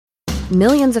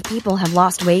Millions of people have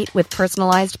lost weight with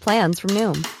personalized plans from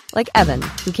Noom. Like Evan,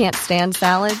 who can't stand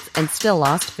salads and still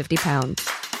lost 50 pounds.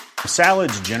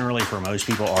 Salads generally for most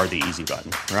people are the easy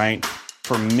button, right?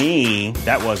 For me,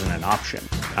 that wasn't an option.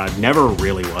 I never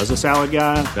really was a salad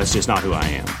guy. That's just not who I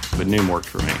am. But Noom worked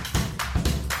for me.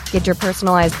 Get your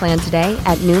personalized plan today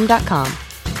at Noom.com.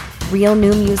 Real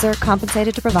Noom user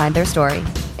compensated to provide their story.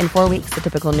 In 4 weeks, the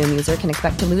typical Noom user can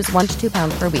expect to lose 1 to 2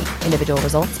 pounds per week. Individual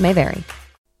results may vary.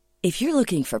 If you're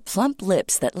looking for plump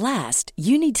lips that last,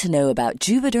 you need to know about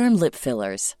Juvederm lip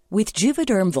fillers. With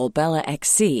Juvederm Volbella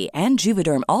XC and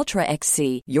Juvederm Ultra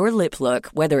XC, your lip look,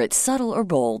 whether it's subtle or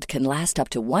bold, can last up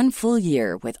to 1 full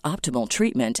year with optimal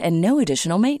treatment and no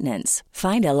additional maintenance.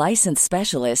 Find a licensed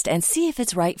specialist and see if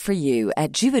it's right for you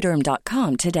at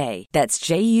Juvederm.com today. That's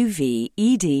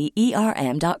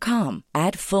JUVEDERM.com.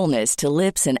 Add fullness to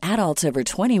lips in adults over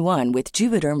 21 with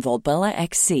Juvederm Volbella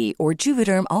XC or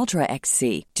Juvederm Ultra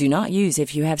XC. Do not use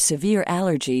if you have severe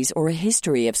allergies or a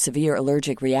history of severe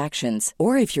allergic reactions,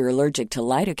 or if you're allergic to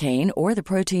lidocaine or the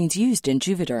proteins used in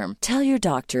Juvederm. Tell your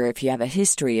doctor if you have a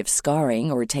history of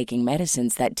scarring or taking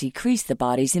medicines that decrease the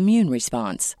body's immune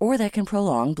response or that can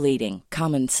prolong bleeding.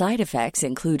 Common side effects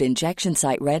include injection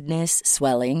site redness,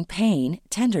 swelling, pain,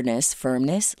 tenderness,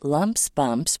 firmness, lumps,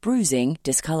 bumps, bruising,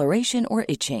 discoloration, or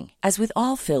itching. As with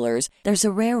all fillers, there's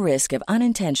a rare risk of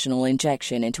unintentional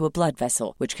injection into a blood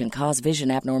vessel, which can cause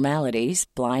vision abnormalities,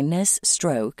 blindness,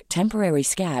 stroke, temporary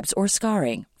scabs, or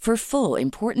scarring. For full,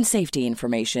 important safety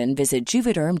information, visit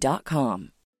Juvederm.com.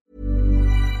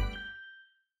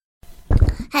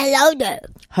 Hello there.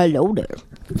 Hello there.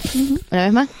 Ano,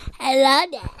 Emma? Hello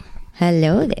there.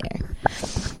 Hello there.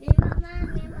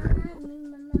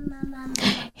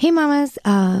 Hey, mamas.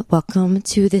 Welcome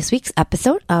to this week's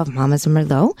episode of Mamas and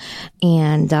Merlot.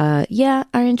 And our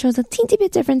intro is a teensy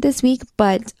bit different this week,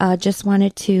 but just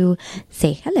wanted to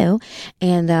say hello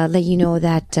and let you know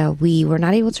that we were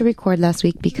not able to record last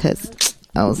week because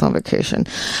I was on vacation.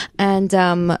 And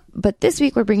but this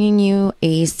week we're bringing you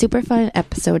a super fun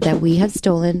episode that we have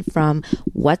stolen from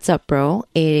What's Up Bro.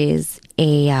 It is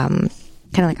a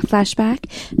kind of like a flashback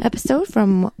episode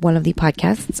from one of the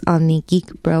podcasts on the Geek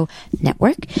Bro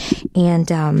Network.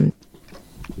 And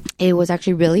it was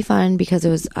actually really fun because it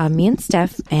was me and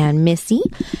Steph and Missy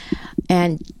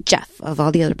and Jeff of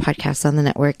all the other podcasts on the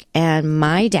network. And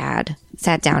my dad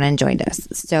sat down and joined us.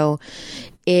 So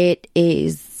it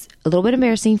is a little bit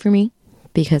embarrassing for me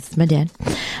because it's my dad.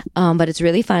 But it's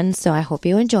really fun. So I hope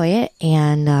you enjoy it.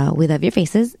 And we love your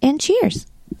faces. And cheers.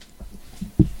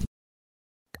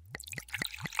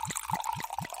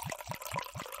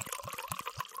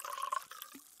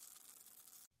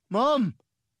 Mom!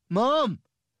 Mom!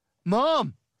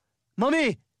 Mom!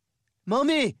 Mommy!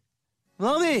 Mommy!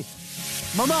 Mommy!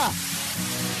 Mama!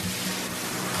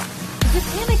 You're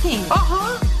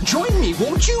panicking. Join me,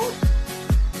 won't you?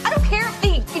 I don't care if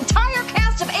the entire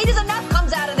cast of 8 is Enough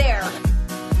comes out of there.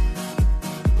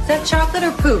 Is that chocolate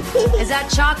or poop? Is that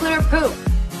chocolate or poop?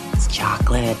 It's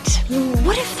chocolate.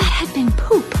 What if that had been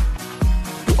poop?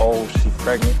 Oh, she's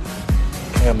pregnant.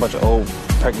 Can't have a bunch of old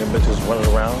pregnant bitches running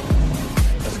around.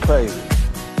 That's crazy.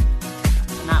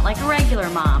 Not like a regular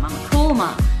mom. I'm a cool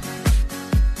mom.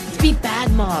 Let's be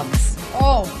bad moms.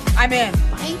 Oh, I'm in.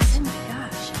 Right? Oh my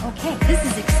gosh. Okay, this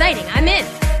is exciting. I'm in.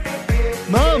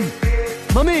 Mom!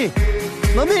 Mommy!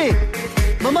 Mommy!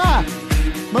 Mama!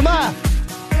 Mama!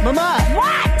 Mama!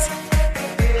 What?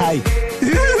 Hi.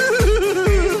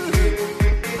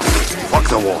 Fuck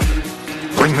the wall.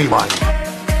 Bring me mine.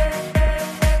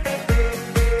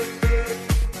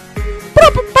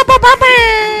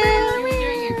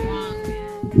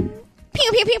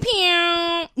 Pew, pew, pew, pew.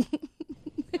 I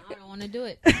don't want to do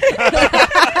it.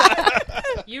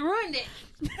 You ruined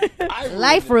it.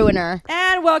 Life ruiner.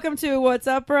 And welcome to What's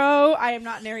Up, Bro. I am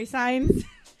not Nary Signs.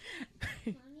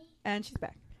 And she's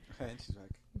back. And she's like,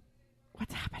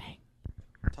 What's happening?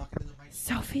 talking to the mic.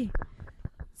 Sophie.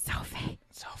 Sophie.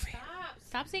 Sophie.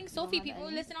 Stop saying Sophie. People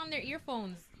listen on their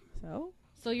earphones. So?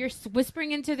 So you're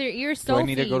whispering into their ear, Do Sophie. I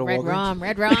need to go to Red Walgreens? rum,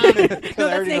 red rum. No,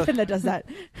 that's Nathan that does that.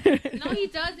 No, he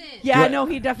doesn't. Yeah, no,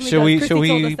 he definitely Should does. we Christy should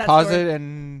told we us that pause story. it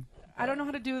and I don't know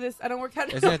how to do this. I don't work. I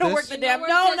Isn't don't it work this? the You damn. know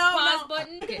No, where it no, says no. pause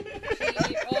button? Okay.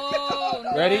 Oh,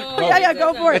 no. Ready? Go. Yeah,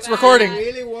 go for it. It's recording.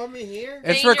 Really want me here?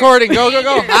 It's Danger. recording. Go, go,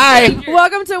 go. Hi. Danger.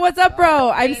 Welcome to What's Up, Bro.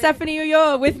 I'm Stephanie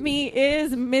Ulloa. With me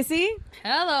is Missy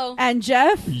Hello. and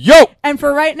Jeff. Yo. And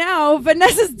for right now,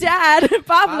 Vanessa's dad,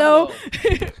 Pablo.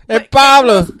 Hey,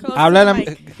 Pablo. Close to Habla the la-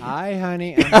 mic. Hi,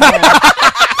 honey.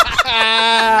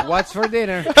 What's for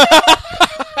dinner?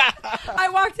 I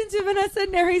walked into Vanessa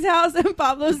and Neri's house, and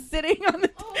Pablo's sitting on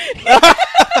the.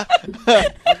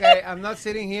 Okay, I'm not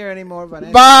sitting here anymore.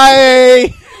 But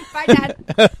Bye. Bye,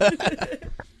 Dad.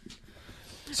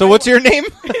 So what's your name?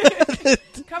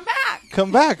 Come back.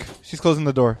 Come back. She's closing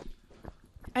the door.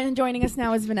 And joining us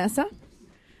now is Vanessa.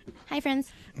 Hi,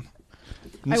 friends.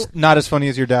 Not as funny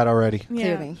as your dad already.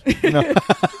 Yeah. No.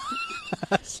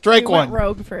 Strike we went one.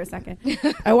 rogue for a second.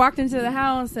 I walked into the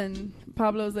house and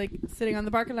Pablo's like sitting on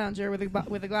the Barca Lounger with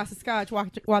a glass of scotch,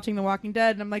 watching The Walking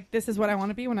Dead, and I'm like, this is what I want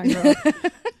to be when I grow up.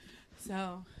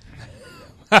 So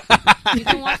you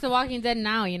can watch The Walking Dead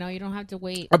now. You don't have to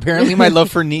wait. Apparently, my love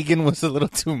for Negan was a little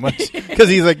too much because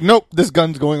he's like, nope, this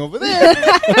gun's going over there.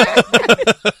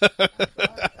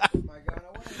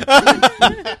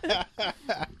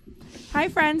 Hi,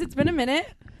 friends. It's been a minute.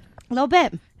 A little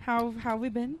bit. How have we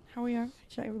been? How we are?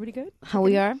 Everybody good? How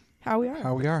we are? How we are?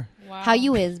 How we are? Wow. How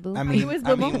you is, boo? I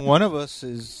mean, one of us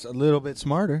is a little bit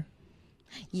smarter.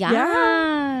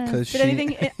 Yeah. Did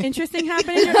anything interesting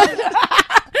happen in your life?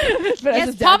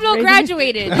 Yes, Pablo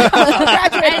graduated.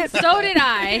 And so did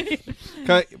I.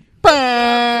 Okay.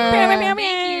 Thank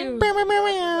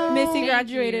you. Missy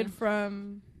graduated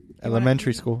from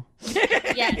Elementary school.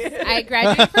 Yes, I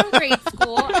graduated from grade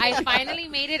school. I finally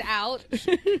made it out.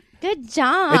 Good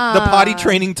job. The potty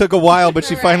training took a while, but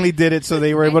she finally did it, so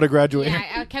they were able to graduate. Yeah,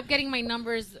 I kept getting my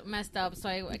numbers messed up, so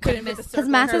I couldn't miss. Because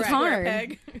math is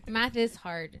hard. Math is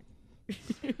hard.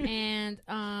 And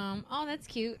that's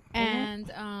cute.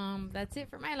 And that's it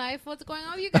for my life. What's going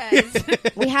on with you guys?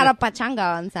 We had a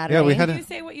pachanga on Saturday. Yeah, we had Can you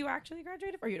say what you actually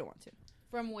graduated or you don't want to?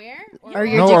 From where? Or your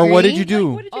degree? Or what did you do?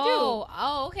 What did you do?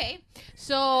 Oh, okay.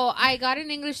 So I got an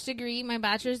English degree, my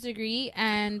bachelor's degree,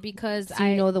 and because Do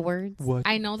you know the words? What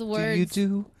I know the words. do you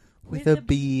do with a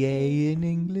BA in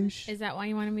English? Is that why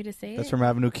you wanted me to say That's it? from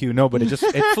Avenue Q. No, but it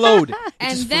flowed.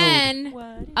 And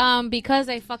then, because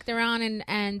I fucked around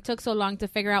and took so long to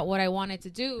figure out what I wanted to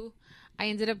do, I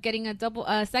ended up getting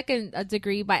a second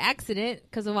degree by accident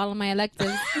because of all of my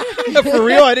electives. For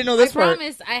real? I didn't know this part. I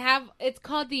promise. It's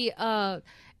called the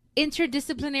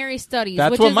interdisciplinary studies.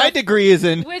 That's what my degree is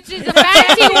in. Which is a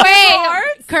fancy way.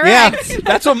 Correct. Yeah,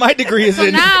 that's what my degree is so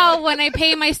in. Now, when I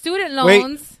pay my student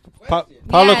loans... Paulo,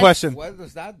 yes. question. What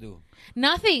does that do?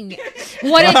 Nothing.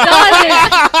 What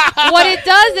it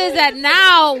does is that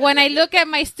now when I look at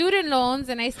my student loans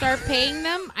and I start paying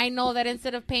them, I know that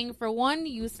instead of paying for one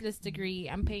useless degree,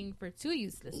 I'm paying for two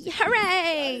useless degrees.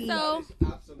 Hooray! So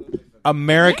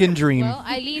American dream. Well,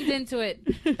 I leaned into it.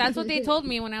 That's what they told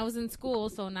me when I was in school.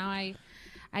 So now I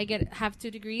have 2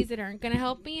 degrees that aren't going to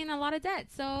help me in a lot of debt.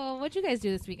 So what'd you guys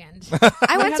do this weekend?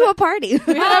 I went to a party.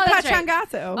 We had a that's right.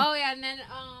 pachangazo. Oh yeah, and then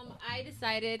I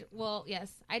decided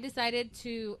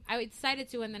to,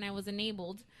 and then I was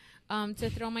enabled to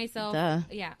throw myself,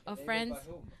 a friend's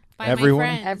by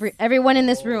Everyone? my friends. Everyone in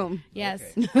this room. Yes,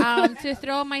 to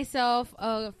throw myself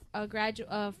a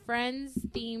friends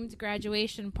themed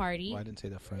graduation party. Well, I didn't say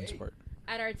the friends part.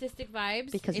 At Artistic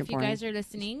Vibes. Because if you guys are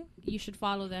listening, you should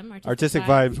follow them. Artistic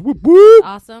Vibes. Whoop, whoop.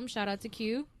 Awesome. Shout out to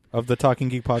Q. Of the Talking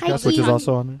Geek podcast, Hi, which is Q.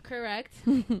 also on there. Correct.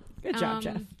 Good job,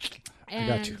 Jeff. And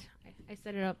got you. I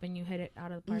set it up and you hit it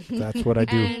out of the park. That's what I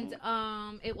do.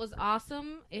 And it was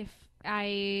awesome. If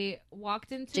I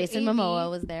walked into Jason AV, Momoa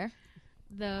was there.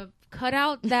 the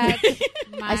cutout that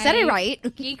my I said it right.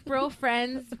 Geek Bro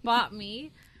friends bought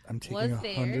me. I'm taking was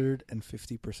there.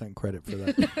 150% credit for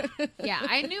that. Yeah,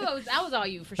 I knew that was all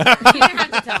you for sure. You didn't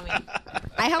have to tell me.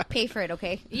 I helped pay for it,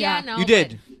 okay? Yeah, no. You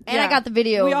did. And I got the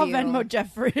video. We all of you. Venmoed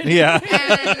Jeff for it. Yeah.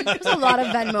 And There's a lot of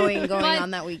Venmoing going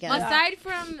on that weekend. aside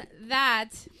from that,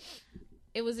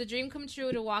 it was a dream come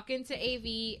true to walk into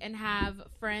AV and have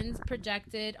Friends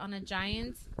projected on a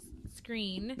giant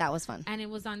screen. That was fun. And it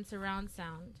was on surround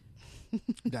sound.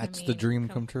 That's the dream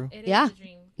come true. It Yeah. is a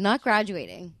dream. Not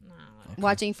graduating. No.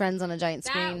 Watching Friends on a giant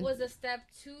That screen. was a step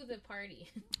to the party.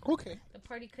 Okay. The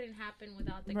party couldn't happen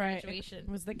without the Right. graduation.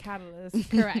 Was the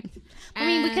catalyst. Correct. I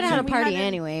mean, we could have had a we party had a-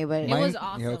 anyway, but It was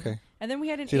awesome. Yeah, okay. And then we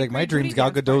had an See, like, my 8th grade dream's Gal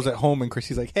booty dance Gadot's party. at home, and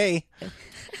Chrissy's like, hey,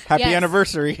 happy Yes.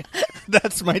 anniversary.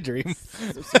 That's my dream.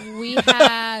 We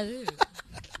had...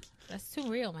 That's too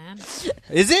real, man.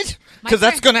 Is it? My Because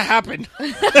that's friend- going to happen.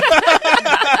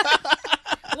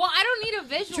 Well, I don't need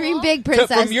a visual. dream big,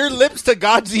 princess. From your lips to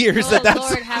God's ears, Oh, that's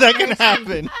Lord, have that can mercy.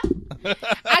 happen.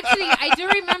 Actually, I do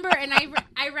remember, and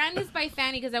I ran this by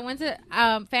Fanny because I went to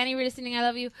Fanny. You're listening. I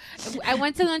love you. I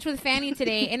went to lunch with Fanny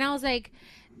today, and I was like,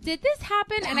 did this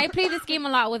happen? And I play this game a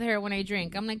lot with her when I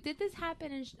drink. I'm like, did this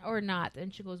happen or not?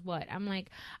 And she goes, what? I'm like,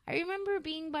 I remember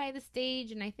being by the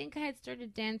stage, and I think I had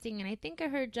started dancing, and I think I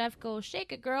heard Jeff go,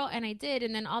 shake it, girl. And I did.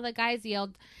 And then all the guys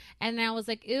yelled. And I was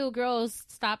like, ew, girls,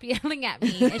 stop yelling at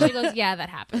me. And she goes, yeah, that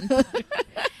happened.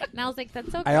 And I was like,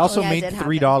 that's okay. I also made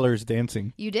 $3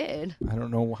 dancing. You did. I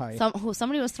don't know why.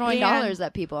 Somebody was throwing dollars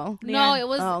at people. No, it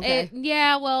was. Oh, okay.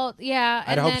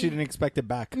 I hope she didn't expect it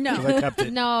back. No, I kept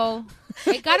it. No,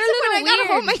 it got a little when I weird.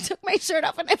 got home, I took my shirt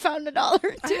off and I found $1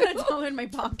 too. I had $1 in my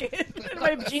pocket. In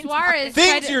my jeans Suarez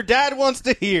Things your dad wants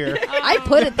to hear. I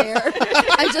put it there.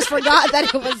 I just forgot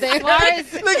that it was there.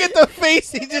 Suarez, look at the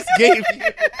face he just gave you.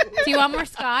 Do you want more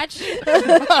scotch? Do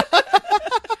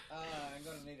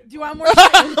you want more?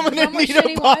 I'm gonna need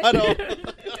a bottle.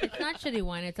 It's not shitty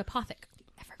wine. It's apothic.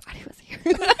 I forgot he was here.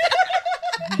 He's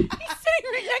sitting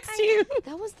right next to you.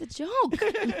 That was the joke.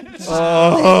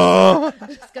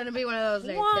 It's gonna be one of those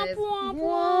days.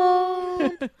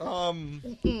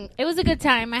 It was a good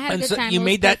time. I had a good time. You It was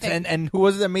made that, perfect. and who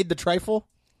was it that made the trifle?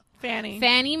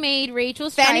 Fanny made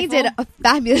Rachel's Fanny trifle. did a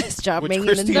fabulous job Which making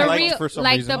Christy the liked for some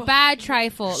reason. the bad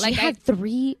trifle. She Like had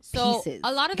 3 so pieces.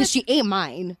 a lot of because she ate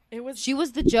mine. She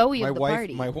was the Joey of the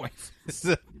party. My wife.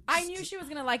 I knew she was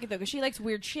gonna like it though, because she likes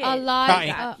weird shit. a lot.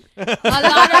 Hi. A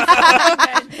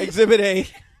lot of Exhibit A.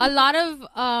 a lot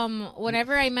of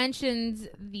whenever I mentioned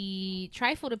the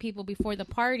trifle to people before the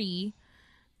party,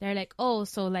 they're like, "Oh,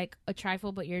 so like a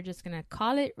trifle, but you're just gonna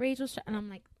call it Rachel's?" And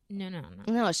I'm like, No.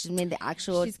 No, she made the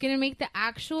actual. She's gonna make the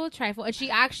actual trifle, and she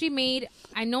actually made.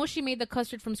 I know she made the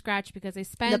custard from scratch because I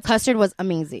spent The custard was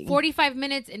amazing. 45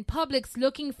 minutes in Publix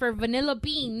looking for vanilla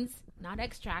beans, not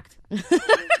extract,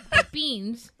 but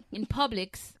beans in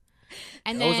Publix.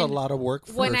 And that then was a lot of work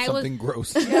for something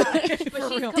gross.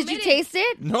 Did you taste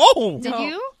it? No. Did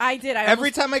you? I did.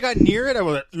 Every time I got near it, I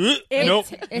was like, nope. It Nope.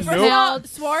 smelled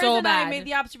Suarez so and I bad. made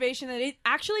the observation that it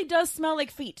actually does smell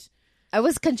like feet. I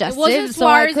was congested, It wasn't so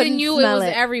I Suarez couldn't and you. It smell was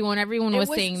it. everyone. Everyone was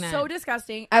It was saying that. so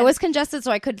disgusting. I was congested,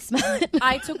 so I couldn't smell it.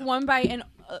 I took one bite and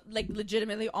like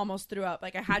legitimately almost threw up.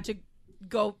 Like I had to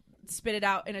go spit it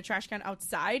out in a trash can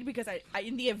outside because I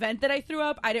in the event that I threw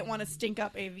up, I didn't want to stink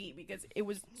up AV because it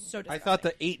was so disgusting. I thought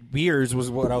the 8 beers was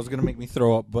what I was going to make me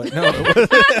throw up, but no,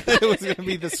 it was going to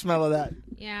be the smell of that.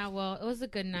 Yeah, well, it was a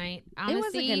good night. Honestly, It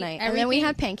was a good night. And then we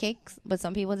had pancakes, but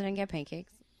some people didn't get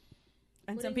pancakes.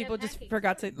 And some people just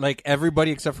forgot to. Like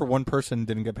everybody except for one person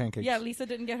didn't get pancakes. Yeah, Lisa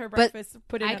didn't get her breakfast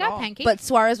put in I at got all. pancakes. But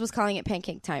Suarez was calling it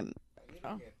pancake time.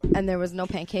 Oh. And there was no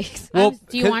pancakes. Well,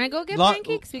 do you want to go get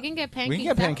pancakes? We can get pancakes. We can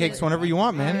get pancakes after. whenever you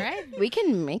want, man. All right. We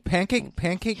can make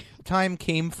Pancake time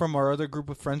came from our other group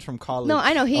of friends from college. No,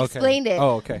 I know. He Okay. explained it.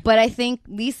 Oh, okay. But I think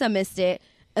Lisa missed it.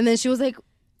 And then she was like,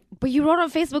 but you wrote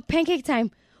on Facebook pancake time,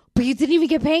 but you didn't even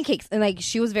get pancakes. And like,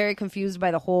 she was very confused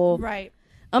by the whole. Right.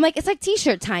 I'm like, it's like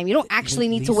t-shirt time. You don't actually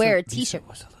need to wear a t-shirt. Lisa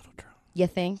was a little drunk. You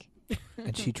think?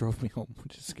 And she drove me home,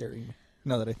 which is scaring me.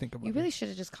 Now that I think about You it. really should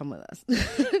have just come with us.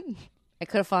 I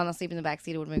could have fallen asleep in the back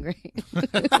seat. It would have been great.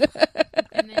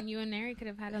 And then you and Mary could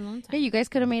have had alone time. Yeah, you guys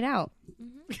could have made out.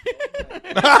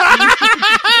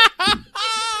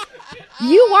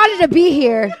 You wanted to be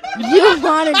here. You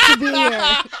wanted to be here.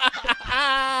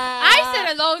 I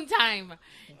said alone time.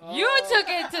 You took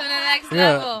it to the next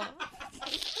level.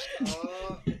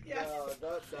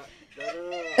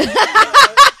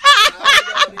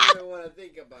 I don't even want to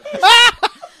think about that.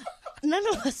 None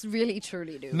of us really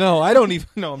truly do. No, I don't even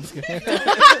know. I'm just kidding.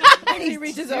 He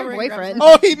reaches Your over. boyfriend.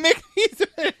 Oh, he makes me.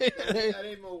 I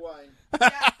need more wine.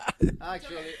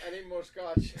 Actually, I need more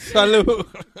scotch. Salud.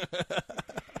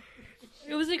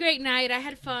 It was a great night. I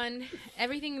had fun.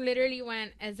 Everything literally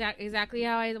went exactly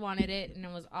how I wanted it, and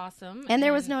it was awesome. And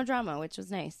there was no drama, which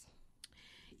was nice.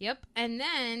 Yep. And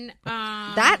then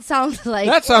That sounds like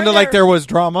That sounded like there was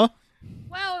drama.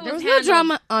 well, it there was handled. no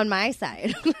drama on my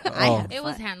side. It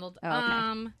was handled. Oh,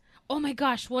 okay. Oh my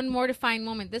gosh, one mortifying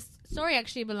moment. This story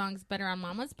actually belongs better on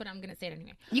Mama's, but I'm gonna say it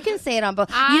anyway. You can say it on both.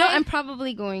 I'm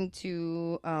probably going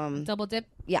to Double dip.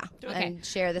 yeah, Okay. and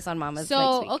share this on Mama's next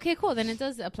So week. okay, cool. Then it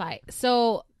does apply.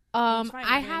 So That's fine,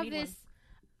 I we're gonna have need this.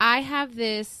 I have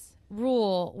this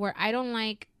rule where I don't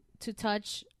like to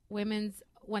touch women's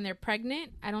when they're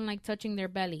pregnant. I don't like touching their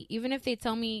belly, even if they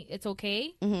tell me it's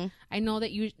okay. Mm-hmm. I know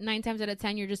that 9 times out of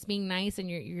 10 you're just being nice and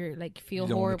you're like feel You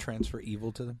don't want horrible. to transfer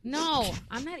evil to them? No,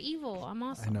 I'm not evil. I'm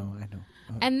awesome. I know.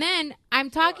 And then I'm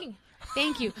talking.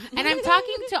 Thank you. And I'm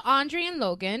talking to Andre and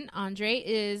Logan. Andre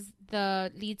is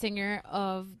the lead singer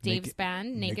of Dave's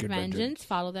band, Naked Vengeance.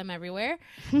 Follow them everywhere.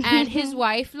 And his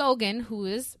wife, Logan, who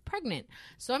is pregnant.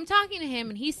 So I'm talking to him,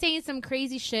 and he's saying some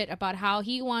crazy shit about how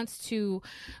he wants to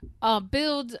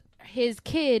build his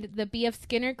kid the B.F.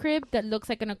 Skinner crib that looks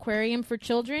like an aquarium for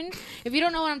children. If you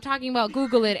don't know what I'm talking about,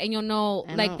 Google it and you'll know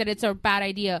that it's a bad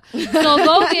idea. So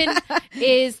Logan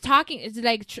is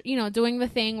doing the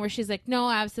thing where she's like, no,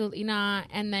 absolutely not.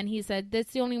 And then he said,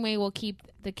 that's the only way we'll keep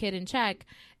the kid in check.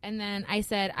 And then I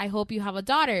said, I hope you have a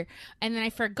daughter. And then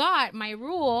I forgot my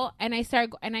rule, and I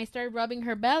started rubbing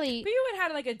her belly. But you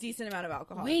had like a decent amount of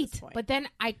alcohol. Wait, but then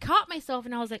I caught myself,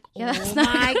 and I was like, oh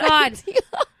my God.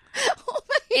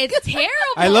 It's terrible.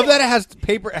 I love that it has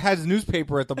paper. It has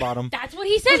newspaper at the bottom. That's what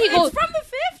he said. He goes, it's from the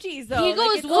 50s, though. He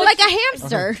goes, well, like a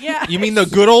hamster. Yeah. You mean the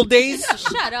good old days?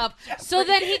 Shut up. So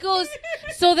then he goes,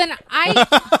 so then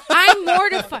I'm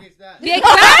mortified. Exactly.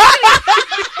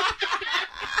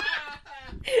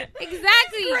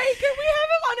 Exactly. Great. Can we have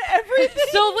him on everything?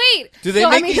 So wait. Do they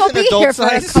make these an adult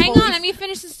size? Hang on, let me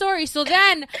finish the story. So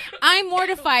then I'm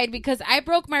mortified because I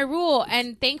broke my rule,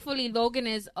 and thankfully Logan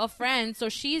is a friend, so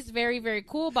she's very, very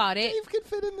cool about it. Dave can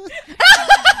fit in this.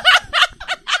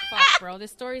 Fuck, bro.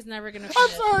 This story's never gonna finish. I'm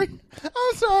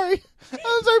sorry,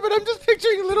 but I'm just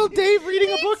picturing little Dave reading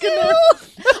a book in there.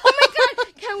 Oh my God!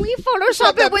 Can we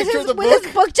Photoshop it with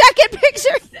his book jacket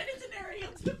picture?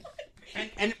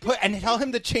 And tell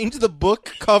him to change the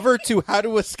book cover to How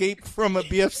to Escape from a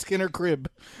B.F. Skinner Crib.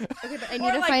 Okay, but I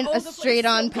need to find a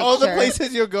straight-on picture. All the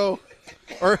places you'll go.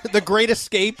 Or The Great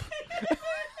Escape. To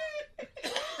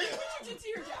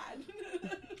your dad.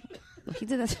 He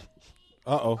did that.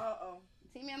 Uh-oh.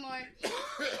 See me more.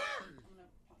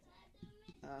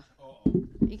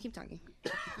 You keep talking.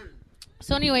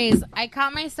 So anyways, I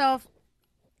caught myself,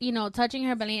 touching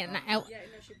her belly, and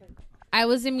I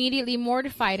was immediately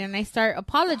mortified, and I start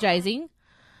apologizing.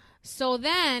 So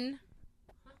then...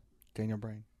 Daniel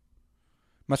Bryan.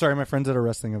 My friend's at a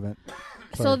wrestling event.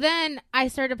 Sorry. So then I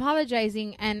started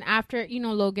apologizing, and after,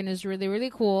 Logan is really, really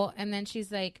cool, and then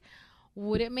she's like,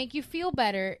 would it make you feel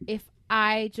better if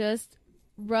I just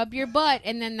rub your butt,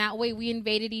 and then that way we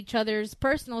invaded each other's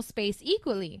personal space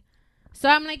equally? So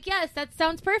I'm like, yes, that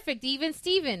sounds perfect, even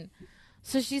Steven.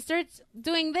 So she starts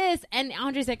doing this, and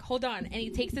Andre's like, hold on. And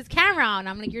he takes his camera out, and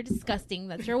I'm like, you're disgusting.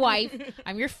 That's your wife.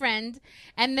 I'm your friend.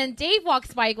 And then Dave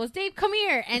walks by. He goes, Dave, come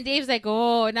here. And Dave's like,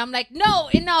 oh. And I'm like, no,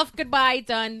 enough. Goodbye.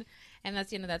 Done. And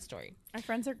that's the end of that story. Our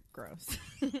friends are gross.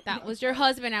 That was your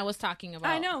husband I was talking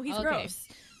about. I know. He's gross.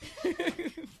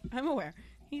 I'm aware.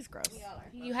 He's gross.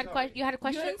 You had a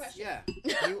question? Yeah.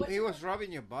 He was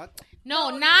rubbing your butt?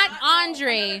 No, not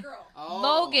Andre.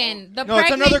 Logan. The no, it's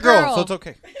pregnant another girl, so it's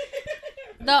okay.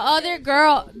 The other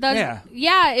girl,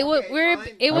 it was.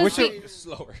 It was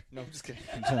slower. No, I'm just kidding.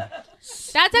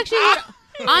 That's actually what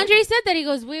Andre said. That he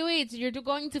goes, wait, you're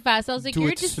going too fast. I was like,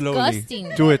 you're disgusting.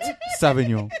 Slowly. Do it,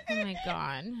 Sauvignon. Oh my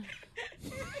God,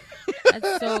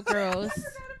 that's so gross.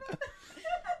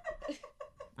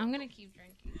 I'm gonna keep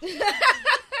drinking.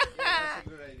 That's a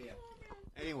good idea.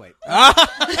 Anyway,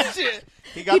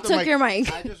 he took your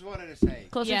mic. I just wanted to say,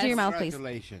 closer to your mouth, please.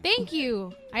 Congratulations. Thank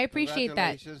you. I appreciate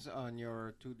that. Congratulations on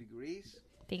your 2 degrees.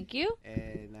 Thank you.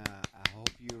 And I hope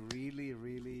you really,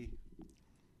 really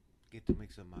get to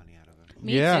make some money out of it.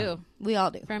 Me too. We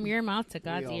all do. From your mouth to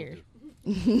God's ear.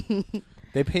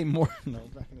 They pay more. No,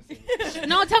 I'm not gonna say that.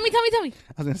 No, tell me. I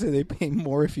was gonna say they pay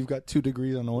more if you've got 2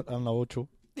 degrees on la ocho.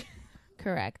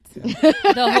 Correct.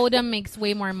 The Hodem makes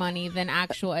way more money than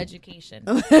actual education.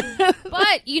 But,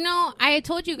 I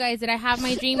told you guys that I have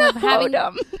my dream of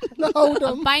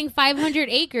buying 500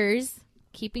 acres,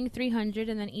 keeping 300,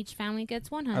 and then each family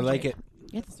gets 100. I like it.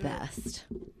 It's best.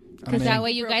 Because that way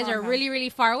you guys are really, really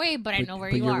far away, but I know where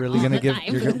you are. You're really gonna give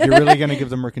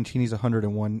the Mercantinis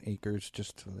 101 acres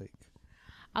just to like.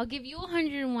 I'll give you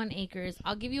 101 acres.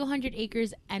 I'll give you 100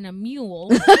 acres and a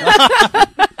mule.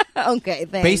 Okay,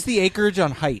 thanks. Base the acreage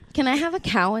on height. Can I have a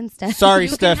cow instead? Sorry,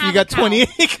 Steph, you got 20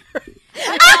 acres.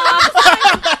 But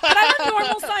I'm a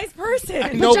normal sized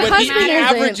person. No, but he's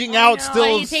averaging out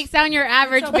still. He takes down your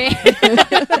average bid.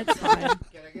 That's fine.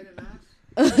 Can I get an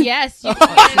ass? Yes, you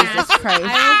can get an ass. Christ. I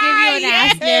will give you an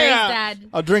ass. Very sad.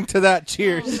 I'll drink to that.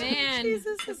 Cheers. Oh, man.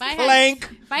 If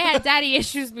I had daddy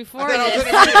issues before this.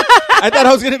 I thought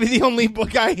I was going to be the only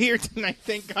guy here tonight.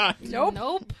 Thank God.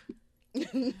 Nope.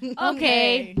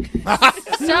 Okay.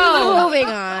 So moving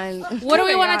on. What do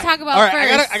we want to talk about All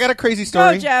right, first? I got a crazy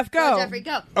story. Go, Jeff. Go. Jeffrey,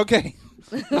 go. Okay.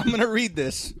 I'm going to read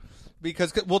this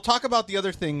because we'll talk about the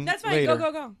other thing That's fine. later.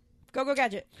 Go,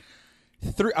 Gadget.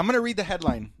 I'm going to read the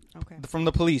headline from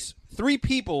the police. 3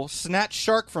 people snatched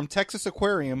shark from Texas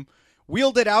aquarium,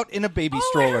 wheeled it out in a baby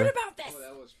stroller. I heard about this. Oh,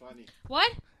 that was funny.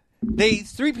 What?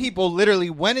 3 people literally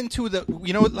went into the,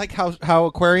 like how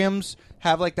aquariums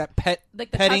have like that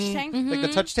Like the petting, touch tank? like the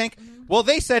Mm-hmm. touch tank. Well,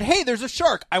 they said, "Hey, there's a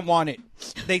shark. I want it."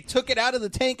 They took it out of the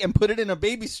tank and put it in a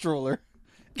baby stroller,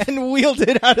 and wheeled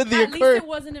it out of the At least aquarium. it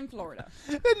wasn't in Florida.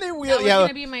 And they That wheeled. was Yeah,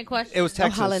 gonna be my question. it was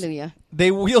Texas. hallelujah.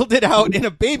 They wheeled it out in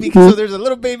a baby. So there's a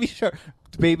little baby shark.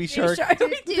 Baby shark.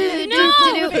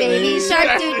 Baby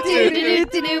shark,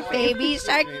 baby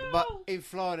shark. But in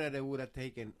Florida, they would have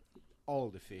taken all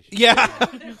the fish. Yeah,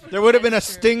 there would have been a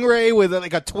stingray with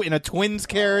like in a twins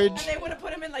carriage. And they would have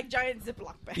put him in like giant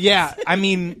Ziploc bags. Yeah, I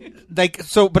mean, like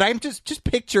so. But I'm just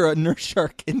picture a nurse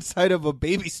shark inside of a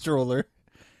baby stroller.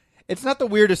 It's not the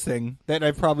weirdest thing that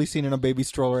I've probably seen in a baby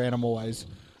stroller, animal wise.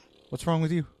 What's wrong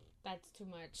with you? That's too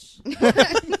much.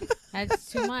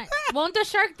 That's too much. Won't the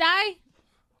shark die?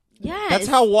 Yes. That's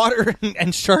how water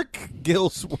and shark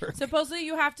gills work. Supposedly,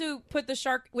 you have to put the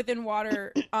shark within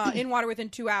water, in water within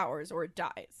 2 hours, or it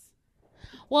dies.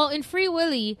 Well, in Free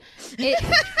Willy, it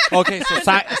Okay, so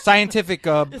scientific.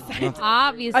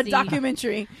 obviously A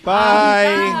documentary. Bye.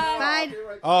 Bye.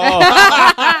 Oh,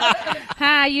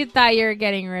 Ha! You thought you were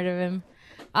getting rid of him.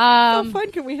 So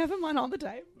fun. Can we have him on all the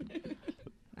time?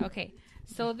 Okay.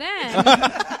 So then,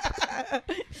 I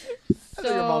thought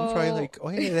your mom's probably like, "Oh,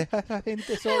 hey,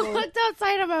 gente I solo." looked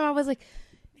outside and my mom was like,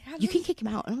 "You can kick him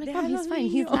out." And I'm like, "Mom, he's fine.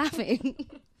 He's laughing.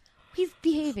 He's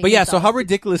behaving." But yeah, so how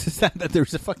ridiculous is that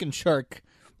there's a fucking shark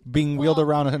being wheeled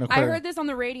around in an I aquarium? heard this on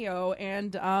the radio,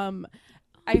 and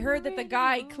I heard that the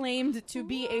guy claimed to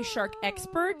be a shark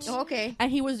expert. Oh, okay.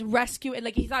 And he was rescuing,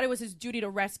 like he thought it was his duty to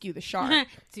rescue the shark.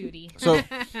 duty. So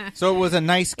it was a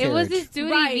nice It was carriage. his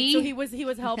duty. Right, V. so he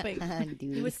was helping.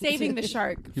 He was saving the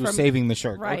shark. He was saving the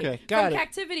shark. Right. Okay, got from it.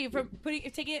 captivity, from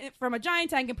taking it from a giant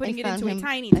tank and putting it found into him, a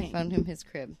tiny I tank. found him his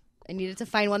crib. I needed to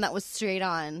find one that was straight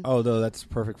on. Oh, though that's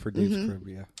perfect for Dave's crib.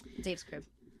 Yeah. Dave's crib.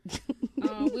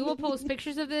 We will post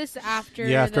pictures of this after.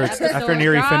 Yeah, after the episode after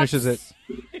Neri drops. finishes it.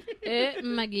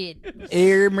 My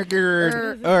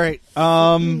good. All right.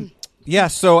 Yeah.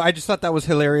 So I just thought that was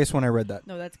hilarious when I read that.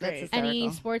 No, that's great. Any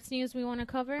sports news we want to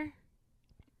cover?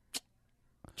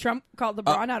 Trump called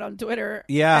LeBron out on Twitter.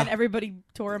 yeah. And everybody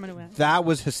tore him away. That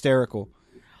was hysterical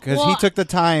because he Well- took the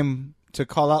time to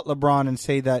call out LeBron and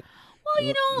say that. Well,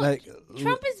 you know, like,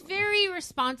 Trump is very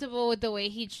responsible with the way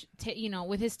he,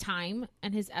 with his time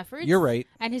and his efforts. You're right.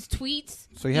 And his tweets.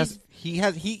 So he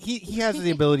has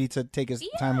the ability to take his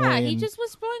time Yeah, away. he and just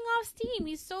was blowing off steam.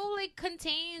 He's so like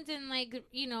contained and like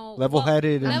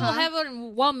level-headed and- level-headed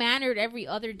and well-mannered every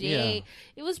other day. Yeah.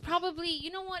 It was probably,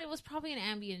 you know what? It was probably an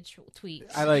ambient tweet.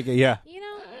 I like it. Yeah. You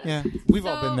know. Yeah. We've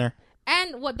all been there.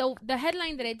 And what the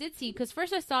headline that I did see, because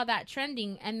first I saw that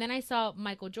trending, and then I saw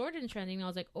Michael Jordan trending, and I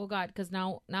was like, oh God, because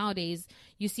nowadays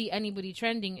you see anybody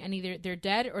trending, and either they're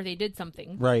dead or they did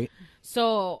something. Right.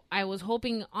 So I was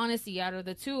hoping, honestly, out of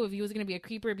the two, if he was going to be a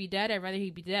creeper or be dead, I'd rather he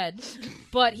be dead.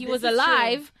 But he was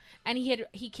alive, and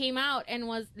he came out and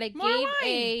was like, More gave wine.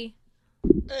 a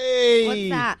Hey. What's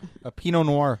that? A Pinot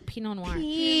Noir. Pinot Noir.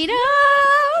 Pinot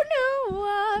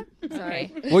Noir.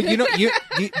 Sorry. Well, you know,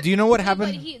 do you know what But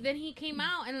happened? then he came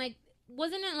out and like,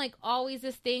 wasn't it like always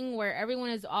this thing where everyone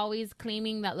is always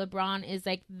claiming that LeBron is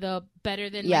like the better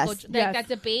than Yes. Michael? Yes. That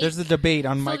debate. There's the debate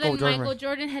on so Michael then Jordan. Michael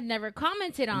Jordan had never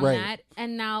commented on Right. that,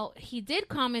 and now he did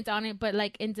comment on it, but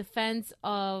like in defense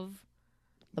of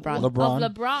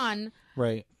LeBron.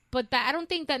 Right. But that I don't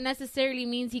think that necessarily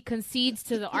means he concedes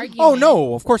to the argument. Oh,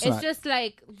 no, of course it's not. just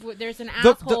like there's an The-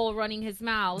 asshole running his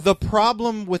mouth. The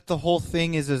problem with the whole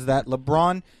thing is that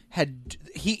LeBron had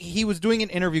he was doing an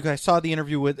interview. I saw the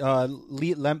interview with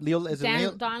Leo. Is it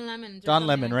Leo? Don Lemon. Don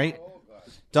Lemon, right?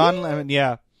 Don Lemon.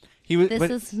 Yeah. He was. This but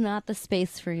is not the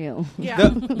space for you.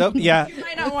 Yeah. yeah. You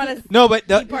might not want to No, but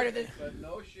be part of this.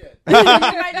 No shit. You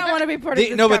might not want to be part of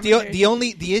this. No, but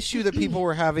conversation. the issue that people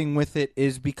were having with it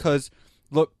is because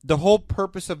look, the whole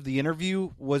purpose of the interview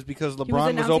was because LeBron was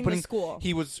announcing opening the school.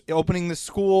 He was opening the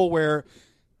school where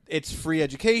it's free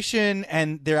education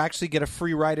and they actually get a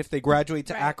free ride if they graduate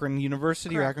to Right. Akron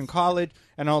University or Correct. Akron College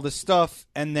and all this stuff.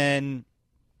 And then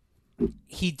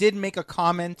he did make a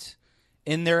comment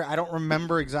in there. I don't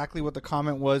remember exactly what the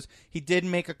comment was. He did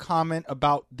make a comment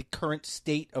about the current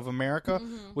state of America,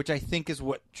 which I think is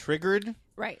what triggered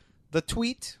Right. the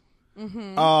tweet.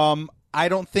 Mm-hmm. I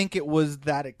don't think it was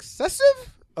that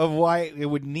excessive of why it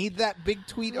would need that big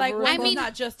tweet. Like, of a I response. mean,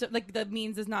 not just like the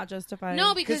means is not justified.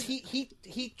 No, because because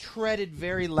he treaded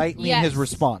very lightly in Yes, his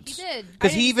response. he did.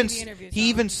 Because I he didn't even see the interview, he so-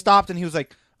 even stopped and he was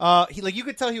like, you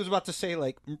could tell he was about to say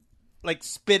like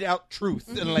spit out truth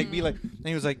and like be like, and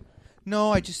he was like,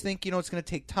 no, I just think it's going to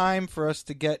take time for us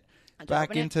to get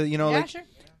back open it? into Yeah, like sure.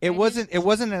 it wasn't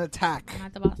an attack I'm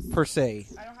not the boss. per se.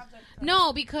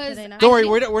 No, because Don't worry,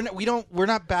 we're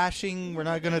not bashing. We're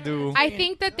not gonna do. I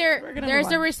think that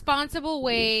there's a responsible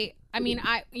way. I mean,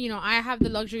 I have the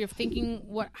luxury of thinking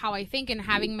how I think and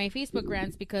having my Facebook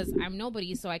rants because I'm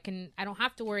nobody, so I don't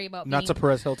have to worry about. Not to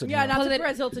Perez Hilton. Yeah, not to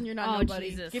Perez Hilton. You're not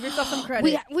nobody. Jesus. Give yourself some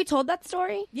credit. We told that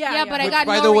story. Yeah, but I got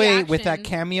By no the way, reaction. with that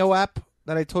Cameo app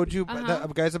that I told you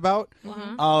guys about,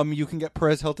 you can get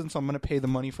Perez Hilton. So I'm gonna pay the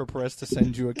money for Perez to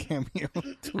send you a cameo.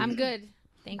 I'm good.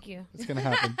 Thank you. It's gonna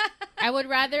happen. I would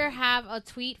rather have a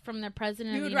tweet from the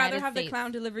president. You of would the rather United have States. the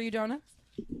clown deliver you donuts?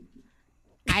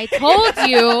 I told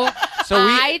you.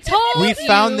 We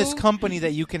found this company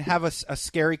that you can have a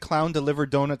scary clown deliver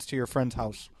donuts to your friend's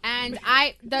house. And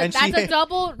that's a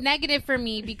double negative for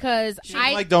me because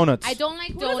I like donuts. I don't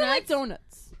like Who donuts. doesn't like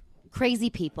donuts? Crazy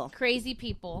people. Crazy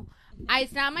people.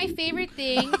 It's not my favorite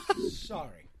thing.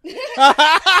 Sorry.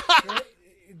 It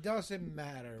doesn't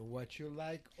matter what you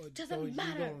like or you don't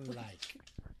like.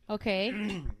 Okay.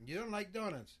 You don't like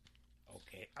donuts.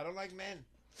 Okay. I don't like men.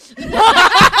 Can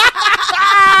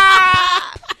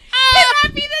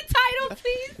that be the title,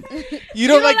 please? You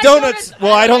don't like donuts.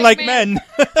 Well, I don't like men.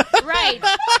 Right.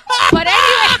 But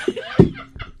anyway.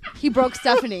 He broke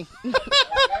Stephanie. I'm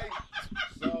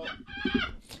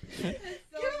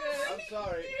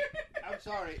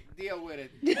sorry. Deal with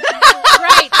it.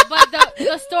 Right. But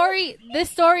this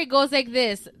story goes like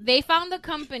this. They found a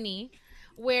company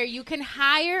where you can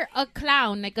hire a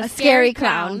clown, like a scary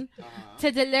clown,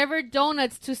 to deliver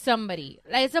donuts to somebody.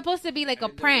 Like it's supposed to be like a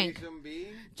prank.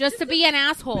 Just to be an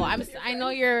asshole. I know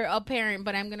you're a parent,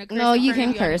 but I'm going to curse. No, in you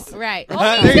front can of curse. Right.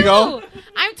 There you go.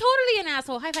 I'm totally an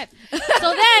asshole. High five.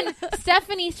 So then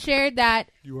Stephanie shared that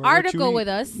article with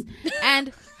us.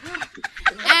 And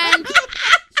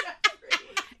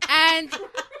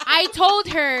I told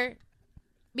her,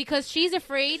 because she's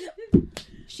afraid of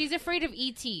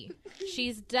E.T.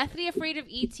 She's deathly afraid of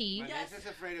E.T.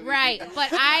 Right, but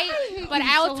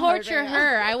I'll torture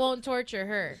her. I won't torture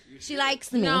her. She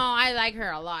likes me. No, I like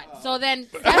her a lot. So then,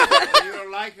 You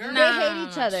don't like her? They hate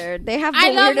each other. They have the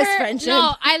I love weirdest her. friendship.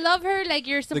 No, I love her. Like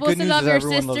you're supposed good to news love is your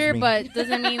everyone loves sister, me. but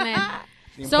doesn't mean that.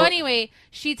 So anyway,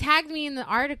 she tagged me in the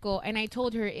article, and I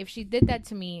told her if she did that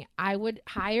to me, I would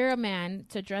hire a man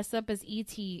to dress up as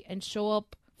E.T. and show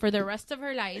up for the rest of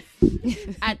her life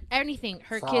at anything,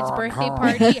 her kid's birthday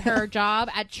party, her job,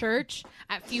 at church,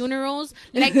 at funerals,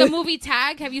 like the movie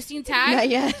Tag. Have you seen Tag? Not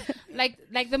yet. Like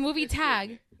the movie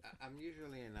Tag. I'm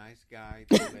usually a nice guy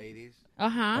to ladies.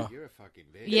 You're a fucking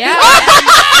bitch. Yeah.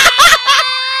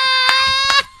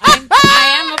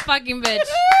 I am a fucking bitch.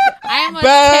 I am a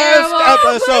Best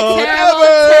episode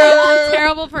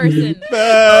terrible person.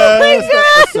 Best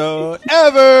episode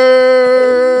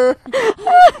ever.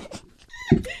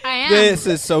 I am. This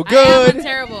is so good. I am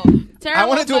terrible. I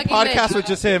want to do a fucking podcast bitch. with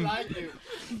just him.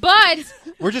 But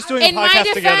we're just doing a in my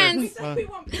podcast defense, together.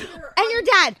 And your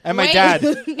dad. And my dad.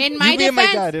 In my You be defense, and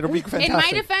my dad. It'll be fantastic. In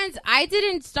my defense, I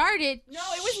didn't start it. No,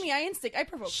 it was me. I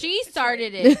provoked. She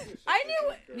started it. I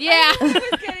knew. Yeah. I knew what I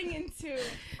was getting into.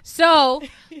 So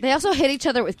they also hit each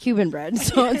other with Cuban bread,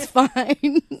 so it's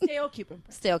fine. Stale Cuban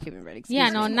bread. Stale Cuban bread. Yeah,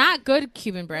 no, not good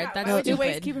Cuban bread. That's why would you stupid.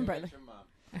 waste Cuban bread?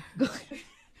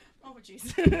 Oh,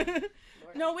 jeez.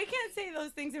 No, we can't say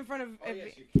those things in front of.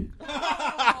 I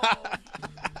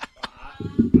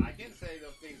can say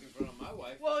those things in front of my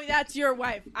wife. Well, that's your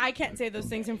wife. I can't say those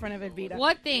things in front of Evita.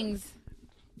 What things?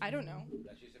 I don't know.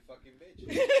 That she's a fucking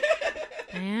bitch.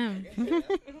 I am.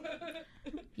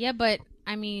 Yeah, but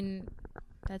I mean,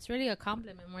 that's really a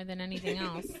compliment more than anything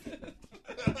else.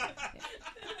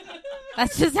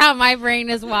 That's just how my brain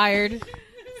is wired.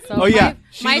 So my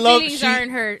feelings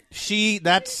aren't hurt.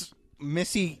 That's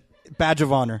Missy badge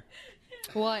of honor.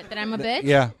 What? That I'm a bitch?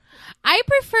 Yeah. I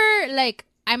prefer, like,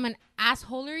 I'm an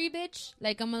assholery bitch.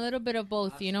 Like, I'm a little bit of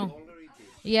both, you know?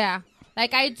 Yeah.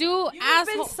 Like, I do You've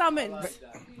been summoned.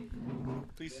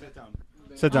 Please sit down.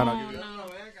 Sit down. I'll give you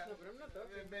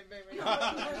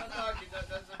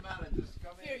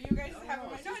Here, you guys have a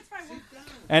mic. No, it's fine.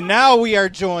 And now we are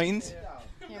joined.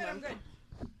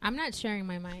 I'm not sharing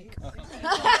my mic.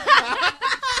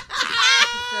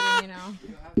 You know.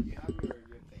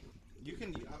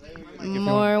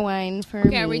 More wine for me.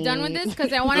 Okay, are we done with this?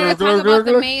 Because I wanted to talk about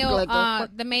the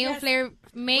mayo flavor.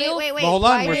 Wait. Well, hold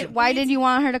on. Why did you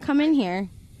want her to come in here?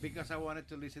 Because I wanted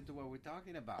to listen to what we're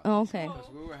talking about. Oh, okay. Because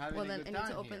we were having a good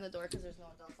time here. the door because there's no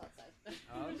adults outside.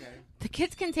 Oh, okay. The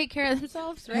kids can take care of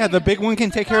themselves, right? Yeah, the big one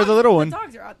can take care of the little one. The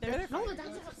dogs are out there. No, the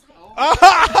dogs are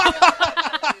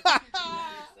outside.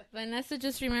 Vanessa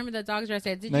just remembered the dogs are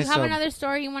outside. Did Nice you have job. another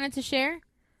story you wanted to share?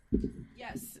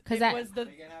 Yes. Because it was the.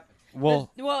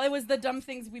 Well, it was the dumb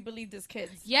things we believed as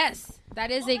kids. Yes, that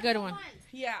is a good one.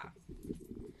 Yeah.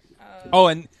 Oh,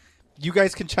 and you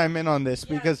guys can chime in on this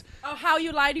because how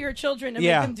you lie to your children and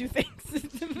Yeah. make them do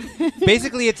things.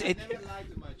 basically I never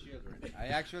lied to my children. I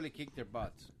actually kicked their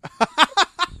butts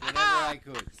whenever I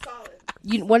could.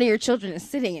 One of your children is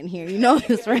sitting in here. You know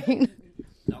this, right?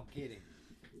 No kidding.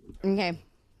 Okay.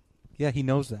 yeah, he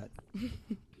knows that.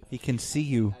 He can see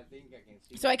you.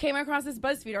 So I came across this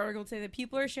BuzzFeed article today that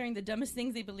people are sharing the dumbest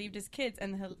things they believed as kids,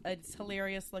 and it's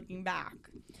hilarious looking back.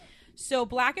 So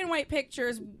black and white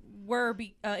pictures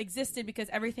existed because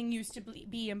everything used to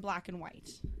be in black and white.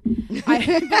 I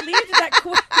believed that.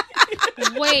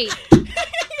 Wait,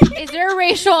 is there a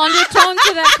racial undertone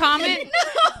to that comment?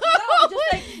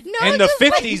 In the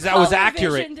 50s, that was color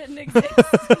accurate. vision didn't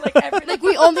exist. Like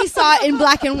we only saw it in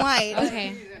black and white.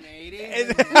 Okay.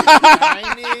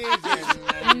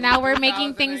 90s And now we're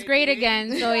making things great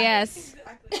again. So yes.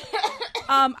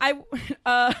 I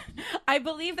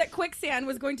believe that quicksand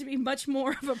was going to be much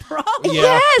more of a problem.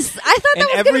 Yeah. Yes, I thought In that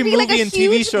was every going to be movie like a and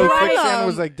TV huge show, problem. quicksand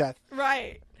was like death.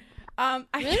 Right.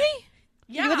 Really?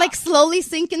 Yeah. You would like slowly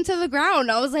sink into the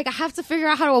ground. I was like, I have to figure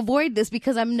out how to avoid this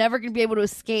because I'm never going to be able to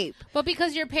escape. But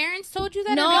because your parents told you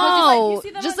that? No, Or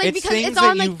because just like It's because things it's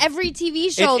on that like you- every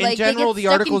TV show. In Like general, they the get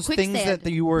stuck articles, in things quicksand.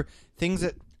 that you were things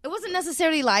that. It wasn't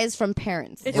necessarily lies from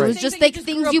parents. It's It was things just that you like just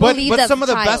things grew up you with. believe But as some a of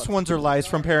the child. best ones are lies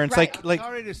from parents. Right. Like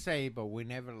Sorry to say, but we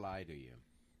never lie to you.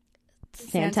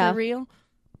 Santa real?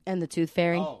 and the Tooth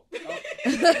Fairy. Oh,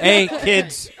 hey,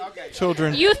 kids,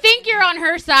 children. you think you're on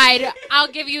her side. I'll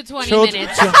give you 20 Children-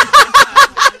 minutes.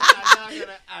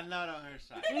 I'm not on her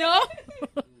side. No?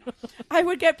 I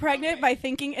would get pregnant by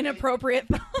thinking inappropriate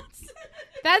thoughts.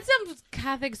 That's some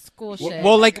Catholic school shit.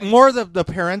 Well, like more of the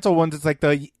parental ones. It's like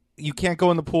you can't go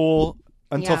in the pool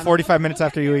until Yeah. 45 minutes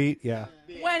after you eat. Yeah.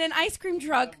 When an ice cream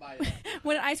truck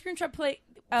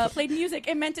played music,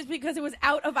 it meant it's because it was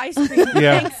out of ice cream.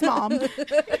 Yeah. Thanks, Mom.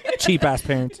 Cheap ass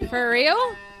parents. For real?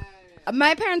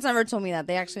 My parents never told me that.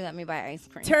 They actually let me buy ice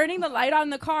cream. Turning the light on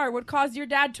the car would cause your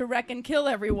dad to wreck and kill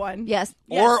everyone. Yes.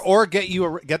 Or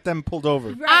get them pulled over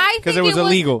I because think it was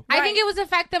illegal. I think it was the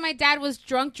fact that my dad was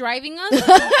drunk driving us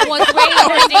was way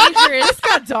more dangerous. This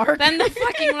got dark. Than the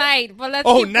fucking light. But let's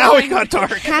Oh, keep now going. it got dark.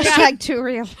 Hashtag too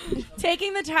real.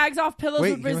 Taking the tags off pillows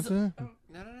Wait, would you want to-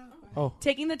 Oh.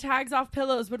 Taking the tags off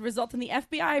pillows would result in the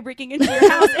FBI breaking into your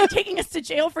house and taking us to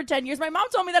jail for 10 years. My mom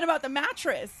told me that about the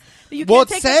mattress. That you Well,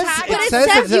 can't it take says- the tag it off. says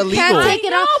it's you illegal. can't take I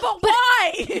it know, off. but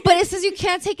why? But it says you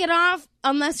can't take it off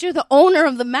unless you're the owner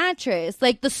of the mattress.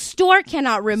 Like the store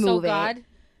cannot remove So God.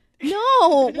 it.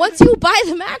 No, once you buy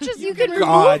the mattress, you can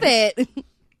God. remove it.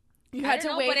 You I had don't to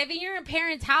know, wait. but if you're in a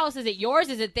parent's house, is it yours?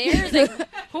 Is it theirs? Like,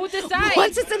 who decides?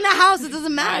 Once it's in the house, it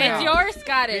doesn't matter. It's yours?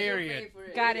 Got it. Period.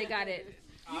 Got it.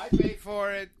 I pay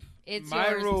for it. It's my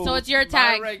yours. rules. So it's your My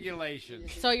tag.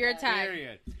 regulations. So your tag.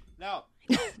 Period. No.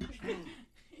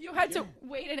 You had to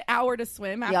wait an hour to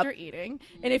swim after eating.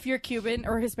 And if you're Cuban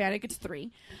or Hispanic, it's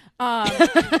 3.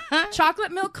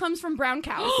 Chocolate milk comes from brown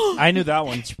cows. I knew that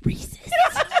one.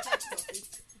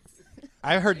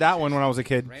 I heard that one when I was a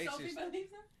kid.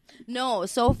 No,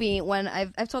 Sophie, when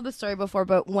I've told this story before,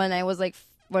 but when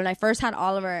I first had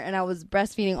Oliver and I was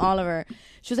breastfeeding Oliver,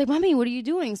 she was like, "Mommy, what are you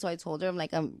doing?" So I told her, I'm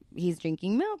like, he's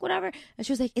drinking milk, whatever. And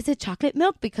she was like, "Is it chocolate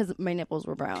milk?" Because my nipples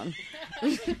were brown.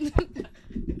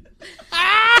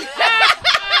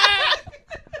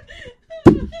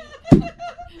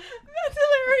 That's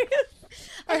hilarious.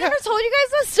 I never told you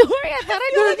guys that story. I thought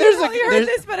I knew. There's heard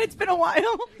this, but it's been a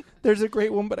while. There's a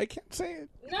great one, but I can't say it.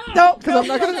 No, because I'm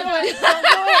not don't gonna. do it. Don't do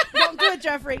it. Don't do it,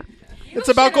 Jeffrey. It's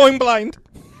about going blind.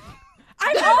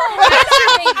 I've never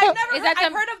heard Is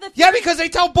of the theory. Yeah, because they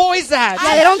tell boys that.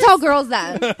 Yeah, they don't tell girls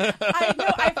that. I know.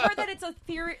 I've heard that it's a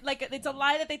theory, like it's a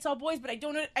lie that they tell boys, but I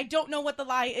don't know what the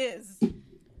lie is.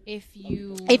 If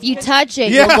you touch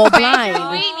it, Yeah. you'll go blind. you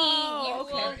will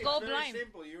go blind.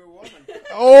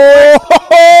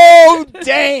 Oh,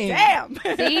 dang. Damn.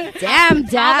 See? Damn, All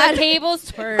Dad. the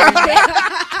tables turn.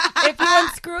 If you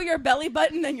unscrew your belly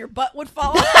button, then your butt would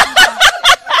fall off.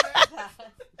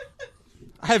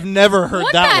 I've never heard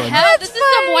What that the one. hell? This is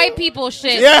some white people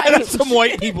shit. Yeah, that's some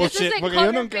white people This shit. is like Porque Culver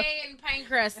yo nunca- Bay and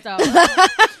Pinecrest stuff.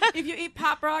 If you eat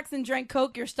Pop Rocks and drank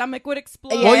Coke, your stomach would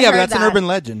explode. Yeah, Well, I yeah, but heard that's an that. urban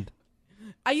legend.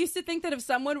 I used to think that if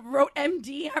someone wrote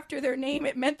MD after their name,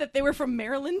 it meant that they were from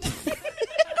Maryland.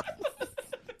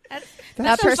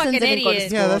 That some person fucking didn't go to idiot.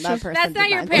 school. Yeah, that's that just- person That's not did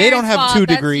your not. parents' They don't have fault. 2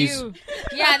 That's degrees. you.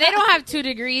 Yeah, they don't have 2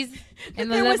 degrees in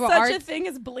the There was liberal such arts. a thing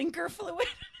as blinker fluid.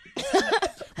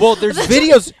 Well, there's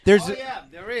videos. There's Oh yeah,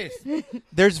 there is.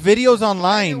 there's videos Many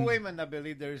online. women that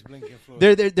believe there is blinking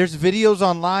fluid. There's videos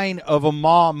online of a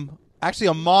mom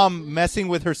messing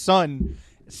with her son,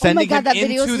 sending God, him that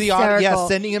video into is the auto, hysterical.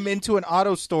 sending him into an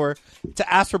auto store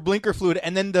to ask for blinker fluid,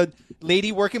 and then the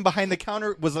lady working behind the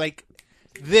counter was like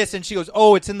this, and she goes,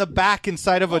 "Oh, it's in the back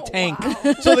inside of a tank."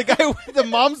 Wow. So the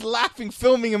mom's laughing,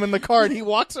 filming him in the car, and he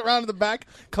walks around to the back,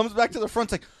 comes back to the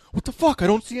front, like, "What the fuck? I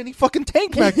don't see any fucking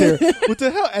tank back there. What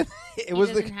the hell?" And he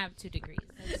doesn't have 2 degrees.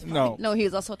 No, he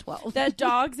was also 12. That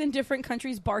dogs in different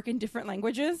countries bark in different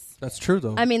languages. That's true,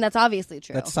 though. I mean, that's obviously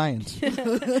true. That's science.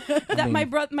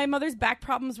 That my mother's back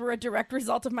problems were a direct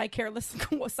result of my careless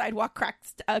sidewalk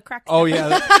cracks. Oh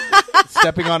yeah,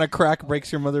 stepping on a crack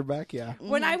breaks your mother back. Yeah.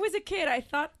 When I was a kid, I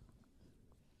thought.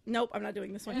 Nope, I'm not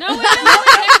doing this one. No, let me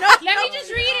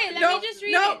just read it. Let me just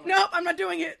read it. Nope, I'm not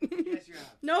doing it.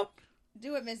 Nope.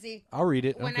 Do it, Missy. I'll read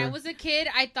it. When okay. I was a kid,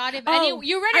 I thought if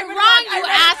you read I it read wrong, it you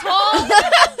asshole.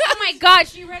 Oh my God,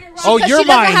 she read it wrong. Oh, your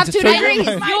mind.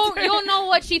 You'll know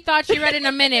what she thought she read in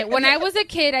a minute. When I was a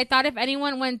kid, I thought if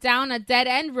anyone went down a dead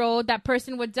end road, that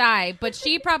person would die. But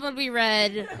she probably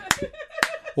read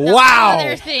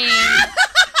other thing.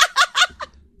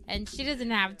 And she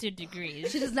doesn't have 2 degrees.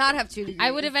 She does not have 2 degrees.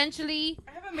 I would eventually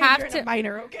have to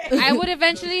minor. Okay. I would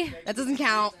eventually. That doesn't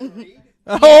count.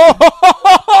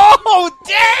 Oh,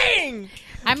 dang!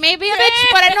 I may be a bitch,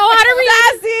 but I know how to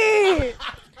read.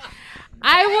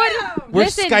 I would. We're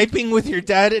listen, Skyping with your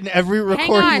dad in every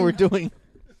recording we're doing.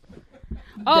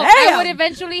 Oh, I would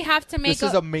eventually have to make. This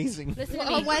is amazing. Listen to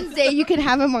On me. Wednesday, you can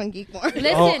have him on Geekmore.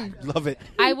 Listen, love it.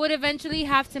 I would eventually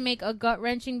have to make a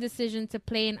gut-wrenching decision to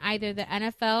play in either the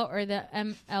NFL or the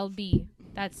MLB.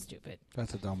 That's stupid.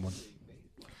 That's a dumb one.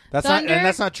 That's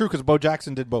not true because Bo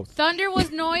Jackson did both. Thunder was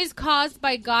noise caused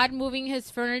by God moving his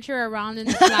furniture around in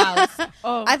the clouds.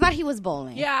 I thought he was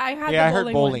bowling. Yeah, I had. Yeah, I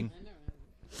heard bowling.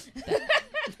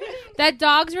 That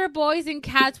dogs were boys and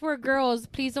cats were girls.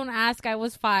 Please don't ask. I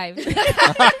was 5.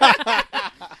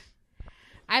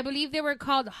 I believe they were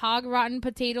called hog rotten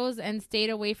potatoes and stayed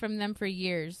away from them for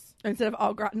years. Instead of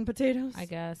all rotten potatoes? I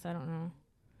guess. I don't know.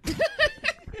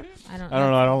 I don't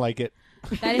know. I don't like it.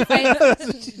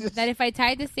 That if I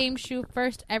tied the same shoe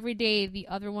first every day, the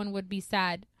other one would be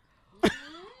sad.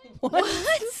 What?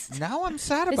 Now I'm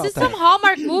sad about that. This is some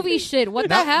Hallmark movie shit. What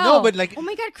the hell? No, but like, oh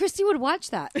my God, Christy would watch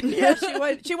that. Yeah, she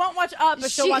would. She won't watch Up,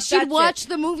 but she'll watch that she'd watch shit.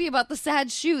 the movie about the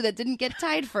sad shoe that didn't get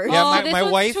tied first. Yeah, Oh,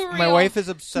 my wife is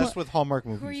obsessed with Hallmark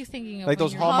movies. Who are you thinking of? Like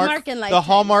those when you're- Hallmark and Lifetime. the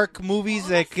Hallmark movies,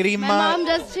 the Crima. My mom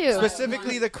does too.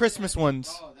 Specifically the Christmas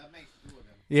ones.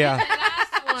 Yeah.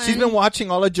 She's been watching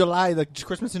all of July, the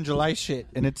Christmas in July shit,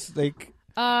 and it's like.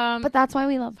 But that's why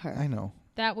we love her. I know.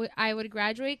 I would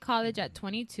graduate college at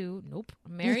 22. Nope.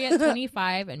 Marry at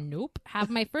 25. And nope. Have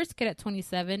my first kid at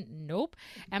 27. Nope.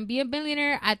 And be a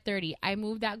millionaire at 30. I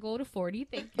moved that goal to 40.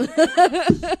 Thank you.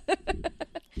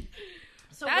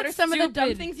 So what are some of the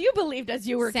dumb things you believed as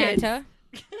you were Santa.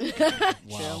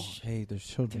 Wow. Hey, there's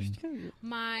children.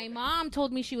 My mom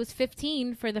told me she was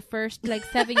 15 for the first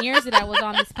 7 years that I was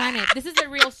on this planet. This is a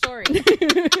real story.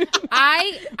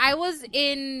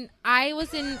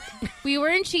 We were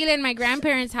in Chile in my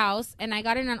grandparents' house, and I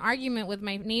got in an argument with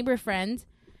my neighbor friend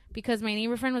because my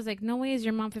neighbor friend was like, "No way, is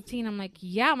your mom 15?" I'm like,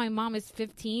 "Yeah, my mom is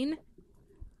 15."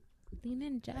 Lean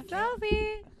in, Jeff.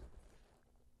 Selfie.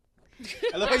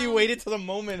 I love how you waited till the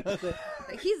moment.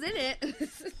 He's in it.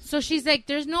 So she's like,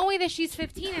 "There's no way that she's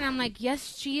 15," and I'm like,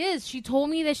 "Yes, she is. She told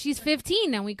me that she's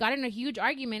 15," and we got in a huge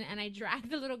argument. And I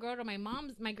dragged the little girl to my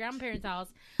grandparents' house.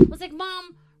 I was like,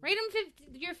 "Mom, rate him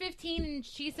you're 15," and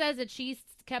she says that she's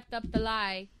kept up the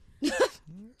lie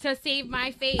to save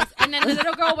my face. And then the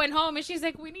little girl went home, and she's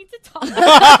like, "We need to talk."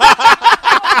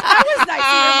 That was nice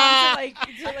of your mom to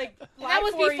that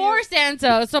was before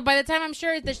Santa. So by the time I'm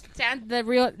sure the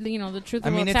truth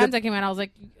about Santa came out, I was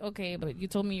like, okay, but you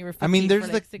told me you were 15. I mean, there's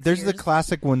for the 6 there's years. the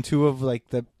classic one too of like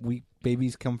the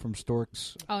babies come from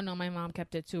storks. Oh no, my mom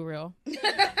kept it too real.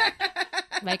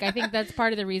 I think that's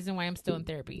part of the reason why I'm still in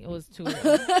therapy. It was too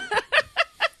real.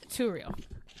 Too real.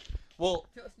 Well,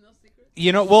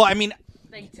 I mean,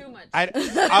 too much.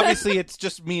 Obviously, it's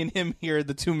just me and him here,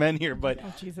 the two men here. But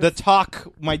when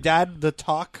my dad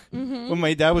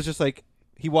was just like,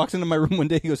 he walks into my room one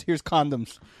day, he goes, "Here's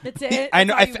condoms." That's it. I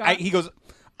know. He goes,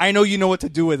 "I know you know what to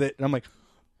do with it," and I'm like,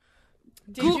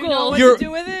 Did you know what to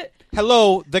do with it?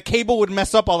 Hello, the cable would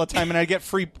mess up all the time, and I'd get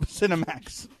free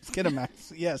Cinemax.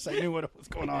 Yes, I knew what was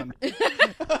going on.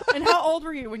 And how old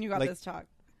were you when you got this talk?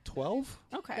 12?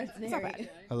 Okay, that's not bad.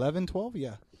 11, 12,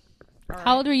 yeah.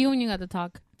 How old were you when you got the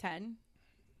talk? 10.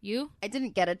 You? I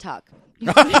didn't get a talk. You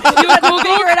had to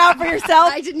figure it out for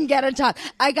yourself? I didn't get a talk.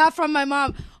 I got from my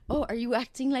mom, "Oh, are you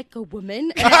acting like a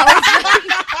woman?" And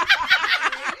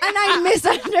I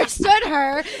misunderstood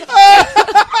her.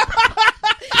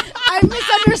 I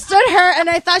misunderstood her, and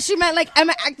I thought she meant like, am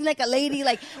I acting like a lady?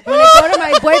 Like when I go to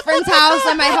my boyfriend's house,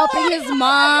 am I helping his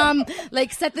mom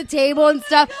like set the table and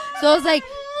stuff? So I was like,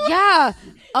 yeah.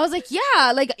 I was like,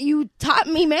 yeah, like you taught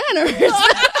me manners. And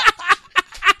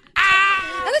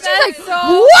then she's like,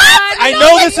 what? I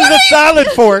know this is a salad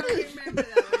fork.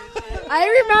 I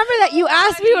remember that you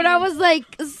asked me when I was like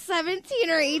 17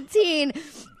 or 18.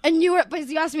 And you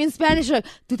asked me in Spanish, like,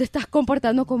 tú te estás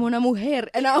comportando como una mujer.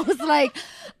 And I was like,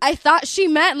 I thought she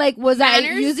meant, like, was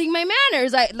manners? I using my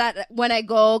manners? When I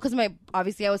go, because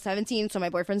obviously I was 17, so my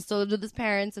boyfriend still lived with his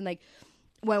parents. And, like,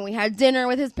 when we had dinner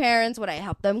with his parents, would I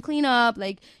help them clean up?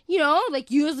 Like, you know,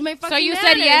 like, use my fucking So you manners.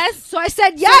 said yes? So I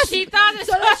said yes. So she thought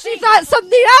she thought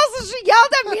something else, and she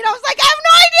yelled at me. And I was like, I have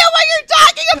no idea what you're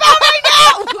talking about right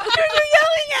now. Why are you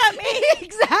yelling at me?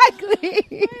 Exactly.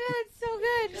 That's so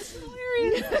good. That's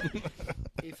hilarious.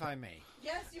 If I may.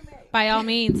 Yes, you may. By all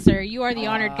means, sir. You are the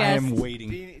honored guest. I am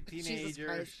waiting.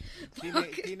 Teenagers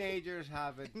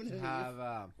have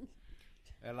a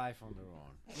life on their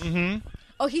own. Mm-hmm.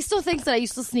 Oh, he still thinks that I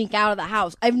used to sneak out of the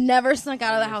house. I've never snuck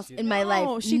out of the house in my life.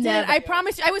 No, she never. didn't. I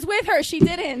promise you. I was with her. She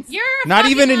didn't. You're not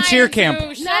even in cheer camp. Not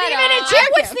even in cheer camp. I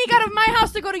would sneak out of my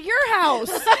house to go to your house.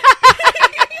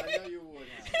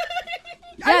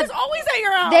 I was always at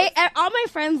your house. All my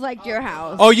friends liked your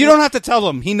house. Oh, you don't have to tell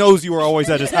him. He knows you were always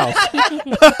at his house.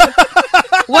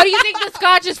 What do you think the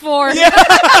scotch is for? Yeah.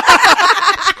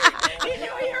 He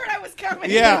knew he heard I was coming.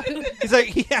 Yeah. He's like,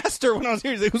 he asked her when I was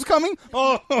here. He's like, who's coming?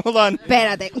 Oh, hold on.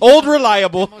 Espérate. Old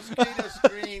reliable. The mosquito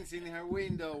screens in her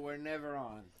window were never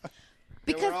on.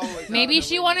 Because maybe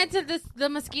she wanted the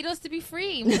mosquitoes to be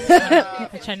free.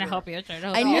 I'm trying to help you.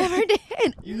 I never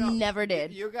did. Never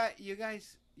did. You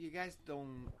guys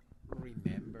don't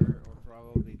remember or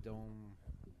probably don't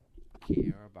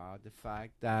care about the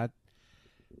fact that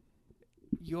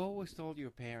you always told your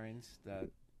parents that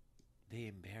they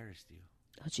embarrassed you.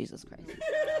 Oh, Jesus Christ.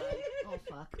 Oh,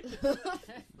 fuck.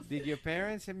 Did your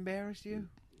parents embarrass you?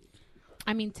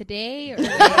 I mean, today or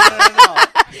No.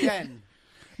 Again.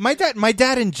 My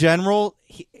dad in general,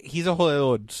 he's a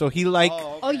jodedor, so he like.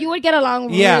 Oh, you would get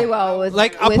along really well with.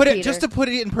 Like I'll with put it Peter. just to put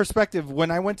it in perspective. When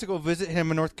I went to go visit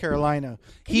him in North Carolina,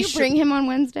 Can you bring him on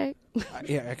Wednesday?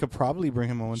 Yeah, I could probably bring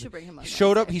him on Wednesday. Should bring him on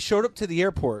He showed up to the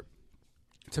airport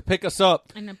to pick us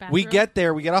up. In a We bathrobe? get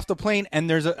there, we get off the plane, and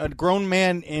there's a grown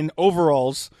man in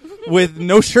overalls with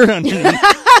no shirt underneath.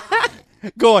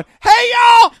 Going, hey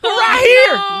y'all, we're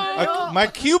right here. My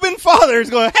Cuban father is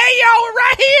going, hey y'all, we're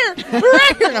right here. We're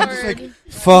right here. And I'm just like,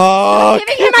 fuck.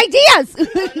 Giving him ideas.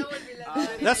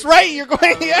 That's right. You're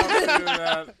going,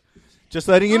 yeah. Just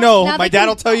letting you know, Now my they dad can-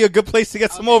 will tell you a good place to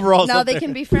get some overalls. Now up they there.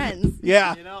 can be friends.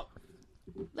 Yeah. You know,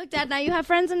 Look, Dad, now you have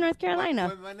friends in North Carolina.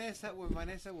 when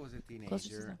Vanessa was a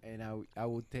teenager, and I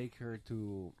would take her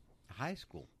to high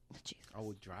school. I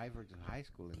would drive her to high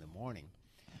school in the morning.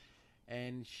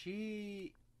 And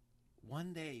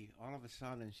one day, all of a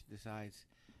sudden, she decides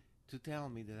to tell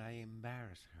me that I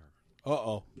embarrassed her.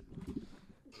 Uh-oh.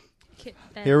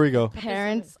 Here we go.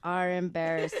 Parents are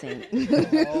embarrassing.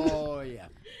 Oh, yeah.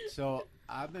 So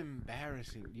I'm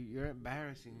embarrassing. You're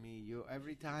embarrassing me.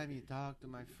 Every time you talk to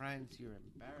my friends, you're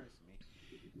embarrassing me.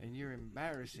 And you're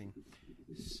embarrassing.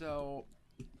 So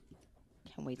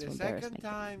Can't wait to the embarrass second me.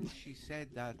 time she said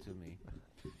that to me,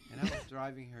 and I was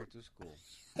driving her to school.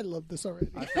 I love this already.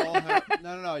 I told her,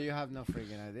 no, you have no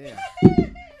freaking idea.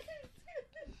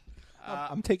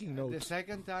 I'm taking notes. The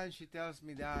second time she tells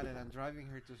me that and I'm driving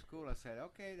her to school, I said,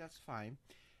 okay, that's fine.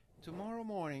 Tomorrow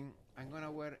morning, I'm going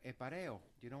to wear a pareo. Do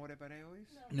you know what a pareo is?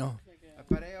 No. A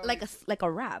pareo Like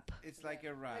a wrap. It's like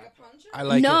a wrap. I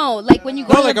like no, it. like when you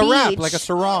go to like the a wrap, beach. like a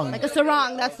sarong. Like a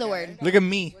sarong, that's the word. Look at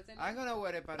me. I'm going to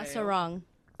wear a pareo. A sarong.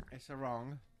 A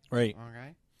sarong. Right.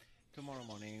 Okay. Tomorrow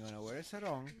morning, I'm going to wear a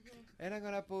sarong. And I'm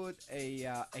going to put a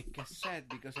cassette,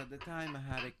 because at the time I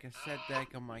had a cassette deck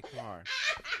on my car.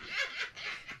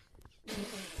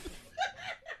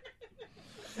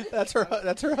 That's her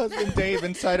husband Dave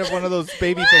inside of one of those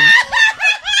baby things.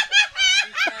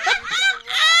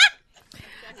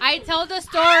 I told the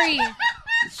story.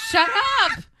 Shut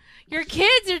up. Your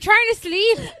kids are trying to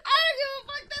sleep. I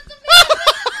don't give a fuck.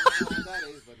 That's amazing. That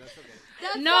is, but that's okay.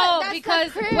 That's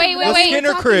because the crib. wait. The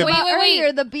Skinner crib. Wait.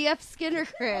 Earlier, the BF Skinner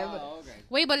crib. Oh, okay.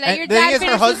 Wait, but let And your the thing dad is,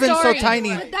 finish her the husband's so story. tiny.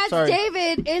 That's Sorry.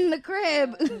 David in the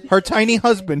crib. Her tiny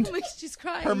husband. Like, she's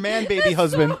crying. Her man baby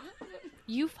husband.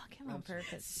 You fuck him on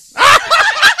purpose. That's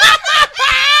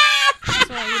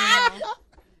what I need to know.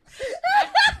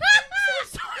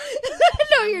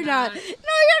 No, you're not. No,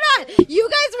 you're not. You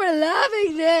guys were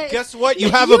loving this. Guess what? You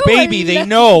have a You baby. were They lo-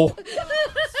 know.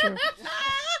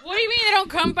 What do you mean they don't don't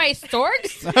come by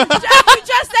storks? You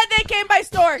just said they came by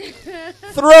stork.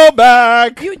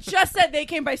 Throwback. You just said they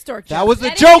came by stork. That was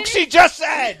the joke she just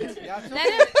said.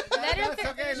 Let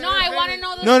him no, I want to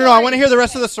know the No, story. I want to hear the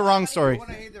rest of the sarong story.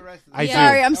 I do.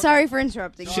 I'm sorry for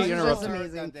interrupting. She interrupted.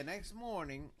 Amazing. The next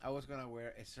morning, I was going to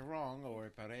wear a sarong or a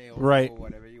pareo Right. or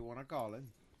whatever you want to call it.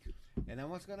 And I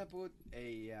was going to put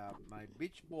my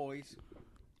Beach Boys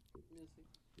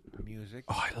music.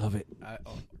 Oh, I love it.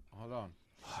 Hold on.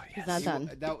 Oh, yes. He's not done.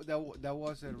 That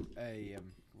was a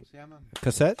 ¿cómo se llama?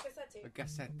 Cassette? A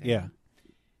cassette tape. Yeah.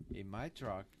 In my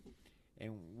truck.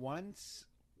 And once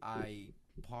I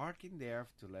park in there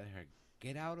to let her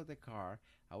get out of the car,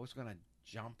 I was going to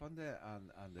jump on the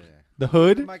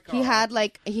hood. of my car. He had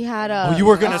a. Oh, you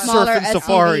were gonna surf in SUV,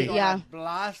 Safari. Yeah.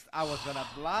 I was gonna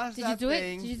blast Did that you do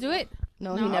thing. it? Did you do it?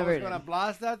 No, he never I did. was gonna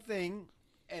blast that thing,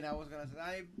 and I was gonna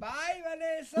say, "Bye,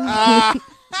 Vanessa. Love you,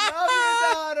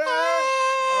 daughter."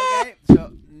 Okay,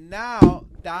 so now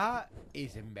that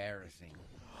is embarrassing.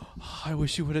 I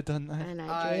wish you would have done that. And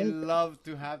I love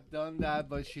to have done that,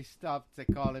 but she stopped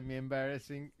calling me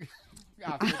embarrassing.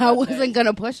 I wasn't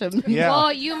gonna push him. Yeah.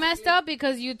 Well, you messed up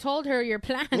because you told her your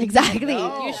plan. Exactly.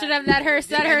 No. You should have let her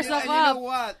set herself and up. You know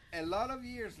what? A lot of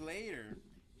years later,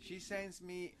 she sends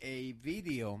me a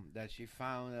video that she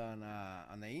found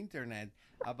on the internet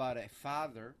about a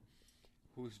father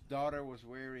whose daughter was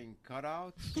wearing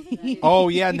cutouts. Oh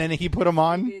yeah, and then he put them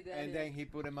on. And then he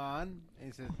put them on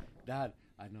and said, "Dad,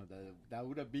 I know that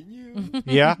would have been you."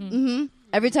 Yeah. Mm-hmm.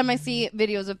 Every time I see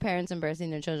videos of parents embarrassing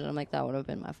their children, I'm like, that would have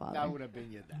been my father. That would have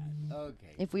been your dad.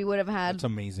 Okay. If we would have had That's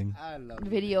amazing. I love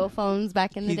video phones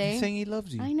back in the day. He's saying he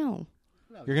loves you. I know.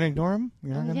 You're gonna ignore him?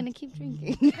 You're not I'm gonna? gonna keep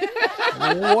drinking.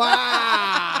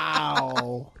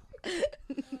 Wow.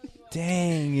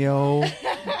 Dang, yo.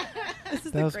 This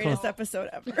is That the was greatest cool. episode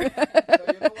ever. So you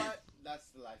know what? That's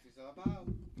the life is all about.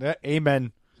 Yeah,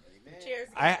 amen. Cheers.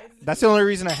 That's the only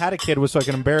reason I had a kid was so I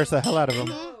could embarrass the hell out of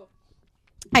him.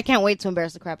 I can't wait to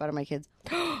embarrass the crap out of my kids.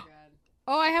 Oh,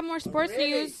 I have more sports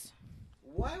news.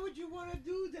 Why would you want to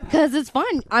do that? Because it's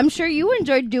fun. I'm sure you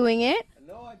enjoyed doing it.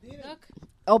 No, I didn't. Look.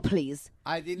 Oh, please.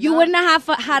 I did You not. wouldn't have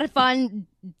had fun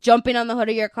jumping on the hood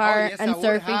of your car Oh, yes, and I would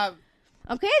surfing. have.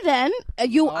 Okay, then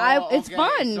it's okay.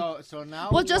 fun. So now,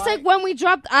 Well, just like when we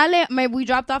dropped we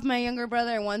dropped off my younger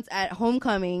brother once at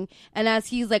homecoming, and as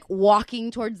he's like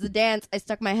walking towards the dance, I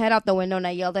stuck my head out the window and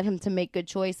I yelled at him to make good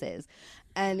choices.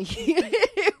 And he,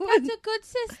 That's a good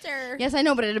sister. yes, I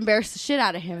know, but it embarrassed the shit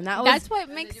out of him. And That's what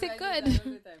makes it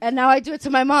good. And now I do it to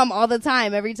my mom all the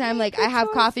time. Every time, like, I have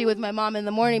coffee with my mom in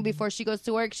the morning before she goes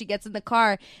to work, she gets in the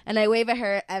car, and I wave at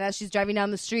her, and as she's driving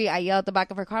down the street, I yell at the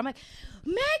back of her car, I'm like,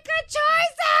 make good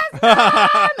choices,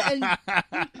 Mom!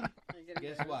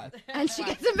 guess what? And she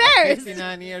gets embarrassed.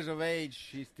 59 years of age,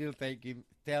 she's still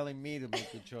telling me to make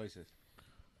good choices.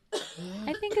 I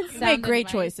think it's You make great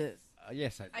choices.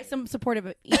 Yes, I do. I'm supportive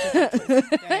of each of them.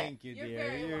 Thank you,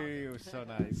 dear. You're so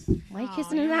nice. Why are you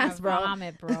kissing his ass, bro?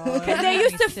 Vomit, bro. Because they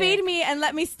used to feed me and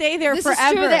let me stay there This forever.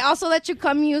 is true. They also let you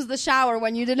come use the shower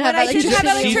when you didn't have When I didn't electricity.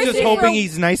 have She's just electricity hoping for-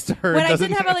 he's nice to her. When I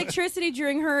doesn't didn't have electricity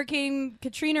during Hurricane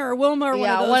Katrina or Wilma or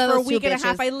Yeah, one one of of those for a those week two and a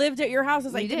half, bitches. I lived at your house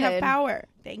as I You didn't have did. power.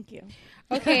 Thank you.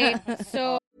 Okay,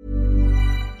 so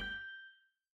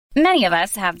Many of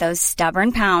us have those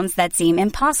stubborn pounds that seem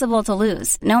impossible to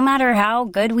lose, no matter how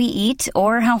good we eat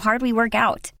or how hard we work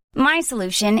out. My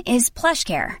solution is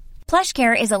PlushCare.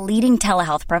 PlushCare is a leading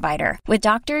telehealth provider with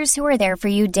doctors who are there for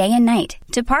you day and night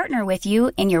to partner with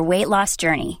you in your weight loss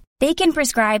journey. They can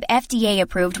prescribe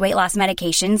FDA-approved weight loss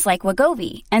medications like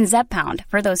Wegovy and Zepbound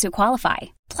for those who qualify.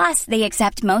 Plus, they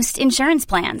accept most insurance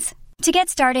plans. To get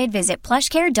started, visit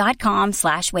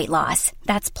plushcare.com/weightloss.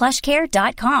 That's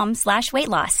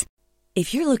plushcare.com/weightloss.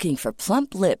 If you're looking for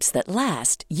plump lips that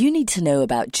last, you need to know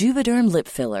about Juvederm lip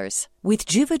fillers. With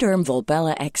Juvederm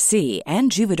Volbella XC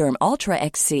and Juvederm Ultra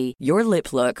XC, your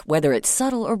lip look, whether it's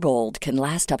subtle or bold, can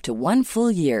last up to 1 full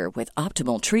year with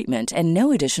optimal treatment and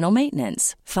no additional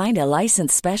maintenance. Find a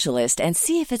licensed specialist and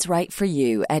see if it's right for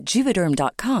you at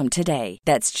Juvederm.com today.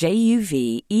 That's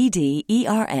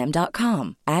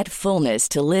JUVEDERM.com. Add fullness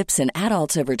to lips in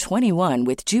adults over 21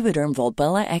 with Juvederm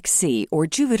Volbella XC or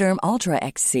Juvederm Ultra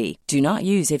XC. Do not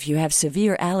use if you have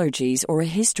severe allergies or a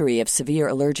history of severe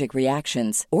allergic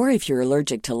reactions, or if you're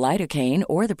allergic to lidocaine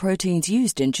or the proteins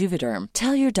used in Juvederm.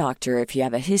 Tell your doctor if you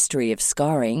have a history of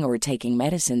scarring or taking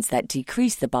medicines that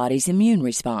decrease the body's immune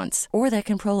response or that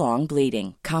can prolong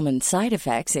bleeding. Common side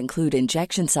effects include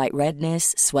injection site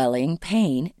redness, swelling,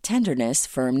 pain, tenderness,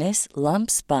 firmness,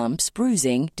 lumps, bumps,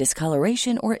 bruising,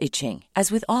 discoloration, or itching. As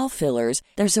with all fillers,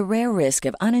 there's a rare risk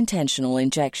of unintentional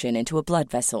injection into a blood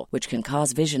vessel, which can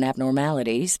cause vision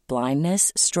abnormalities,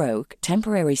 blindness, stroke,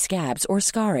 temporary scabs, or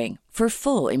scarring. For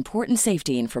full important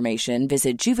safety information,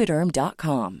 visit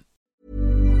Juvederm.com.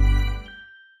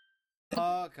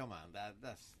 Oh, come on.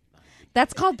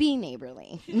 That's called being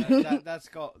neighborly. That's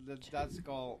called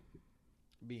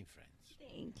being friends.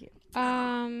 Thank you.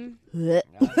 I'm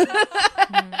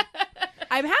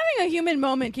having a human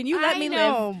moment. Can you let me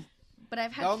live? But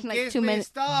I've had Don't like kiss 2 me. minutes.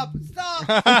 Stop.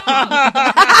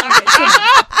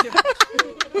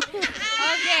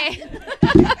 Okay.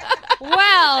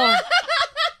 Well,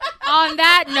 on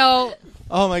that note,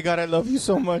 Oh my God, I love you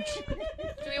so much. do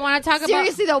we want to talk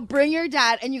Seriously though, bring your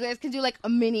dad, and you guys can do like a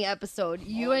mini episode.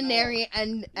 You and Neri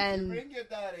and Bring your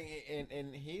dad,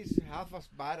 and he's half as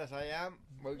bad as I am.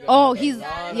 Oh, he's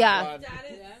yeah.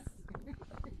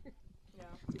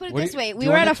 Put it this way: we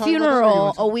were at a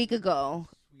funeral a week ago,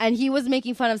 and he was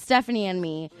making fun of Stephanie and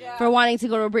me for wanting to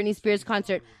go to a Britney Spears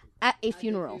concert at a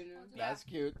funeral. That's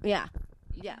cute. Yeah.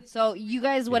 So you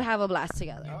guys would have a blast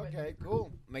together. Okay,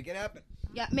 cool. Make it happen.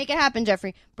 Yeah, make it happen,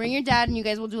 Jeffrey. Bring your dad, and you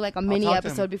guys will do like a mini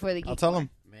episode before the geek. I'll tell him.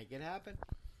 Make it happen.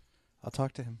 I'll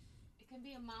talk to him. It can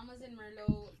be a Mamas and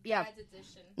Merlot Yeah. Dad's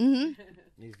edition.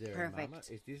 Mm-hmm. Is there Perfect.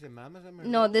 Is this a Mamas and Merlot?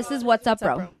 No, this is What's Up,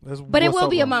 Bro. But it will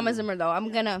be a Mama Zimmer though.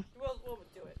 I'm gonna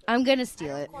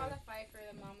steal it. Qualify for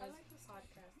the Mamas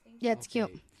podcast. Yeah, it's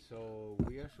cute. So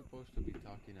we are supposed to be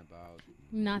talking about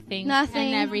Nothing.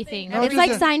 Nothing. And everything. It's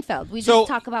like Seinfeld. We just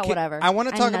talk about whatever. I want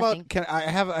to and talk nothing. about. I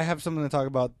have something to talk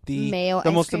about. Mayo The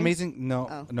ice most cream? amazing. No,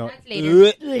 Oh. no. That's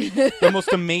later. The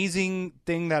most amazing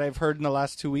thing that I've heard in the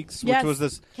last 2 weeks, Yes. which was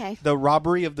this: Okay. the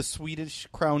robbery of the Swedish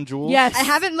crown jewels. Yes, I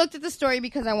haven't looked at the story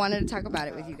because I wanted to talk about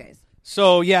it with you guys.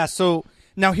 So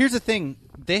now here's the thing: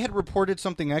 they had reported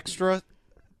something extra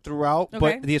throughout, Okay.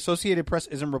 but the Associated Press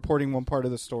isn't reporting one part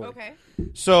of the story. Okay.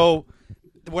 So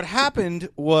what happened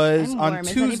was I'm on warm.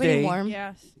 Is anybody Tuesday. warm?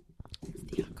 Yes.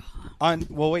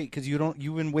 Wait, because you've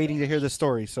been waiting to hear the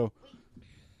story. So,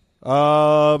 Who's hey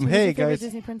your favorite guys,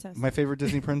 Disney princess? my favorite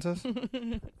Disney princess,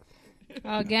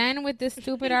 Again with this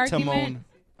stupid argument. Timon.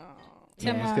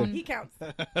 Yeah, that's good. He counts.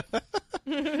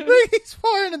 He's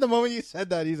foreign at the moment you said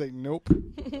that. He's like, nope.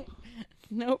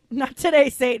 Nope, not today,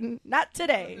 Satan. Not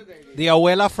today. The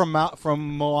abuela from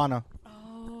Moana.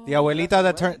 The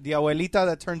abuelita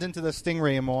that turns into the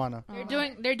stingray in Moana.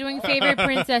 They're doing favorite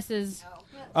princesses.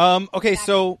 Okay,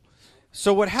 so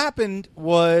what happened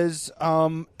was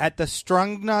at the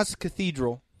Strangnas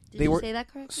Cathedral. Did you say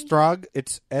that correctly? Strag.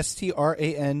 It's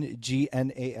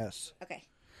Strangnas. Okay.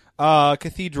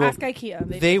 Cathedral. Ask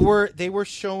IKEA. They were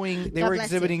showing. They God were bless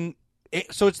exhibiting.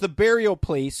 So it's the burial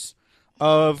place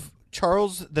of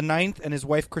Charles IX and his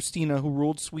wife Christina, who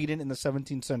ruled Sweden in the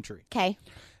 17th century. Okay.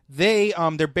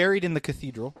 They're buried in the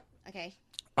cathedral. Okay.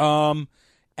 And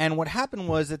what happened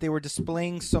was that they were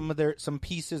displaying some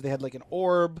pieces. They had like an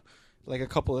orb, like a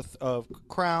couple of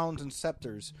crowns and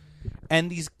scepters. And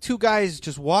these two guys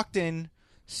just walked in,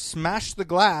 smashed the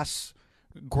glass,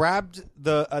 grabbed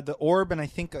the orb and I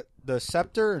think the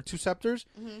scepter or two scepters,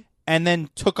 and then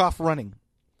took off running.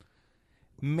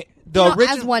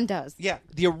 As one does. Yeah.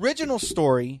 The original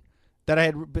story that I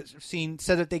had seen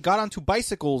said that they got onto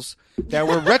bicycles that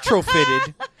were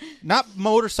retrofitted, not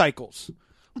motorcycles,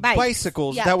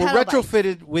 bicycles Yeah, that were pedal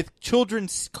retrofitted with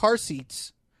children's car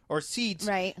seats or seats,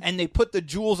 Right. and they put the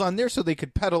jewels on there so they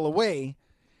could pedal away.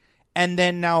 And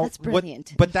then now, That's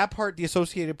brilliant. but that part the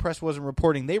Associated Press wasn't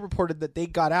reporting. They reported that they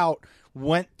got out,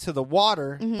 went to the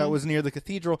water that was near the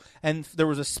cathedral, and there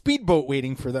was a speedboat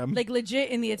waiting for them. Like legit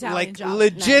in the Italian Like job.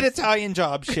 legit Nice. Italian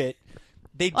job shit.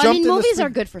 They Well, jumped I mean, in the movies speed- are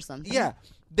good for something. Yeah.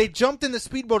 They jumped in the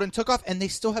speedboat and took off, and they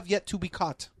still have yet to be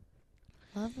caught.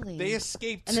 Lovely. They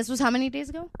escaped. And this was how many days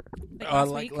ago?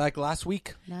 Like last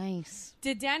week. Nice.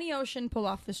 Did Danny Ocean pull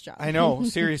off this job? I know,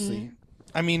 seriously.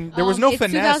 I mean, there was no it's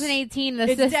finesse. 2018. The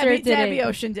It's sister did Debbie it.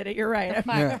 Ocean did it. You're right.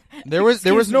 Yeah. There was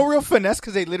no real finesse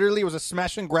because they literally was a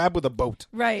smash and grab with a boat.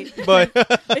 Right. But But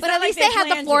at least they had the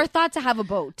planned it. forethought to have a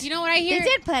boat. You know what I hear? They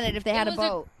did plan it if they had a was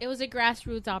boat. It was a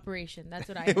grassroots operation. That's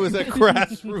what I. it was a heard.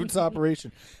 grassroots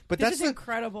operation. But This that's is the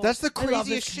incredible. That's the I love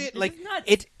craziest this. shit. This Like is nuts.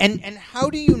 it and how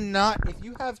do you not if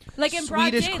you have Like in broad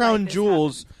Swedish daylight, crown this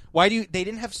jewels? Why do they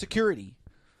didn't have security?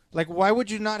 Like why would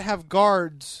you not have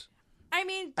guards? I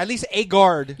mean, At least a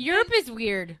guard. Europe is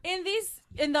weird. in these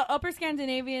in the upper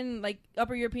Scandinavian, like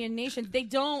upper European nations,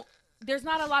 there's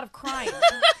not a lot of crime.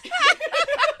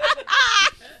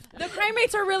 The crime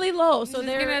rates are really low, so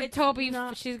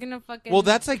she's gonna fucking. Well,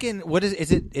 that's like in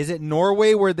is it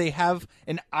Norway where they have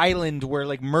an island where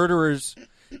like murderers.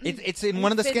 It's in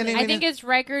one of the Scandinavian. I think it's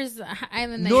Rikers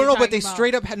Island. No, but they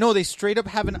straight up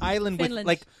have an island Finland. with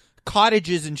like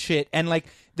cottages and shit, and like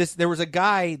this. There was a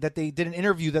guy that they did an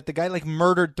interview that the guy like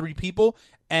murdered 3 people,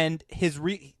 and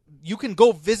you can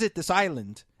go visit this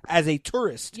island as a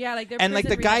tourist. Yeah, like and like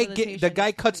the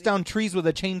guy cuts down trees with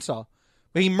a chainsaw,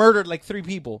 but he murdered like 3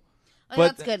 people. Oh,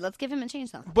 but that's good. Let's give him a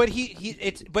chainsaw. But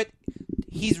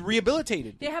he's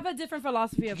rehabilitated. They have a different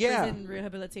philosophy of prison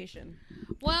rehabilitation.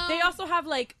 Well, they also have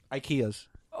like IKEAs,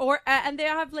 and they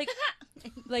have like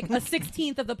a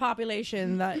 16th of the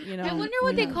population that you know. I wonder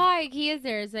what they call IKEAs.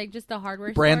 There, it's like just a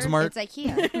hardware Brandsmart. store. It's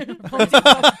IKEA.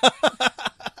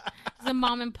 It's a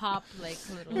mom and pop like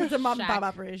little. It's a mom and shack. pop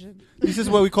operation. This is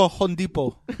what we call Home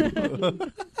Depot. Do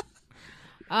you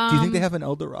think they have an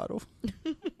El Dorado?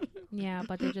 Yeah,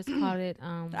 but they just called it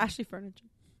Ashley Furniture.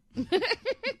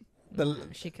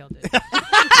 She killed it.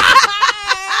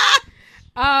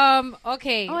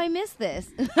 Okay. Oh, I missed this.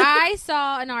 I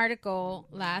saw an article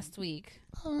last week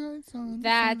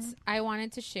that I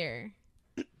wanted to share.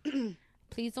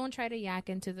 Please don't try to yak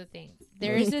into the thing.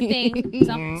 There is a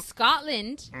thing.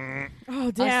 Scotland.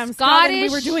 Oh, damn. Scotland, we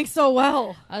were doing so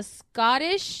well. A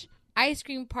Scottish ice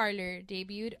cream parlor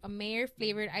debuted a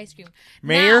mayo-flavored ice cream.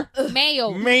 Mayo?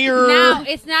 Mayo. Mayo. Now,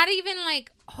 it's not even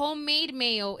like homemade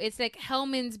mayo. It's like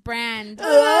Hellman's brand.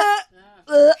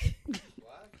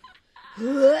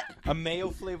 A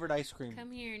mayo-flavored ice cream.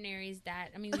 Come here, Nary's dad.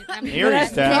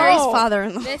 Nary's dad. Nary's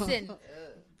father-in-law. Listen.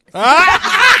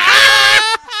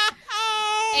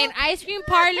 An ice cream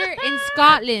parlor in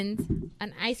Scotland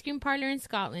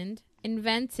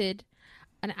invented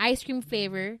an ice cream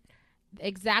flavor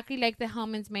exactly like the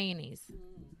Hellman's mayonnaise.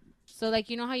 So, like,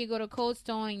 you know how you go to Cold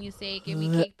Stone and you say, give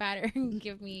me cake batter,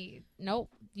 nope.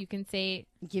 You can say,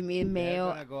 give me mayo.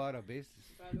 They're gonna go out of business.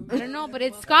 I don't know, but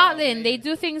it's Scotland. They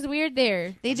do things weird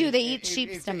there. They do. They eat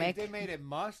sheep stomach. If they made it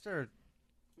mustard.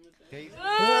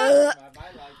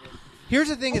 Here's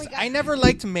the thing: is I never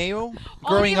liked mayo Only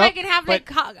growing if up. I can have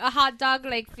like a hot dog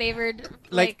like flavored.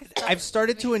 Like I've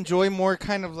started to enjoy more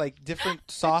kind of like different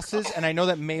sauces, and I know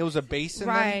that mayo's a base in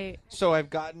them. So I've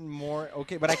gotten more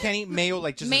but I can't eat mayo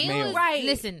like just as mayo. Right.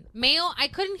 Listen, mayo. I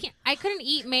couldn't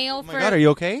eat mayo. Oh my God, are you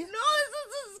okay? No,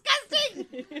 this is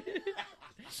disgusting.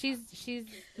 She's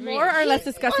more or less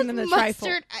disgusting than the trifle.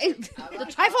 The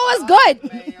trifle was good.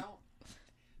 Mayo,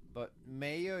 but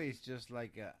mayo is just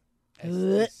like a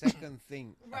second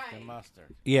thing after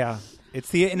mustard. Yeah,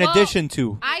 it's in addition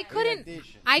to. I couldn't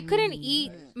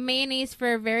eat mayonnaise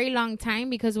for a very long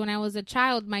time because when I was a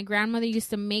child, my grandmother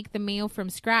used to make the mayo from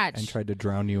scratch And tried to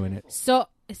drown you in it. So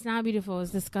it's not beautiful.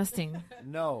 It's disgusting.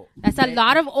 No, that's a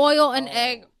lot of oil and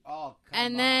egg,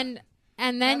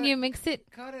 and then you mix it.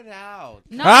 Cut it out.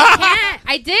 No, I can't.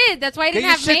 I did. That's why I didn't Get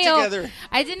your have shit mayo. together.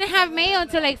 I didn't have mayo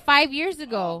until like 5 years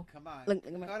ago. Come on, cut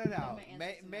it out.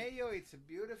 Mayo, it's a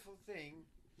beautiful thing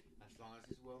as long as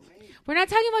it's well made. We're not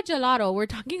talking about gelato. We're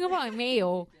talking about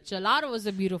mayo. Gelato is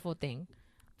a beautiful thing.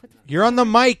 You're on the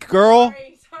mic, girl.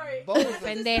 Sorry.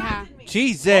 Pendeja.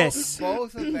 Jesus.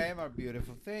 Both of them are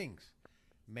beautiful things.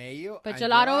 Mayo, But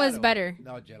and gelato is better.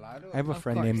 No, gelato. I have a of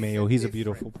friend course. named Mayo. He's a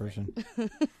beautiful person.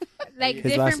 Like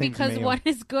His last different name's because Mayo. one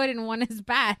is good and one is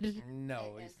bad.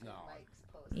 No, it's not.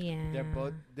 Yeah.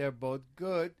 They're both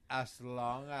good as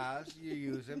long as you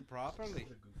use them properly.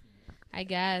 I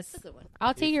guess.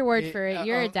 I'll take your word for it.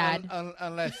 You're a dad.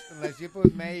 Unless you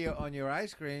put mayo on your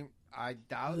ice cream, I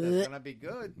doubt that's gonna be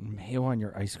good. Mayo on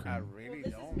your ice I cream. really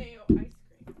don't. Mayo ice cream.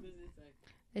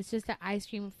 It's just the ice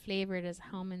cream flavored as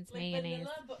Hellman's mayonnaise.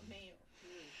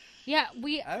 Yeah,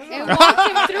 we I don't it know. walked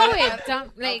him through it.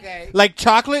 Okay. Like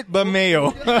chocolate, but mayo.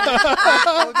 Who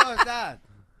does that?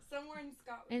 Somewhere in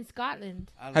Scotland. In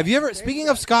Scotland. Have you ever? Speaking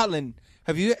of Scotland,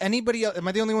 have you anybody else? Am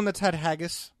I the only one that's had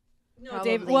haggis? No,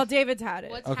 David's had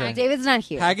it. Okay. David's not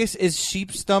here. Haggis is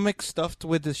sheep's stomach stuffed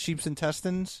with the sheep's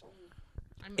intestines.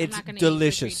 It's not gonna eat for 3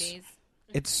 delicious. days.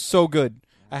 It's so good.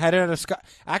 I had it at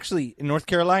actually in North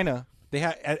Carolina. They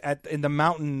have in the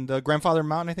mountain, the Grandfather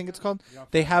Mountain, I think it's called.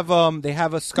 They have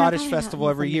a Scottish festival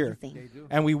every year,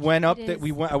 and we went up.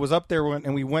 I was up there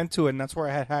and we went to it, and that's where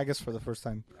I had haggis for the first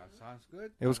time. That sounds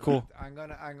good. It was cool. I'm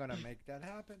gonna make that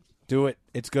happen. Do it.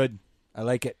 It's good. I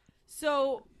like it.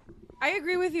 So, I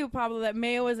agree with you, Pablo, that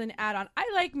mayo is an add-on.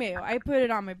 I like mayo. I put it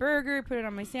on my burger, put it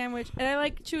on my sandwich, and I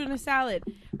like tuna salad.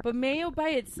 But mayo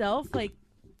by itself, like,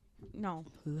 No.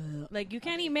 Like, you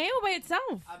can't eat mayo by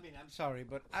itself. I mean, I'm sorry,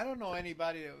 but I don't know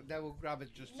anybody that will grab it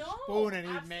just a spoon and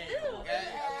eat mayo. Okay?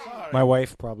 I'm sorry. My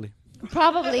wife, probably.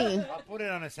 Probably. I'll put it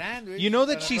on a sandwich. You know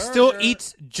that on a she burger. still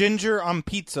eats ginger on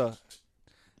pizza.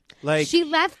 Like she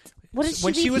left. What did she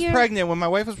when she leave was here? pregnant, when my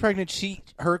wife was pregnant,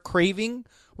 her craving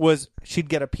was she'd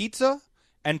get a pizza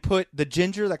and put the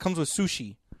ginger that comes with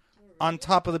sushi on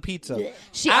top of the pizza.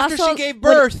 After she gave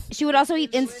birth, she would also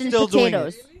eat instant still doing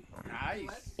potatoes. Nice.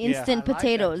 Instant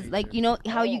potatoes. Like, you know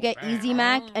how you get Easy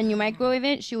Mac and you microwave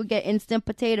it? She would get instant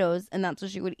potatoes, and that's what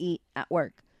she would eat at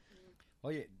work. Oh,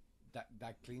 yeah.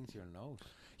 That cleans your nose.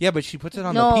 Yeah, but she puts it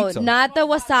on the pizza. No, not the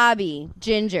wasabi.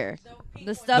 Ginger.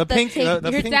 The stuff The that pink- takes...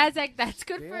 the Your pink- dad's like, that's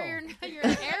good for your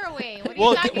airway. What are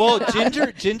you talking Well,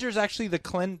 about? ginger's actually the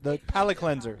palate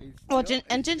cleanser. Well,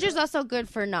 and ginger's also good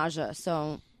for nausea,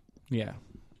 so... Yeah.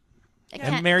 can't-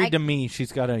 And married to me,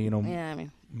 she's got to, Yeah, I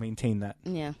mean... maintain that.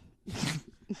 Yeah.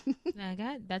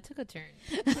 That took a turn.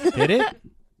 Did it?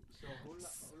 So who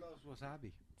loves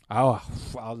wasabi? Oh,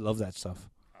 I love that stuff.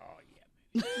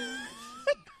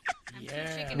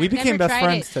 Yeah. We became best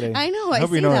friends today. I know. I hope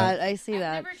see you know that. I see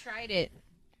that. I've never tried it.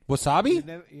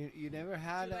 Wasabi? You never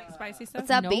had spicy stuff?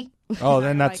 What's up, B? Oh,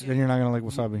 then then you're not gonna like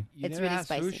wasabi. It's really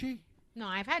spicy. Sushi? No,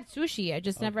 I've had sushi. I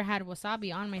just never had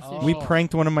wasabi on my sushi. We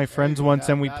pranked one of my friends once,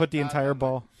 and we put the entire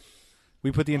ball.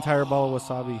 We put the entire ball of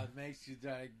wasabi. It makes you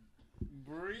like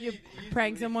breathe.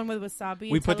 Prank someone with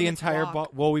wasabi. We and put tell the them it's entire guac. ball.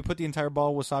 Well, we put the entire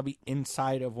ball of wasabi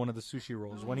inside of one of the sushi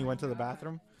rolls when he went to the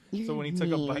bathroom. So when he took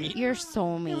a mean. bite, You're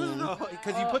so mean.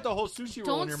 because you put the whole sushi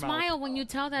roll in Don't your smile when you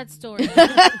tell that story.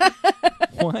 mouth.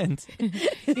 What?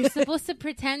 You're supposed to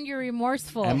pretend you're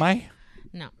remorseful. Am I?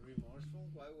 No. Remorseful?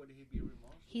 Why would he be remorseful?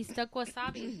 He stuck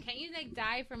wasabi. Can you like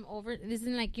die from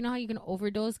Isn't like, you know how you can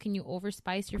overdose? Can you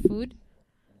overspice your food?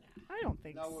 I don't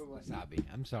think No, with wasabi.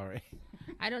 I'm sorry.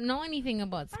 I don't know anything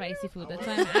about spicy food. That's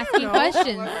why I'm asking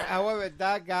questions. However,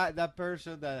 that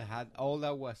person that had all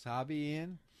that wasabi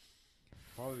in,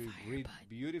 probably breathed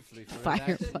beautifully for the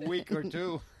next week or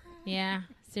two. Yeah,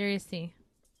 seriously.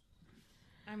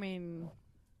 I mean,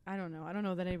 I don't know. I don't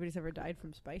know that anybody's ever died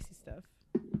from spicy stuff.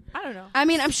 I don't know. I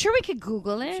mean, I'm sure we could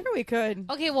Google it. Sure we could.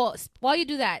 Okay, well, while you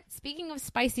do that, speaking of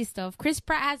spicy stuff, Chris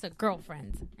Pratt has a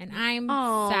girlfriend, and I'm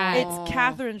sad. It's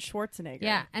Katherine Schwarzenegger.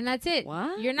 Yeah, and that's it.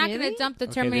 What? You're not Really? going to dump the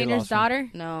Okay, they Terminator's lost me. daughter?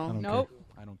 No. Nope.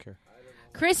 I don't care.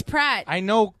 Chris Pratt, I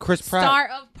know Chris Pratt. star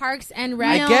of Parks and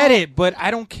Rec. I get it, but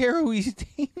I don't care who he's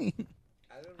dating.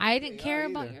 I didn't care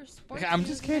about your sports. I'm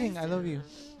just kidding. I love you.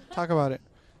 Talk about it.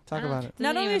 Talk about it.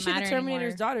 Not Doesn't only is she even the matter Terminator's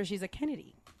anymore. daughter, she's a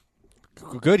Kennedy.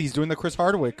 Good. He's doing the Chris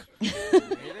Hardwick.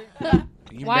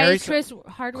 He Why married is Chris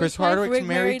Hardwick? Chris Hardwick's Rick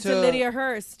married to Lydia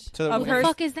Hearst to- of Who Who the Hearst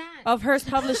fuck is that? of Hearst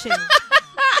Publishing.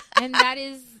 And that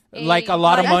is like a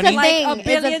lot of That's a money, thing. Like It's $1 a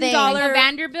billion thing. The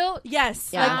Vanderbilt? Yes,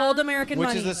 Yeah. like old American which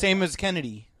money. is the same as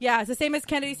Kennedy. Yeah, it's the same as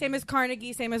Kennedy, same as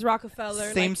Carnegie, same as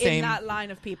Rockefeller. Same, like, same. in that line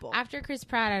of people. After Chris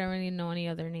Pratt, I don't really know any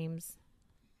other names.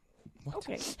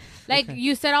 Okay. Like,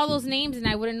 you said all those names, and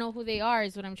I wouldn't know who they are,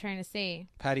 is what I'm trying to say.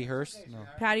 Patty Hearst. No.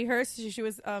 Patty Hearst, she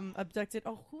was abducted.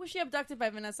 Oh, who was she abducted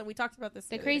by, Vanessa? We talked about this.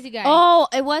 The other crazy day. guy. Oh,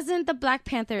 it wasn't the Black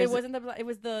Panthers. It wasn't the. It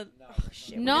was the. Oh,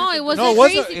 shit, No, it wasn't No, it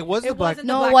was crazy. it was the black.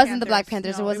 No, it wasn't the Black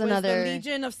Panthers. It was the another-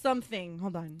 Legion of something.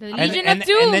 Hold on. The And, Legion and, of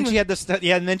Doom. and then she had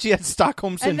and then she had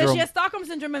Stockholm And syndrome. then she had Stockholm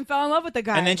syndrome and fell in love with the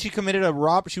guy. And then she committed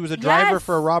she was a driver Yes.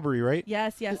 for a robbery, right?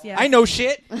 Yes. I know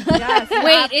shit. Yes.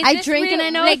 Wait, is I this drink real? and I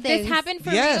know like things. this happened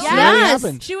for Yes. real? It really Yes.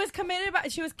 happened. She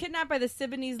was kidnapped by the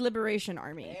Siboney's Liberation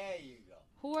Army.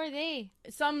 Who are they?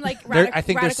 Some like I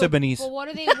think they're Siboneyes. Well, what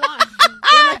do they want?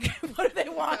 What do they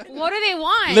want? What do they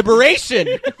want? Liberation.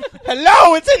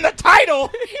 Hello, it's in the title.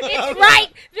 It's right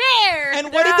there.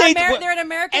 And what did they do? They're an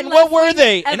American. And what were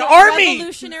they? An army.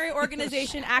 Revolutionary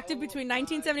organization active between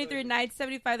 1973 and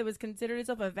 1975 that was considered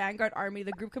itself a vanguard army.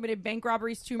 The group committed bank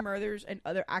robberies, 2 murders, and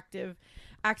other active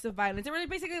acts of violence. They were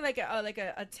basically like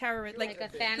a terrorist, like a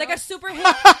Thanos? like a super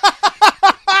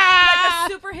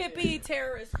hippie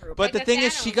terrorist group. But Like the the thing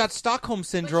is, she Thanos. got Stockholm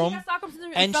syndrome, Stockholm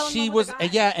syndrome and fell in she love was with the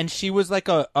guy. and she was like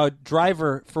a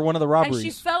driver for one of the And robberies.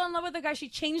 she fell in love with the guy. She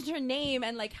changed her name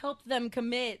and like helped them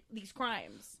commit these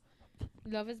crimes.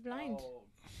 Love is blind.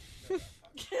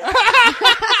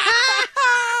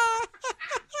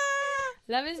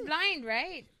 Love is blind,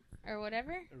 right? Or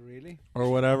whatever. Really? or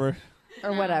whatever.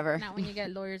 or whatever. Not when you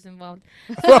get lawyers involved.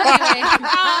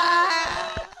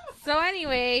 So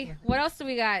anyway, what else do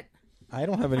we got? I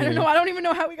don't have any. I don't know. I don't even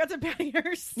know how we got to Patty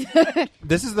Hearst.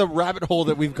 This is the rabbit hole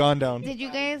that we've gone down. Did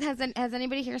you guys has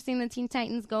anybody here seen the Teen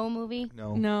Titans Go movie?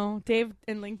 No. No, Dave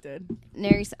and Link did.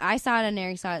 Neri, I saw it and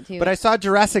Neri saw it too. But I saw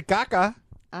Jurassic Gaga.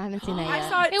 I haven't seen that yet. I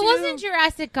saw it. It wasn't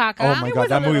Jurassic Caca. Oh my god,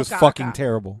 that movie was fucking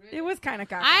terrible. It was kind of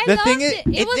caca. I The loved thing is- it.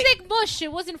 It was like mush.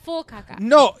 It wasn't full caca.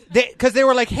 No, because they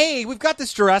were like, "Hey, we've got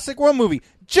this Jurassic World movie."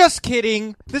 Just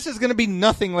kidding. This is going to be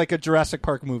nothing like a Jurassic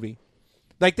Park movie.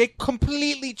 Like, they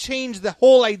completely changed the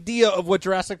whole idea of what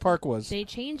Jurassic Park was. They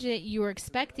changed it. You were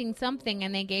expecting something,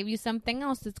 and they gave you something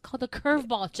else. It's called a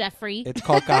curveball, Jeffrey. It's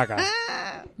called Caca.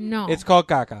 No, It's called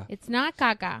Caca. it's not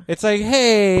caca. It's like,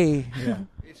 hey. Yeah.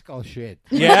 It's called shit.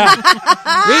 Yeah.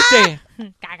 Viste? Caca.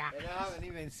 And I haven't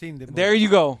even seen the movie. There you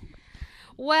go.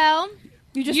 Well,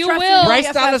 You just you trusted will. Bryce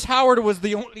BFF. Dallas Howard was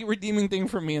the only redeeming thing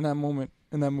for me in that moment,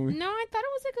 in that movie. No, I thought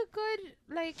it was like a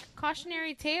good, like,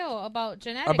 cautionary tale about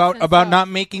genetics. About and about stuff. not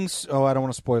making... Oh, I don't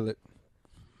want to spoil it.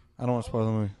 I don't want to spoil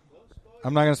the movie.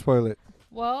 I'm not going to spoil it.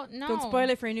 Well, no. Don't spoil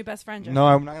it for your new best friend, Jeff. No,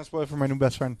 I'm not going to spoil it for my new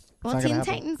best friend. It's Well, not gonna Teen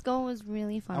happen. Titans Go was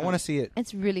really fun. I want to see it.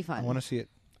 It's really fun. I want to see it.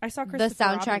 I saw The Christopher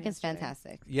soundtrack Robin is yesterday.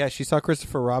 fantastic. Yeah, she saw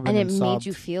Christopher Robin And it sobbed. made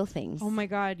you feel things. Oh my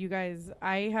god, you guys!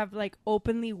 I have like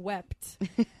openly wept,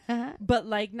 but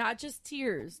like not just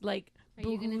tears, like Are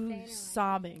you gonna say it or what?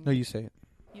 sobbing. No, you say it.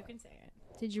 You can say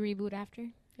it. Did you reboot after?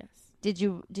 Yes. Did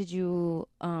you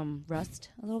rust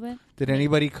a little bit? Did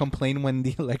anybody complain when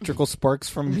the electrical sparks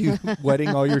from you wetting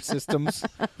all your systems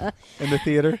in the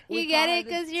theater? You get it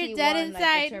because you're dead inside.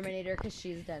 Like the Terminator, because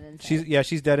she's dead inside.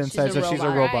 She's dead inside, so she's a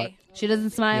robot. Right. She doesn't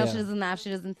smile. Yeah. She doesn't laugh. She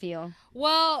doesn't feel.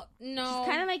 Well, no. She's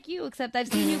kind of like you, except I've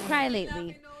seen you cry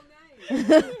lately.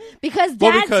 Because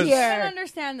Well, Dad's because- I don't here.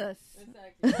 understand this.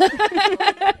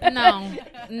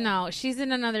 No, she's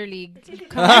in another league.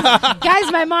 Come on.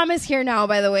 Guys, my mom is here now.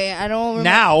 By the way, I don't remember.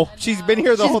 Now she's been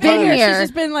here the She's whole been time. here. She's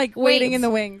just been like waiting in the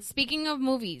wings. Speaking of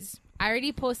movies, I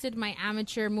already posted my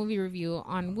amateur movie review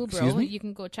on Excuse me? Woobro. You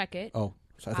can go check it Oh,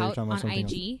 so I thought you were out talking about on something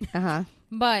else. IG. Uh-huh.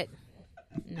 But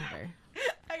never.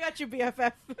 I got you,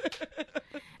 BFF.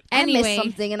 I missed Anyway,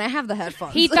 something, and I have the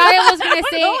headphones. he thought I was going I to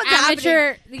say know what's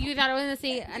amateur. You thought I was going to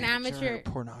say an amateur.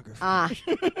 Pornography. Ah, I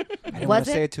didn't Was want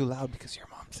to it? say it too loud because your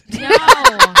mom's in it.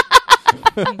 No.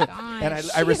 Oh my gosh.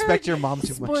 And I respect your mom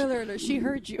too much. Spoiler alert, she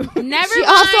heard you. Never she mind.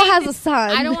 also has a son.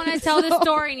 I don't want to tell the So-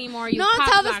 story anymore. You No,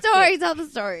 tell the cockblocked story. it. Tell the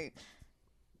story.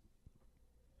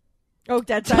 Oh,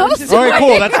 dead Tell silence. the is All right, right.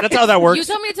 cool. That's how that works. You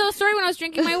told me to tell the story when I was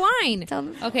drinking my wine. Tell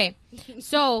the Okay,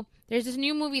 so there's this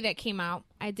new movie that came out.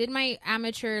 I did my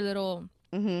amateur little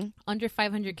under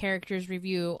 500 characters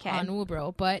review on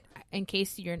Woobro, but in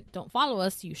case you don't follow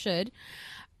us, you should.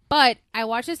 But I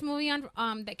watched this movie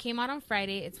on that came out on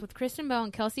Friday. It's with Kristen Bell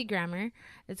and Kelsey Grammer.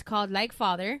 It's called Like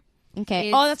Father. Okay.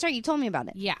 It's- Oh, that's right. You told me about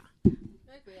it. Yeah.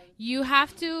 You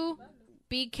have to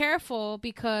be careful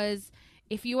because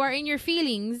if you are in your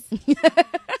feelings,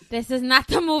 this is not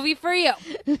the movie for you.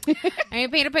 I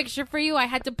paint a picture for you. I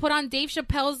had to put on Dave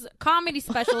Chappelle's comedy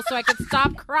special so I could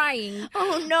stop crying.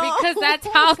 Oh no! Because that's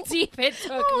how deep it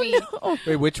took me. No.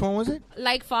 Wait, which one was it?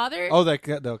 Like Father. Oh,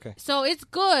 okay. So it's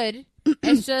good.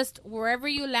 It's just wherever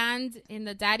you land in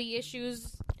the daddy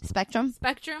issues Spectrum.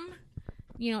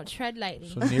 Tread lightly.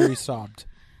 So Neri sobbed.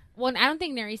 Well, I don't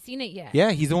think Neri's seen it yet.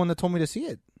 Yeah, he's the one that told me to see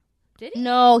it. Did he?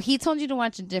 No, he told you to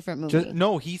watch a different movie.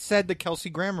 No, he said the Kelsey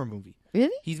Grammer movie.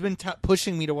 Really? He's been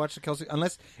pushing me to watch the Kelsey,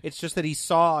 unless it's just that he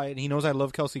saw it and he knows I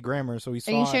love Kelsey Grammer, so he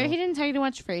saw Are you it. sure he didn't tell you to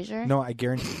watch Frasier? No, I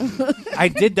guarantee. I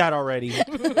did that already.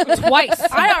 Twice.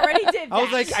 I already did that. I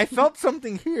was like, I felt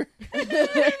something here.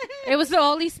 It was the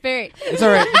Holy Spirit. It's all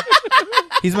right.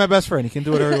 He's my best friend. He can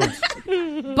do whatever he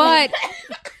wants. But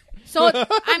so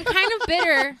I'm kind of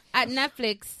bitter at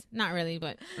Netflix. Not really,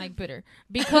 but like bitter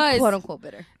because quote unquote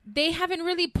bitter. They haven't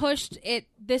really pushed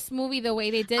this movie the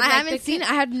way they did. I haven't seen it.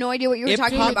 I had no idea what you were It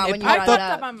talking popped- about it when you popped brought it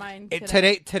up up. on mine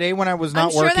Today when I was not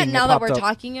I'm sure working, that now it that popped we're up.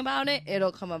 talking about it,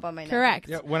 it'll come up on my Netflix. Correct.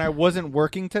 Yeah, when I wasn't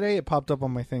working today, it popped up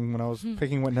on my thing when I was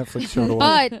picking what Netflix show to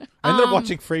watch. But I ended up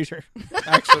watching Frasier.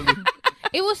 Actually,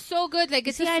 it was so good.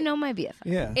 Like See, I know my BFF.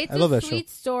 yeah, It's I love a that sweet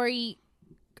story.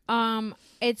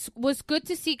 It was good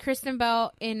to see Kristen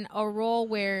Bell in a role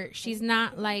where she's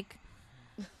not like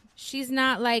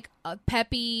a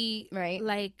peppy, right?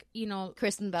 Like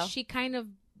Kristen Bell. She kind of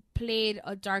played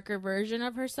a darker version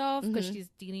of herself because she's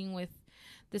dealing with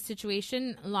the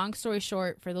situation. Long story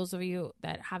short, for those of you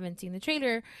that haven't seen the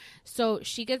trailer, so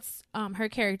she gets her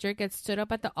character gets stood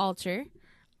up at the altar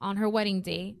on her wedding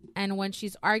day, and when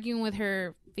she's arguing with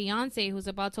her fiance who's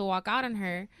about to walk out on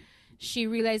her, she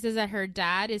realizes that her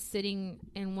dad is sitting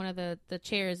in one of the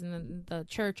chairs in the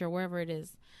church or wherever it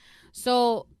is.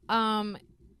 So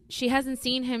she hasn't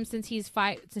seen him since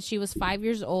she was 5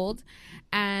 years old,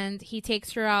 and he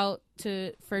takes her out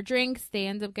for drinks. They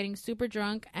end up getting super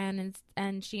drunk, and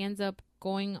she ends up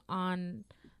going on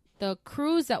the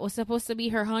cruise that was supposed to be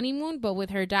her honeymoon, but with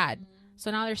her dad.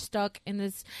 So now they're stuck in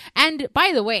this. And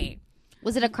by the way,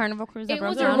 was it a Carnival cruise? It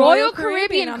was a Royal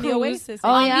Caribbean cruise on the Oasis.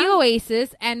 On the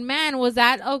Oasis, and man, was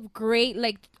that a great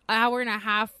hour and a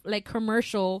half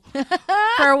commercial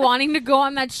for wanting to go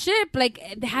on that ship. Like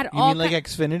it had you mean like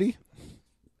Xfinity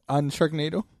on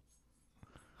Sharknado?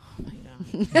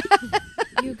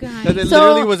 You guys. That it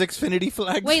literally was Xfinity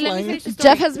flags Wait, flying. let me finish the story.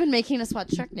 Jeff has been making us watch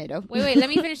Sharknado. Wait, let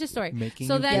me finish the story.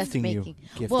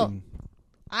 Gifting. Well,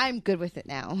 I'm good with it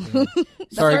now. Yeah.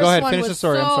 Sorry, go ahead. Finish the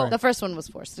story. I'm sorry. The first one was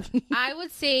forced. I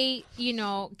would say,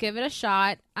 give it a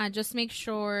shot. Just make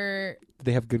sure. Do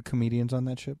they have good comedians on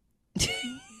that ship?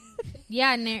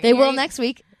 Yeah. They will next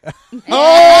week.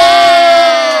 Oh!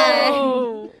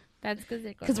 That's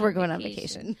because we're going on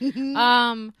vacation.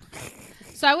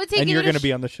 So I would take. And you're going to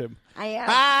be on the ship. I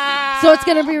am. So it's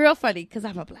going to be real funny because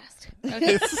I'm a blast.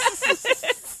 Okay.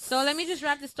 So let me just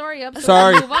wrap the story up. So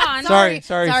Sorry. we move on. Sorry.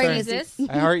 Jesus.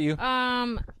 I heart you.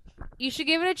 You should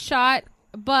give it a shot,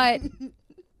 but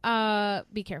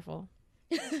be careful.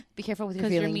 Be careful with your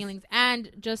feelings.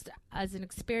 And just as an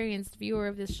experienced viewer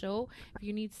of this show, if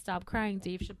you need to stop crying,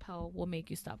 Dave Chappelle will make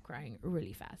you stop crying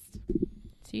really fast.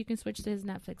 So you can switch to his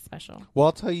Netflix special. Well,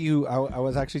 I'll tell you, I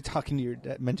was actually talking to your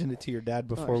dad, mentioned it to your dad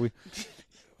before we...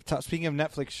 Speaking of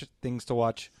Netflix things to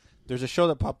watch, there's a show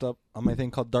that popped up on my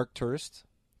thing called Dark Tourist.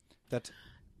 That's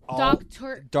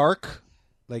dark,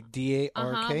 like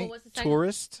D-A-R-K,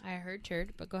 tourist. I heard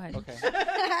turd, but go ahead. Okay.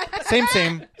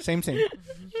 Same.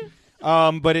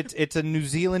 But it's a New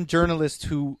Zealand journalist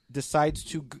who decides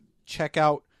to check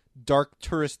out dark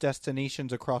tourist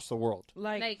destinations across the world.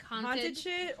 Like haunted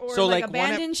shit or so like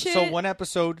abandoned shit? So one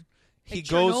episode, he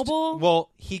goes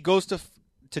to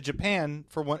Japan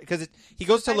for one because he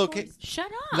goes to locate. Shut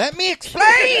up! Let me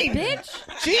explain, bitch.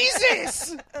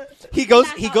 Jesus. He goes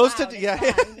to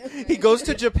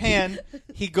Japan.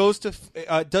 He goes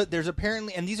to there's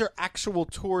apparently, and these are actual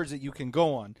tours that you can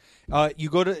go on. You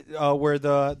go to where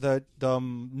the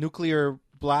nuclear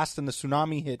blast and the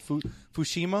tsunami hit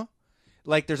Fukushima.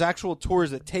 Like, there's actual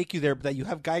tours that take you there, but that you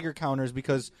have Geiger counters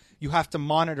because you have to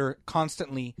monitor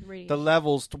constantly the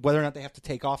levels to whether or not they have to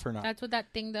take off or not. That's what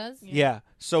that thing does? Yeah.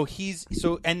 So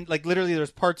and like literally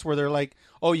there's parts where they're like,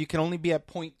 oh, you can only be at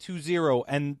 0.20.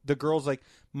 And the girl's like,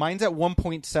 mine's at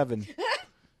 1.7.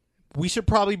 We should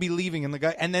probably be leaving. And the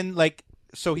guy, and then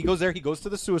so he goes there, he goes to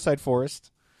the suicide forest.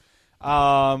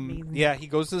 Yeah, he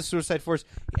goes to the suicide forest,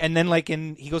 and then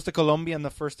he goes to Colombia in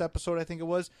the first episode, I think it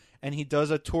was, and he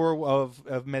does a tour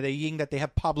of Medellin that they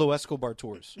have Pablo Escobar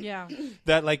tours. Yeah,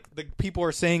 that the people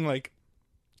are saying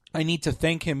I need to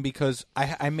thank him because I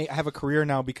have a career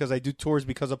now because I do tours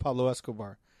because of Pablo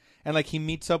Escobar, and he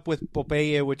meets up with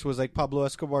Popeye, which was Pablo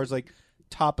Escobar's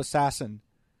top assassin.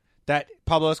 That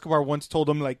Pablo Escobar once told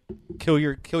him kill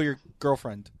your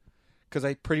girlfriend. Because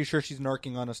I'm pretty sure she's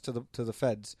narking on us to the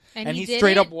feds, and he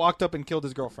straight up walked up and killed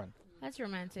his girlfriend. That's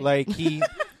romantic. But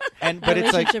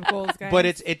it's goals, guys. but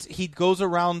it's he goes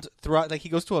around throughout. He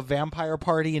goes to a vampire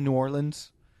party in New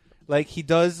Orleans. He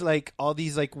does all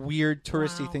these weird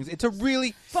touristy things. It's a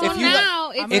really if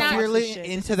you're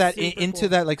into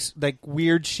that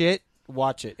weird shit,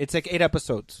 watch it. It's 8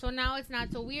 episodes. So now it's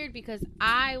not so weird because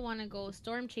I want to go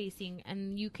storm chasing,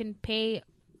 and you can pay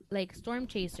storm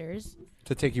chasers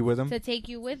to take you with them. To take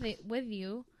you with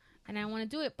you, and I want to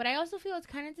do it, but I also feel it's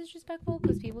kind of disrespectful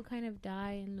because people kind of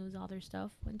die and lose all their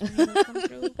stuff when tornadoes come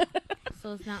through.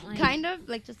 So it's not kind of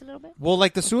just a little bit. Well,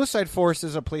 the suicide forest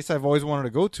is a place I've always wanted to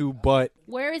go to, but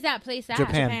where is that place at?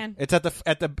 Japan. It's at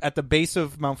the base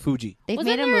of Mount Fuji. They've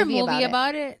made a movie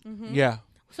about it. Mm-hmm. Yeah.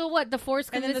 So what? The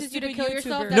forest convinces you to kill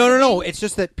yourself? No. It's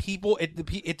just that people.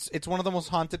 It's one of the most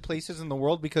haunted places in the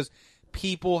world because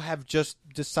people have just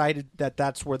decided that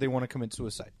that's where they want to commit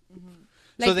suicide.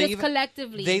 Mm-hmm. So they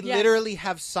collectively. They literally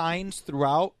have signs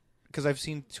throughout. Because I've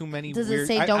seen too many Does weird... it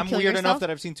say don't I'm kill weird yourself? enough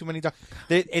that I've seen too many...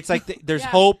 It's there's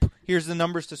hope. Here's the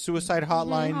numbers to suicide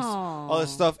hotlines. All this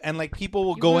stuff. And people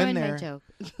will go in there. My joke.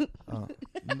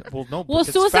 Well, no. Well,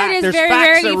 suicide is there's very,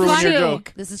 facts very that ruin funny. your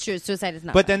joke. This is true. Suicide is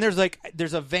not. But then there's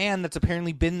a van that's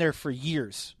apparently been there for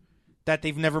years that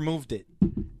they've never moved it.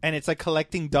 And it's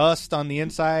collecting dust on the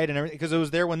inside and everything. Because it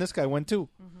was there when this guy went too.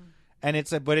 Mm-hmm. And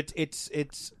it's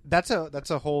that's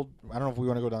a whole. I don't know if we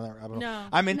want to go down that rabbit hole. No,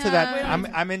 I'm into that.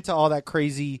 I'm into all that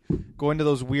crazy, going to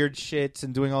those weird shits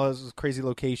and doing all those crazy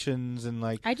locations and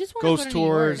I just ghost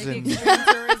tours and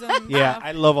tourism. Yeah,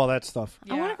 I love all that stuff.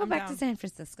 I want to go back to San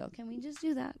Francisco. Can we just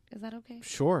do that? Is that okay?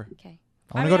 Sure. Okay.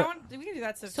 We can do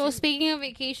that stuff. So speaking of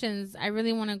vacations, I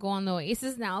really want to go on the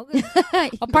Oasis now.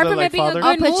 Apart from it being a good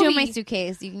I'll put movie. you in my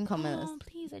suitcase. You can come with us.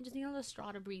 Please please, I just need a little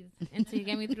straw to breathe and to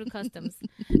get me through customs.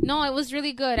 No, it was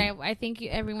really good. I think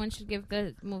everyone should give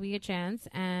the movie a chance,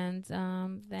 and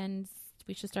then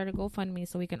we should start a GoFundMe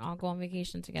so we can all go on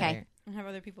vacation together. Okay. And have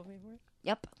other people pay for it.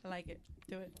 Yep. I like it.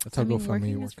 Do it. That's how GoFundMe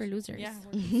working works. is for losers. Yeah.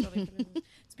 Working is totally for losers.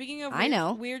 Speaking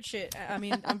of weird shit, I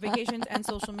mean, on vacations and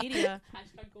social media.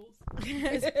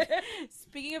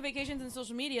 Speaking of vacations and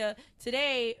social media,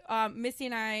 today, Missy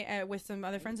and I, with some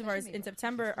other friends of ours in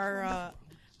September,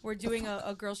 we're doing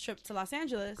a girls' trip to Los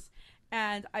Angeles.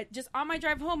 And I just on my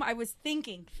drive home, I was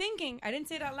thinking. I didn't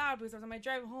say it out loud because I was on my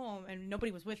drive home and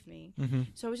nobody was with me. Mm-hmm.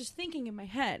 So I was just thinking in my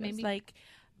head. Maybe like,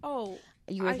 oh,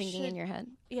 you were thinking in your head,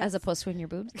 yes. as opposed to in your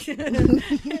boobs.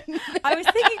 I was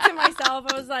thinking to myself,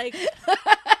 I was like,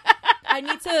 I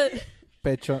need to.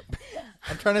 Pecho.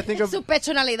 I'm trying to think of su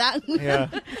pechonalidad. Yeah.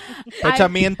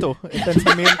 Pechamiento.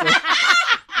 Pensamiento.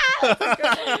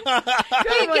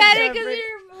 You get it because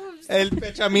you're. El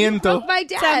pechamiento. Broke my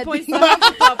dad. 10 points.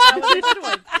 That was a good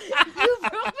one. You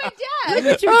broke my dad. Look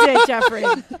what you did, Jeffrey.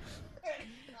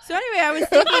 So anyway, I was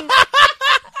thinking.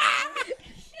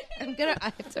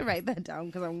 I have to write that down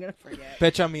because I'm gonna forget.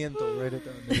 Pechamiento. Write it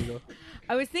down. There you go.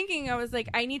 I was thinking. I was like,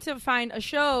 I need to find a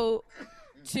show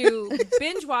to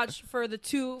binge watch for the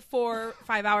 2, 4,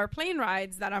 5 hour plane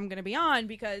rides that I'm gonna be on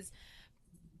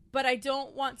but I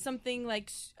don't want something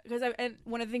like, because and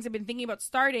one of the things I've been thinking about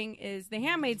starting is The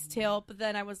Handmaid's Tale, but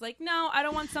then I was like, no, I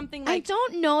don't want something like. I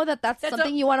don't know that's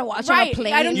something you want to watch on a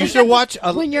plane. I don't you should watch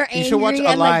when you're angry you should watch and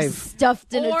Alive. like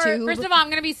stuffed in a tube. First of all, I'm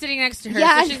gonna be sitting next to her,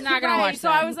 Yeah, so she's not gonna watch So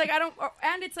that. I was like, I don't,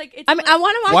 and it's like, it's. I mean, I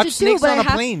want to watch it too, Snakes but on I a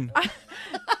have. Plane.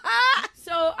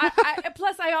 So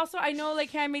plus I know like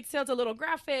Handmaid's Tale's a little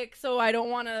graphic, so I don't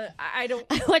want to. I don't.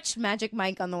 I watched Magic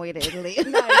Mike on the way to Italy.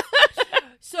 Nice.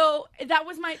 So that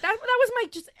was my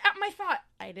just my thought.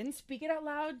 I didn't speak it out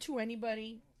loud to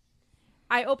anybody.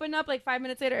 I opened up like 5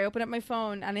 minutes later. I opened up my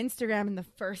phone on Instagram, and the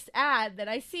first ad that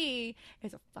I see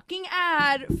is a fucking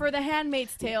ad for The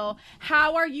Handmaid's Tale.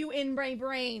 How are you in my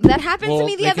brain? That happened to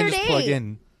me the other day. Plug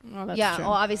in. Oh, that's Yeah, true.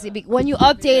 well, obviously, when you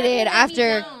updated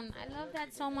after. I love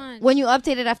that so much. When you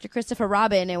updated after Christopher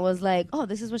Robin, it was like, oh,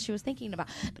 this is what she was thinking about.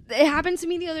 But it happened to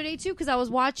me the other day too, because I was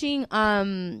watching.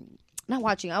 Not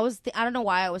watching. I don't know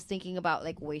why I was thinking about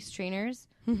like waist trainers.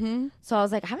 Mm-hmm. So I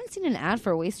was like, I haven't seen an ad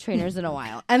for waist trainers in a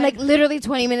while, and like literally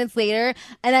 20 minutes later,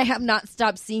 and I have not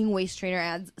stopped seeing waist trainer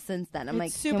ads since then. I'm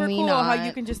like, super can we cool not? how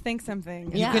you can just think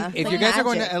something. Yeah, If like you guys are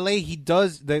going magic. to LA, he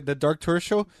does the Dark Tour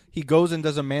show. He goes and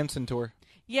does a Manson tour.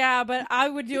 Yeah, but I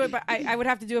would do it, but I would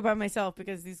have to do it by myself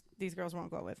because these girls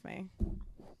won't go with me.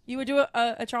 You would do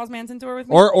a Charles Manson tour with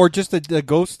me, or just the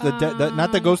ghost, the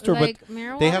not the ghost tour, like but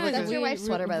marijuana? they have like That's your wife's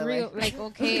sweater, by the way. Like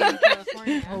okay, in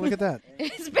California. Oh, look at that!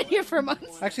 It's been here for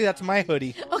months. Actually, that's my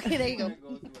hoodie. Okay, there you go.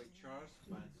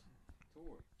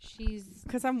 She's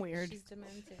because I'm weird. She's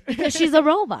demented. Because she's a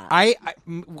robot. I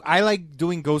like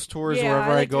doing ghost tours Yeah,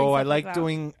 wherever I I like go.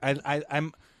 doing I stuff like like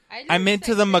doing. I'm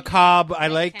into the macabre. I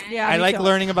like Yeah, I me like too.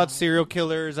 learning about serial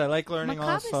killers. I like learning all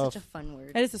Macabre that is stuff. such a fun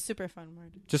word. It is a super fun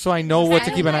word. Just so I know what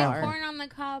to keep an eye like out. corn on the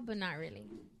cob, but not really.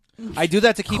 I do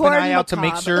that to keep Corn an eye out to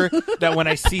make macabre. sure that when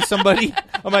I see somebody,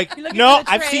 I'm like, You're looking no, for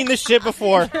the I've tray." seen this shit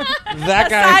before. That The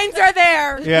guy. signs are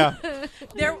there. Yeah.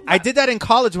 There. I did that in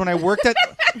college when I worked at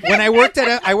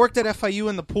FIU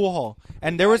in the pool hall,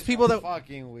 and there was people that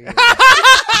Fucking weird.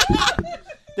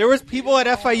 there was people at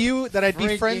FIU that I'd be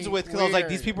Freaking friends with because I was like,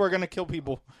 weird. these people are gonna kill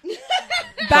people.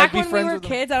 Back be when we friends were with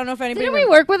them. kids, I don't know if anybody. Didn't we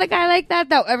work with a guy like that?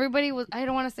 That everybody was. I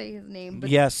don't want to say his name, but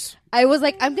Yes, I was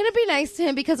like, I'm gonna be nice to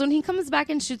him because when he comes back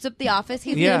and shoots up the office,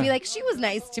 he's Yeah. gonna be like, she was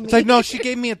nice to me. it's like no, she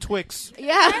gave me a Twix.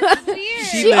 Yeah. Weird.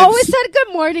 She She lives. always said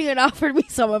good morning and offered me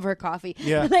some of her coffee.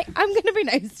 Yeah. Like, I'm gonna be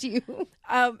nice to you.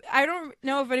 I don't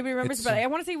know if anybody remembers, It's- but I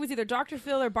want to say it was either Dr.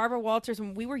 Phil or Barbara Walters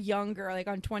when we were younger, like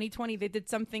on 2020. They did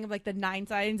something of like the 9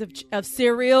 signs of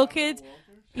serial kids.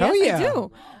 Hell yes, yeah.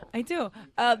 I do.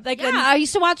 Like Yeah, I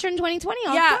used to watch her in 2020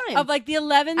 all yeah, the time. of like the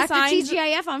 11 After signs.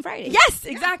 TGIF on Friday. Yes,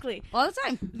 exactly. All the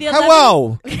time. The 11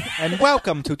 Hello and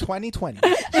welcome to 2020.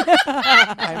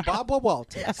 I'm Barbara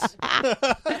Walters.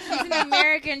 She's an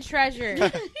American treasure.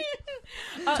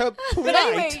 But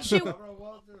anyway, she,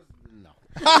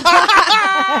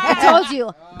 I told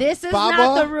you, this is not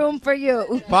Baba? the room for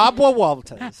you. Barbara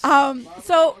Walters.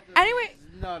 so anyway,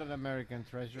 Not an American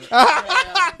treasure.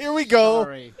 Here we go.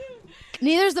 Sorry.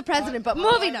 Neither's the president, but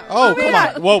moving on. Oh, come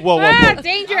on. Whoa, whoa, whoa, Ah, whoa.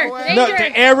 danger! No, Danger!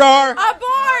 the error. abort.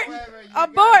 However, you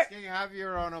Abort. guys can have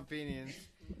your own opinions.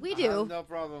 We I do. have no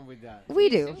problem with that. We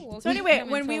do. So anyway,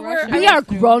 when we were, We are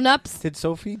grown-ups. Did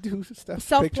Sophie do stuff?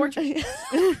 self-portrait.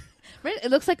 Right? It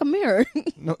looks like a mirror.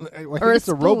 No, I think Or it's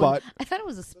a spoon. robot. I thought it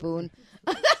was a spoon.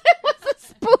 I thought it was a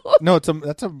spoon. No,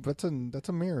 that's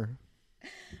a mirror.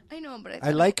 I know, but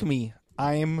I like me.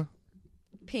 I'm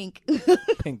pink.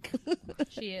 Pink.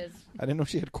 She is. I didn't know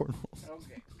she had cornrows.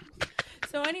 Okay.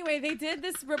 So anyway, they did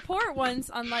this report once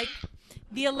on like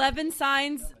the 11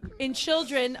 signs in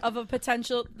children of a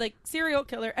potential like serial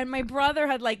killer, and my brother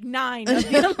had like 9 of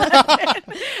the 11.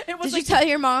 It was Did you tell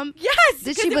your mom? Yes.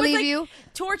 Did she believe you?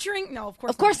 Torturing? No, of course.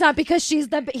 Of course not, because he is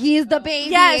the baby.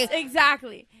 Yes,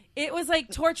 exactly. It was like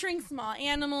torturing small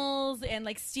animals and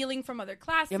like stealing from other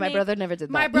classmates. Yeah, my brother never did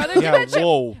that. My brother did that shit.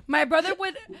 Whoa. My brother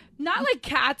would not like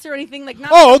cats or anything like.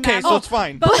 Not Oh, like okay, mammals, so it's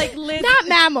fine. But like lizards, Not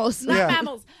mammals. not Yeah.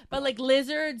 mammals, but like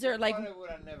lizards or like. I would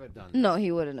have never done. No, he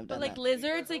wouldn't have done But like that.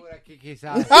 lizards, like Kick his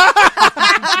ass.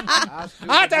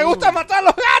 Ah, te gusta matar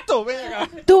los gatos. Venga.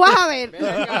 Tú vas a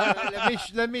ver.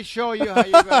 Let me show you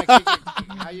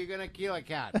how you're gonna kill a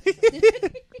cat.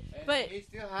 But he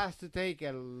still has to take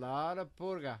a lot of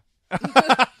purga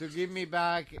to give me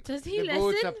back Does he the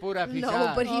boots listen? of pura No,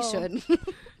 pisada. but he should.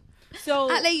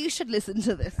 so Ale, you should listen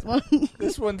to this one.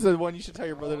 This one's the one you should tell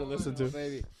your brother to listen to.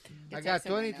 Baby, I It's got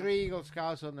awesome right 23 Eagle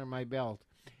Scouts under my belt,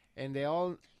 and they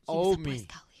all owe me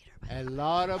a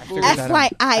lot of figured boots. that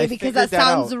out. FYI, I because figured that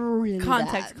sounds that out. really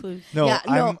context bad. clues. No, Yeah,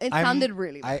 no, it I'm- sounded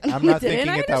really bad. I'm not Didn't thinking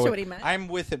I? it that Understood way. what he meant. I'm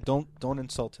with him. Don't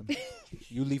insult him.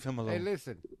 You leave him Hey, alone.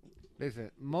 listen.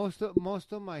 Most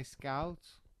of my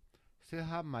scouts still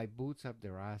have my boots up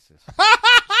their asses.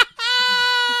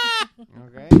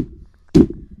 Okay.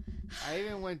 I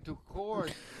even went to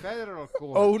court, federal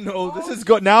court. Oh no, this is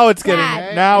good. Now it's getting.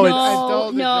 Dad, Now no. it's. I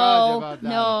told the judge no, about that.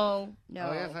 no.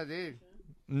 Oh yes, I did.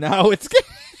 Now it's getting.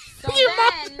 So Your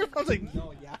mom- then, I was like,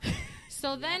 no, yeah.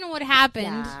 so then what happened?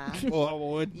 Yeah.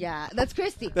 Oh, Yeah, that's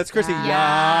Christy. that's Chrissy.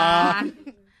 Yeah. Yeah.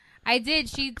 I did.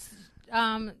 She,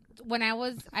 when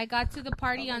I got to the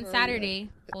party on Saturday,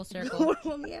 full circle.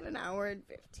 We're only at an hour and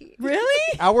 15.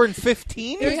 Really? Hour and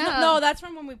 15. There's Yeah. no, that's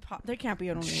from when we pop. There can't be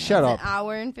only. Shut An up,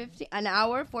 hour and 50. An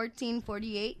hour, 14,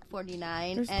 48,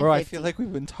 49, and bro. I 50. feel like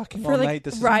we've been talking For all like- night.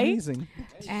 This is right? amazing.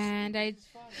 And I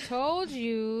told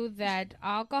you that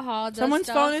alcohol does Someone's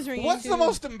stuff. phone is ringing. What's the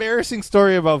most embarrassing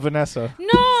story about Vanessa?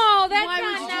 No, that's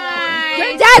not nice.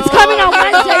 Your dad's coming on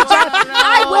Wednesday, Jeff.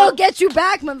 I will get you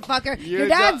back, motherfucker. Your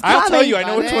dad's coming. I'll tell you. I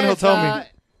know which one he'll tell me.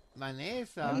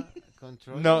 Vanessa,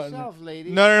 control No, yourself, lady.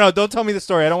 no. Don't tell me the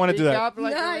story. I don't want to do Speak that. up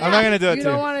like a lady. I'm not gonna do it You to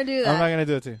don't you. want to do that. I'm not gonna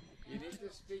do it to you. You need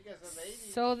to speak as a lady.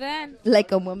 So then,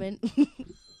 Like a woman.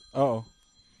 Oh,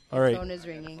 all right. Phone is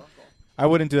ringing. I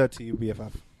wouldn't do that to you,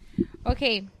 BFF.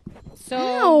 okay. So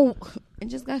Ow. I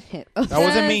just got hit. That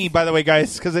wasn't me, by the way,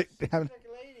 guys. Because it happened.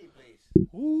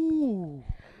 Ooh.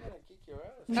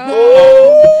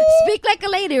 Speak like a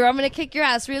lady, or I'm going to kick your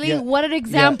ass. Really? Yeah. What an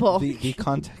example. Yeah, the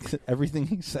context, everything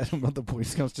he said about the Boy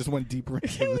Scouts just went deeper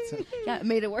into it. Yeah, it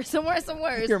made it worse and worse and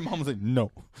worse. Your mom was like,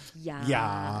 no. Yeah.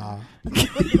 Yeah.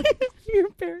 Your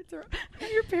parents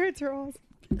are awesome.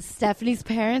 Stephanie's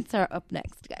parents are up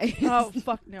next, guys. Oh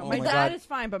fuck no! Oh my my dad God. is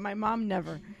fine, but my mom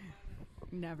never.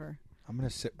 I'm going to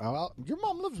sit. Your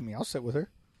mom loves me. I'll sit with her.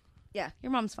 Yeah, your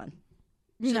mom's fun.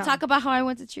 She'll No. talk about how I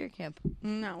went to cheer camp.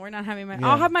 No, we're not having my. Yeah.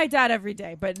 I'll have my dad every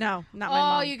day, but no, not my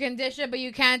mom. you can dish it, but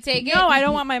you can't take it. No, I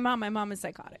don't want my mom. My mom is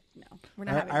psychotic. No, we're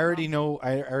not. having I already know.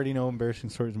 I already know embarrassing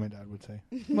stories my dad would say.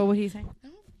 What would he say?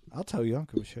 I'll tell you. I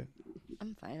don't give a shit.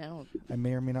 I'm fine. I don't. I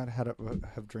may or may not have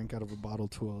drank out of a bottle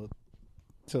till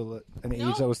an No.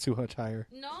 age that was too much higher.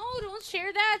 No, don't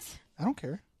share that. I don't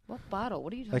care. What bottle?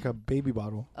 What are you talking Like a baby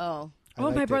bottle. Oh. I Oh, my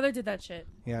liked it. brother did that shit.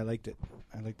 Yeah, I liked it.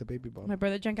 I liked the baby bottle. My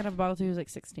brother drank out of a bottle till he was like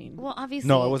 16. Well, obviously.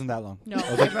 No, it wasn't that long. No, I was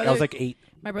my like, brother- 8.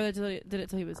 My brother did it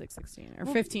till he was like 16 or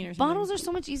Well, 15 or something. Bottles are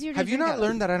so much easier to Have you drink not out of.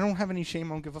 learned that I don't have any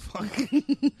shame? I don't give a fuck.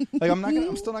 Like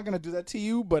I'm still not gonna do that to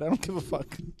you, but I don't give a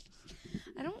fuck.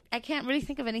 I can't really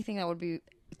think of anything that would be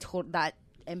that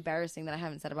embarrassing that I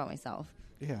haven't said about myself.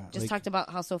 Yeah. Just like, talked about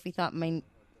how Sophie thought my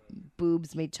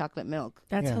boobs made chocolate milk.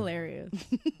 That's Yeah. hilarious.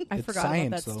 I It's forgot science,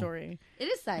 about that though. story. It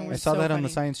is And science. we're I saw so that on the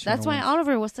funny. Science Channel. That's why once.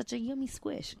 Oliver was such a yummy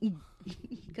squish.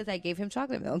 Because I gave him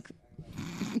chocolate milk.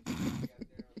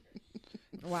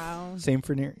 Wow. Same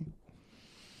for Neri.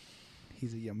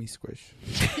 He's a yummy squish.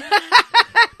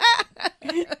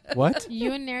 What?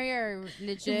 You and Neri are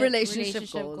legit Relationship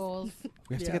goals. goals.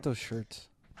 We have to get those shirts.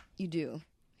 You do.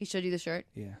 He showed you the shirt?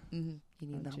 Yeah. Mm-hmm. You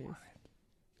need that.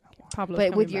 Pablo's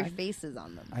But with coming your back. faces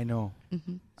on them. I know.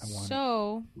 Mm-hmm. I want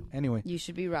So it. Anyway, You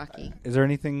should be Rocky. is there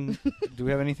anything? Do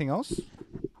we have anything else?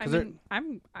 I Is there-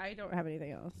 mean, I don't have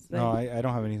anything else. No, I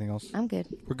don't have anything else. I'm good.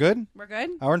 We're good. We're good.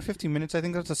 Hour and 15 minutes. I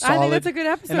think that's a solid. I think that's a good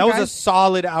episode. And that was a guys.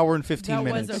 solid hour and 15 That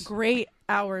minutes. was a great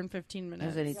hour and 15 It minutes.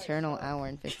 was an eternal hour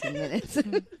and 15 minutes.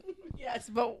 Yes,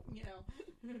 but you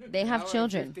know, They have Hour and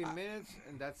children. 15 minutes,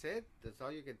 and that's it? That's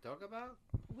all you can talk about?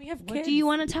 we have What kids. do you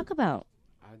want to talk about?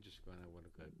 I'm just going to want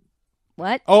to cook.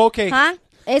 What? Oh, okay. Huh?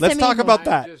 Let's talk about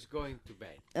that. I'm just going to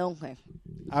bed. Okay.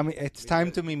 I mean, it's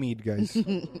time to mimid, guys.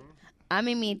 A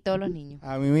mimir todos los niños.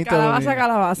 A mimir todos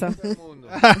los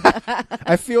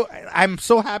niños. I'm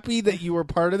so happy that you were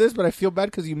part of this, but I feel bad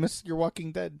because you missed your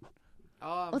Walking Dead.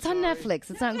 Oh, it's on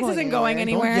Netflix. It's not Netflix isn't going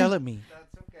anywhere. Don't yell at me.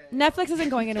 Netflix isn't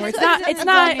going anywhere. It's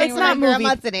not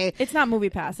movie. today. It's not Movie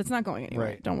Pass. It's not going anywhere.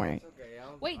 Right. Don't worry.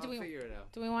 Wait, do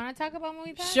we want to talk about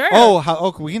Movie Pass? Sure.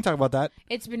 Oh, we can talk about that.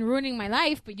 It's been ruining my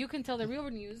life, but you can tell the real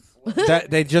news. That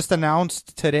they just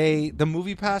announced today. The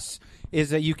Movie Pass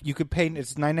is that you could pay.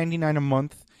 It's $9.99 a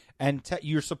month, and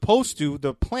you're supposed to.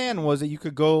 The plan was that you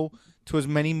could go to as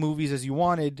many movies as you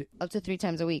wanted, up to 3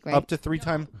 times a week, right? Up to 3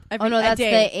 times. Oh no, that's the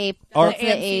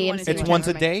AMC. It's once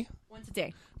a day. Once a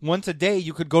day. Once a day,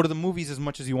 you could go to the movies as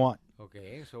much as you want.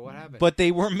 Okay, so what happened? But they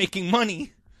weren't making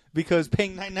money because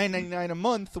paying $9.99 a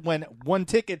month when one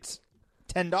ticket's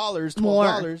 $10,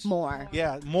 $12. More.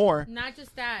 Yeah, more. Not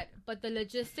just that, but the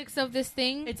logistics of this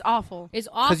thing. It's awful. It's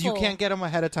awful. Because you can't get them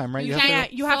ahead of time, right? You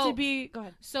have to be. Go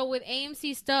ahead. So with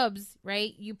AMC Stubs,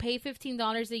 right, you pay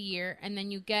 $15 a year, and then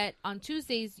you get, on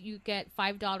Tuesdays, you get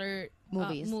 $5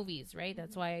 movies, right?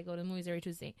 That's why I go to the movies every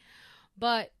Tuesday.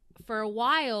 But for a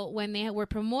while, when they were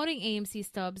promoting AMC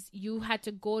Stubs, you had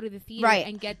to go to the theater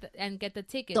and get the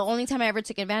tickets. The only time I ever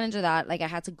took advantage of that, like I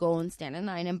had to go and stand in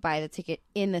line and buy the ticket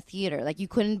in the theater. Like you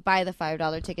couldn't buy the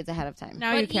 $5 tickets ahead of time.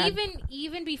 Now you can.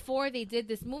 Even before they did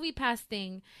this Movie Pass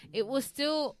thing, it was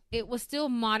still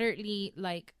moderately,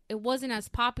 like, it wasn't as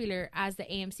popular as the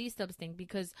AMC Stubs thing,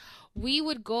 because we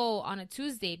would go on a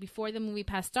Tuesday before the Movie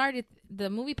Pass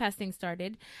thing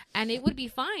started, and it would be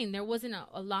fine. There wasn't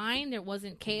a line, there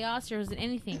wasn't chaos, there wasn't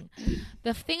anything.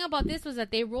 The thing about this was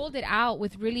that they rolled it out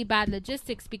with really bad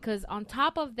logistics, because on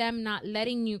top of them not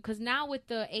letting you, because now with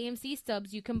the AMC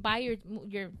Stubs, you can buy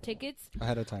your tickets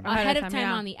ahead of time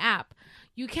on the app.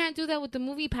 You can't do that with the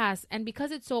Movie Pass, and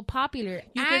because it's so popular,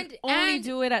 you can only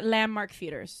do it at landmark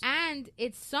theaters. And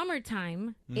it's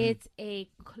summertime. It's a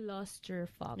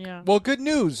clusterfuck. Yeah. Well, good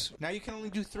news. Now you can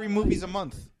only do 3 movies a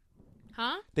month.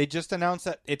 Huh? They just announced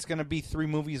that it's going to be 3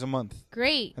 movies a month.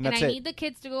 Great. And I that's it. need the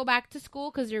kids to go back to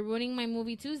school because you're ruining my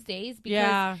movie Tuesdays.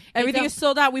 Because everything is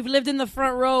sold out. We've lived in the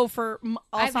front row for all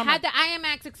I've summer. had the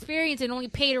IMAX experience and only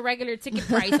paid a regular ticket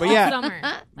price all summer.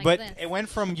 It went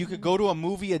from you could go to a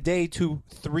movie a day to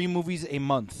 3 movies a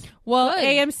month. Well, Good.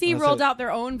 AMC rolled out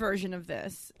their own version of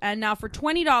this. And now for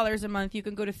 $20 a month, you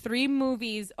can go to 3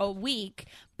 movies a week,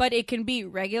 but it can be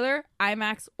regular,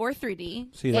 IMAX, or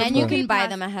 3D. And you can buy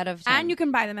them ahead of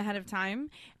time.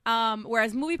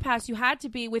 Whereas Movie Pass, you had to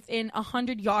be within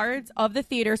 100 yards of the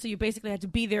theater, so you basically had to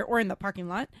be there or in the parking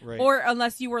lot. Right. Or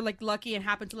unless you were like lucky and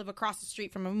happened to live across the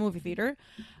street from a movie theater.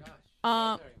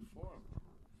 Yes.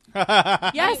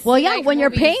 Well, yeah, when you're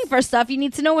paying for stuff, you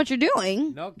need to know what you're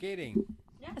doing. No kidding.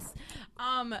 Yes.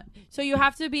 So you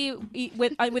have to be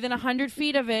within 100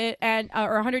 feet of it,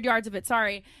 or 100 yards of it.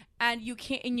 Sorry, and you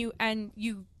can't, and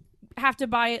you have to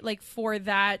buy it like for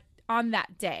that on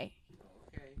that day.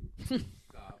 Okay.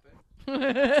 Stop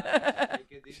it.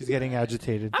 She's getting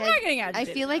agitated. I'm not getting agitated.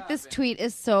 I feel like this tweet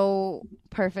is so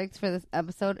perfect for this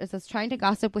episode. It says, trying to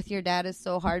gossip with your dad is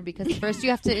so hard because first you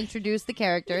have to introduce the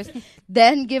characters,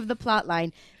 then give the plot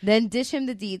line, then dish him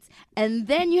the deets, and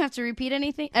then you have to repeat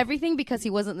everything because he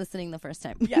wasn't listening the first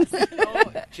time. Yes.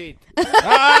 Cheat.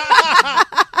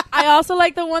 I also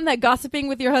like the one that gossiping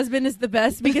with your husband is the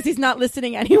best because he's not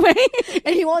listening anyway.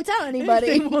 And he won't tell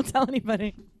anybody. He won't tell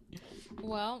anybody.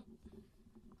 Well,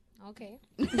 okay.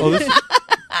 Oh, this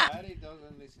Daddy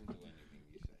doesn't listen to anything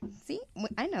you say. See?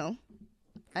 I know.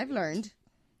 I've learned.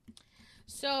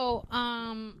 So,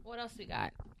 what else we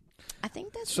got? I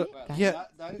think that's So, it. guys. yeah.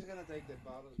 Daddy's going to take the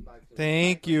bottles back to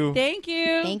Thank you. Thank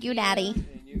you. Thank you, Daddy.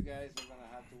 And you guys are going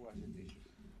to have to wash the dishes.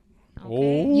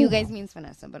 Oh. You guys means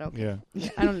Vanessa, but okay. Yeah.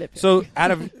 I don't live here. So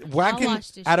out of wash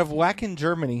Wacken,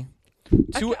 Germany,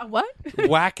 What?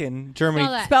 Wacken, Germany.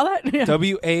 Spell that? Yeah.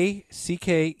 Wacken.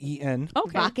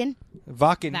 Okay.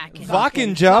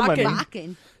 Wacken, Germany.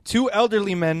 Wacken. 2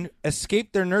 elderly men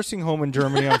escaped their nursing home in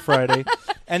Germany on Friday,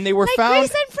 and they were found.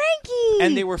 Grace and Frankie.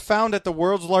 And they were found at the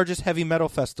world's largest heavy metal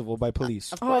festival by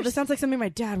police. Oh, this sounds like something my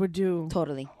dad would do.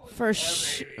 Totally. For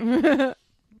sure.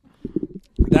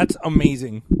 That's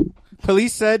amazing.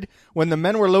 Police said when the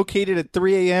men were located at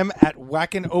 3 a.m. at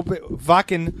Wacken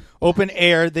open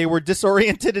air, they were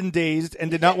disoriented and dazed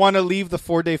and did not want to leave the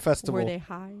 4-day festival. Were they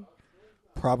high?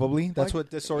 Probably. That's what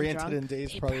disoriented and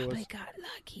dazed probably was. Got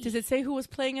lucky. Does it say who was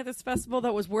playing at this festival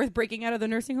that was worth breaking out of the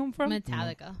nursing home from?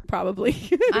 Metallica. Probably.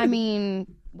 I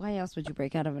mean, why else would you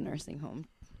break out of a nursing home?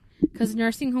 Because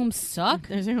nursing homes suck.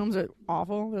 Nursing homes are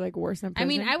awful. They're like worse than prison. I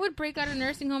mean, I would break out of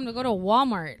nursing home to go to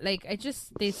Walmart. Like,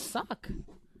 they suck.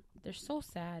 They're so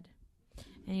sad.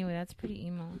 Anyway, that's pretty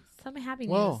emo. Some happy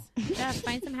news. Yeah,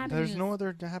 find some happy news. There's no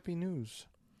other happy news.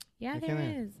 Yeah, there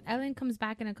is. Ellen comes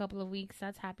back in a couple of weeks.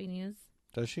 That's happy news.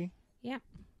 Does she? Yeah.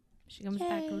 She comes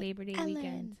back Labor Day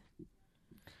weekend.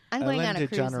 I'm going on a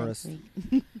cruise next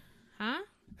week. Huh?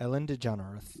 Ellen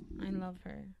DeGeneres. I love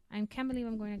her. I can't believe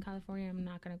I'm going to California. I'm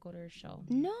not going to go to her show.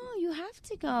 No, you have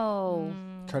to go.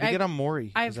 Try to get on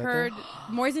Maury. I've heard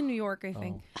Maury's in New York, I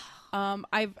think.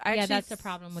 I've actually that's the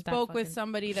problem with that spoke with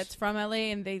somebody that's from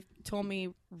LA, and they told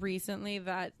me recently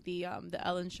that the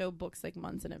Ellen show books like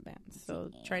months in advance.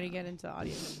 So trying to get into the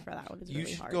audience for that one is really hard.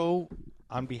 You should go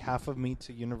on behalf of me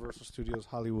to Universal Studios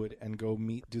Hollywood and go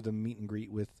do the meet and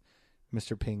greet with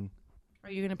Mr. Ping.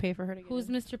 Are you going to pay for her to get Who's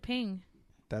Mr. Ping?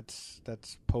 That's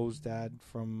Poe's dad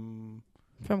from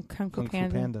Kung Fu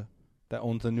Panda. That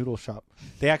owns the noodle shop.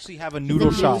 They actually have a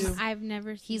noodle shop. I've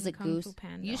never seen He's a Kung goose. Fu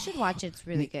Panda. You should watch it. It's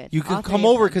really good. You can come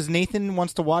over because Nathan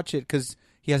wants to watch it because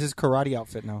he has his karate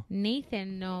outfit now.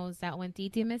 Nathan knows that when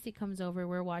Titi Missy comes over,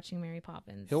 we're watching Mary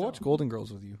Poppins. He'll watch Golden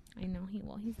Girls with you. I know he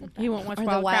will. He's he won't watch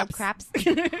Wild Craps.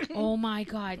 Oh my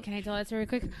God! Can I tell that story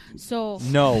quick? So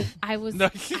no, I was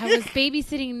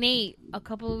babysitting Nate a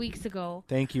couple of weeks ago.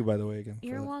 Thank you, by the way, again.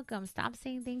 You're welcome. Stop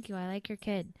saying thank you. I like your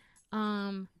kid.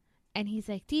 And he's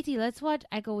like, Titi, let's watch.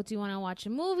 I go, do you want to watch a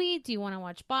movie? Do you want to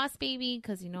watch Boss Baby?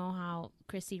 Because you know how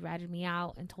Christy ratted me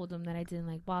out and told him that I didn't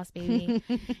like Boss Baby.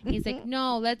 He's like,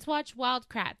 no, let's watch Wild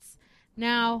Kratts.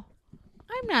 Now,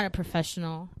 I'm not a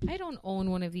professional. I don't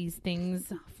own one of these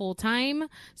things full time.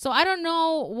 So I don't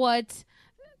know what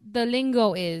the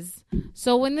lingo is.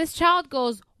 So when this child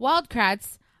goes, Wild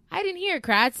Kratts, I didn't hear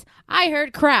Kratts. I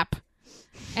heard crap.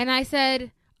 And I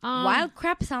said... Wild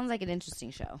Crap sounds like an interesting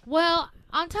show. Well,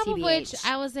 on top TBH. of which,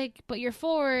 I was like, but you're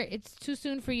 4. It's too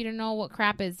soon for you to know what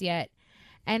crap is yet.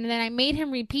 And then I made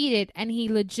him repeat it, and he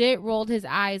legit rolled his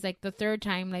eyes like the 3rd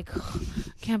time, like,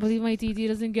 can't believe my DD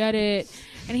doesn't get it.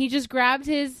 And he just grabbed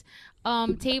his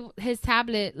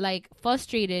tablet, like,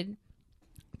 frustrated,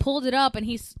 pulled it up, and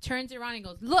he turns it around and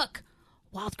goes, look,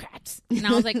 Wild Kratts. And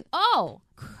I was like, oh,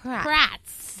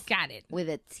 Kratts. Got it. With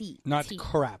a T. Not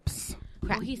craps.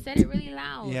 Well, he said it really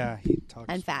loud. Yeah, he talks.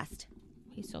 And fast.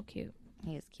 He's so cute.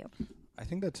 He is cute. I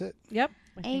think that's it. Yep.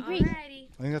 I agree. Alrighty.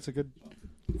 I think that's a good...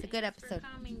 It's a good episode.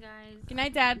 Coming, guys. Good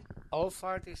night, Dad. Old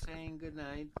fart is saying good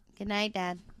night. Good night,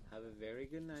 Dad. Have a very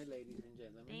good night, ladies and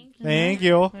gentlemen. Thank you. Thank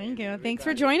you. Thank you. Thanks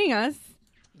for joining us.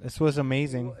 This was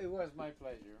amazing. It was my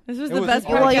pleasure. This was the best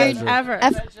podcast ever.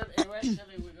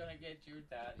 Eventually, we're going to get your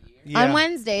dad here. Yeah. On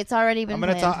Wednesday, it's already been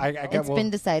planned. It's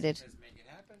been decided.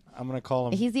 I'm going to call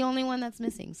him. He's the only one that's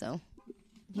missing, so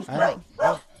he's coming.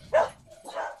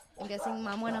 I'm guessing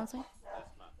Mom went outside?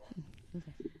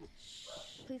 Okay.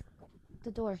 Please,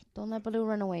 the door. Don't let Baloo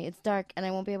run away. It's dark, and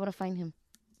I won't be able to find him.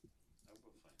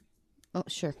 Oh,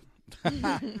 sure.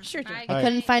 Sure. I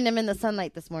couldn't find him in the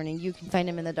sunlight this morning. You can find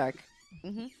him in the dark.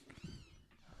 Mm-hmm.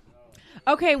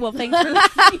 Okay, well, thanks for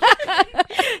listening.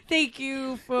 Thank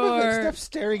you for... Steph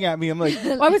staring at me. I'm like...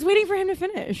 Well, I was waiting for him to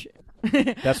finish.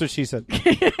 That's what she said.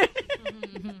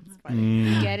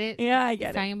 You get it? Yeah, I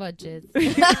get it. Talking about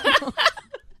jizz.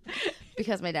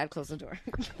 Because my dad closed the door.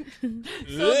 So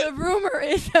the rumor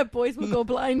is that boys will go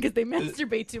blind because they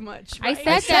masturbate too much. Right?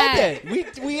 I said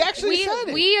that. We actually said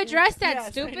it. We addressed that,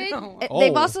 Yes, stupid.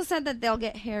 They've also said that they'll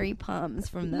get hairy palms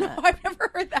from that. No, I've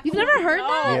never heard that. You've never heard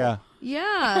that? Yeah.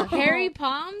 Yeah. Hairy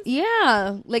palms?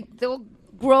 Yeah. Like they'll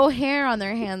grow hair on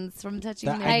their hands from touching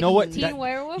their I know what. Teen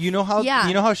Werewolf? You know how? Yeah.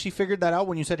 You know how she figured that out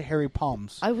when you said hairy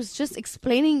palms. I was just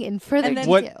explaining in further And then-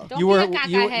 detail. Don't you be were a caca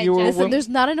you head, you were. Jess. Listen, there's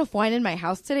not enough wine in my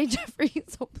house today, Jeffrey,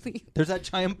 so please. There's that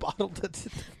giant bottle that's.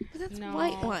 That's No.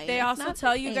 white wine. They It's also not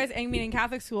tell the you same. guys, I mean, in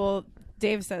Catholic school,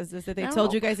 Dave says this, that they No.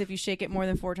 told you guys if you shake it more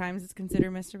than 4 times, it's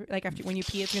considered like after when you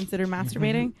pee, it's considered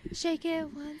masturbating. Shake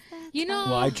it once, that's You know,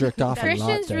 Well, I jerked off a lot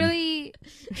Christians then. really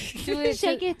do it.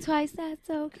 shake it twice, that's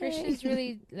okay. Christians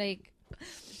really like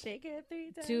Shake it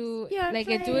 3 times. do You're like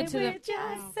it do it to the. playing with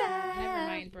yourself. Never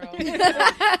mind, bro.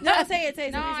 No, say it.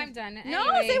 No, I'm done. No,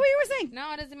 Anyway. say what you were saying.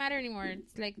 No, it doesn't matter anymore.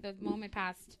 It's like the moment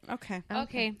passed. Okay.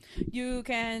 Okay. You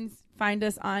can find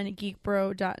us on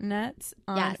geekbro.net,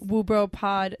 on Yes.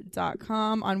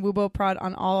 woobropod.com, on woobopod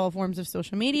on all forms of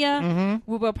social media,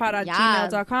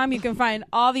 woobopod@gmail.com. You can find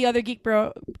all the other Geek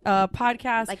Bro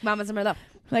podcasts, Like Mamas and Merlot.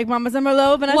 like Mamas and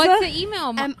Merlot, Vanessa. What's the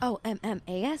email?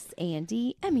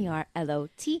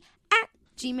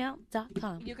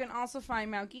 MOMMASANDMERLOT@gmail.com. You can also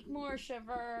find Mount Geekmore,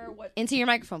 Shiver, Into your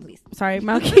microphone, please. Sorry,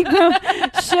 Mount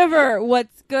Geekmore, Shiver,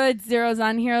 What's Good, Zeros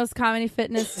on Heroes, Comedy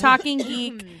Fitness, Talking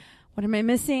Geek, What am I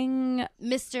missing?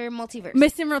 Mr. Multiverse.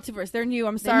 Mr. Multiverse. They're new.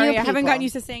 I'm sorry. new I haven't people. gotten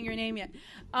used to saying your name yet.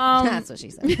 That's what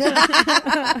she said.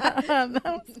 That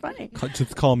was funny.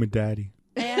 Just call me daddy.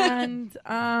 And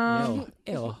Ew.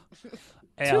 Too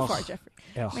far, Jeffrey.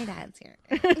 Ew. My dad's here.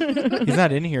 He's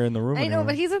not in here in the room. I know, anymore.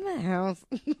 but he's in the house.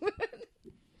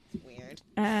 Weird.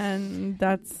 And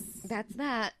that's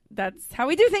that. That's how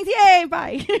we do things. Yay!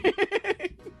 Bye.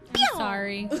 I'm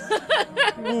sorry.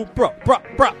 Ooh,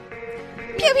 bruh.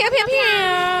 Pew, pew, pew, pew.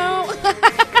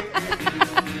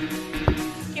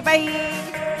 Okay, bye.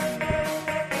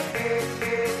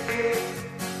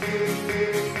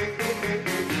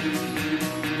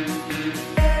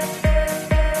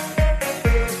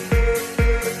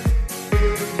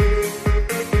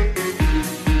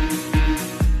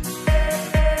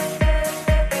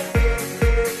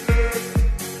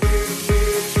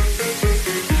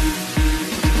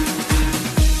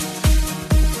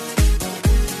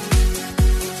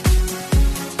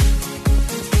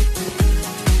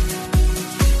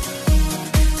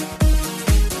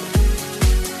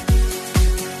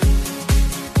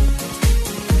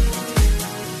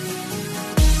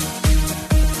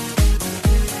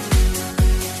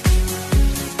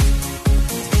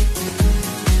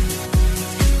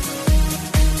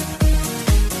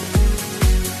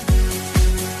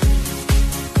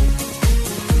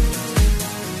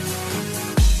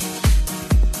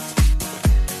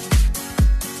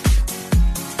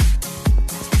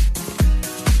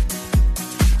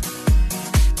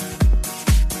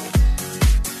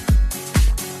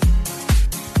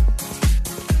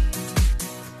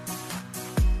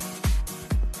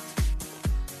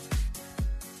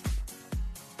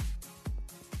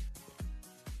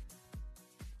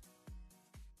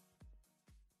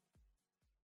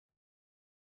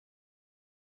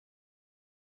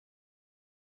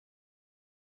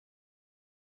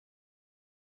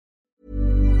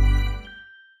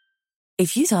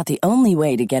 If you thought the only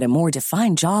way to get a more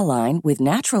defined jawline with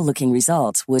natural-looking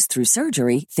results was through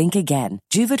surgery, think again.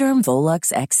 Juvederm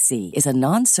Volux XC is a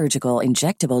non-surgical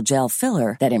injectable gel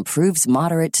filler that improves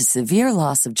moderate to severe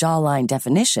loss of jawline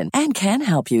definition and can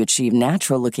help you achieve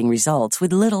natural-looking results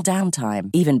with little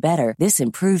downtime. Even better, this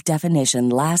improved definition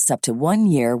lasts up to 1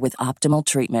 year with optimal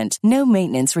treatment. No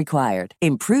maintenance required.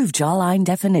 Improve jawline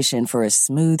definition for a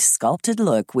smooth, sculpted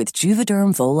look with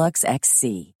Juvederm Volux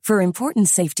XC. For important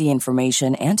safety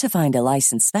information and to find a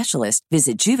licensed specialist,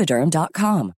 visit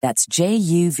Juvederm.com. That's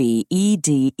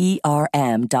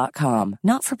JUVEDERM.com.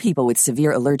 Not for people with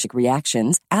severe allergic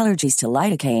reactions, allergies to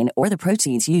lidocaine, or the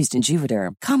proteins used in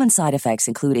Juvederm. Common side effects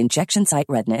include injection site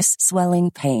redness,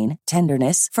 swelling, pain,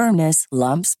 tenderness, firmness,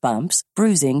 lumps, bumps,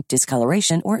 bruising,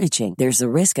 discoloration, or itching. There's a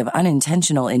risk of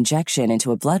unintentional injection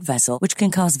into a blood vessel, which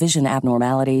can cause vision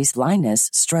abnormalities,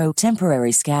 blindness, stroke,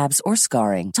 temporary scabs, or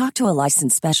scarring. Talk to a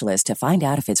licensed specialist to find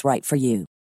out if it's right for you.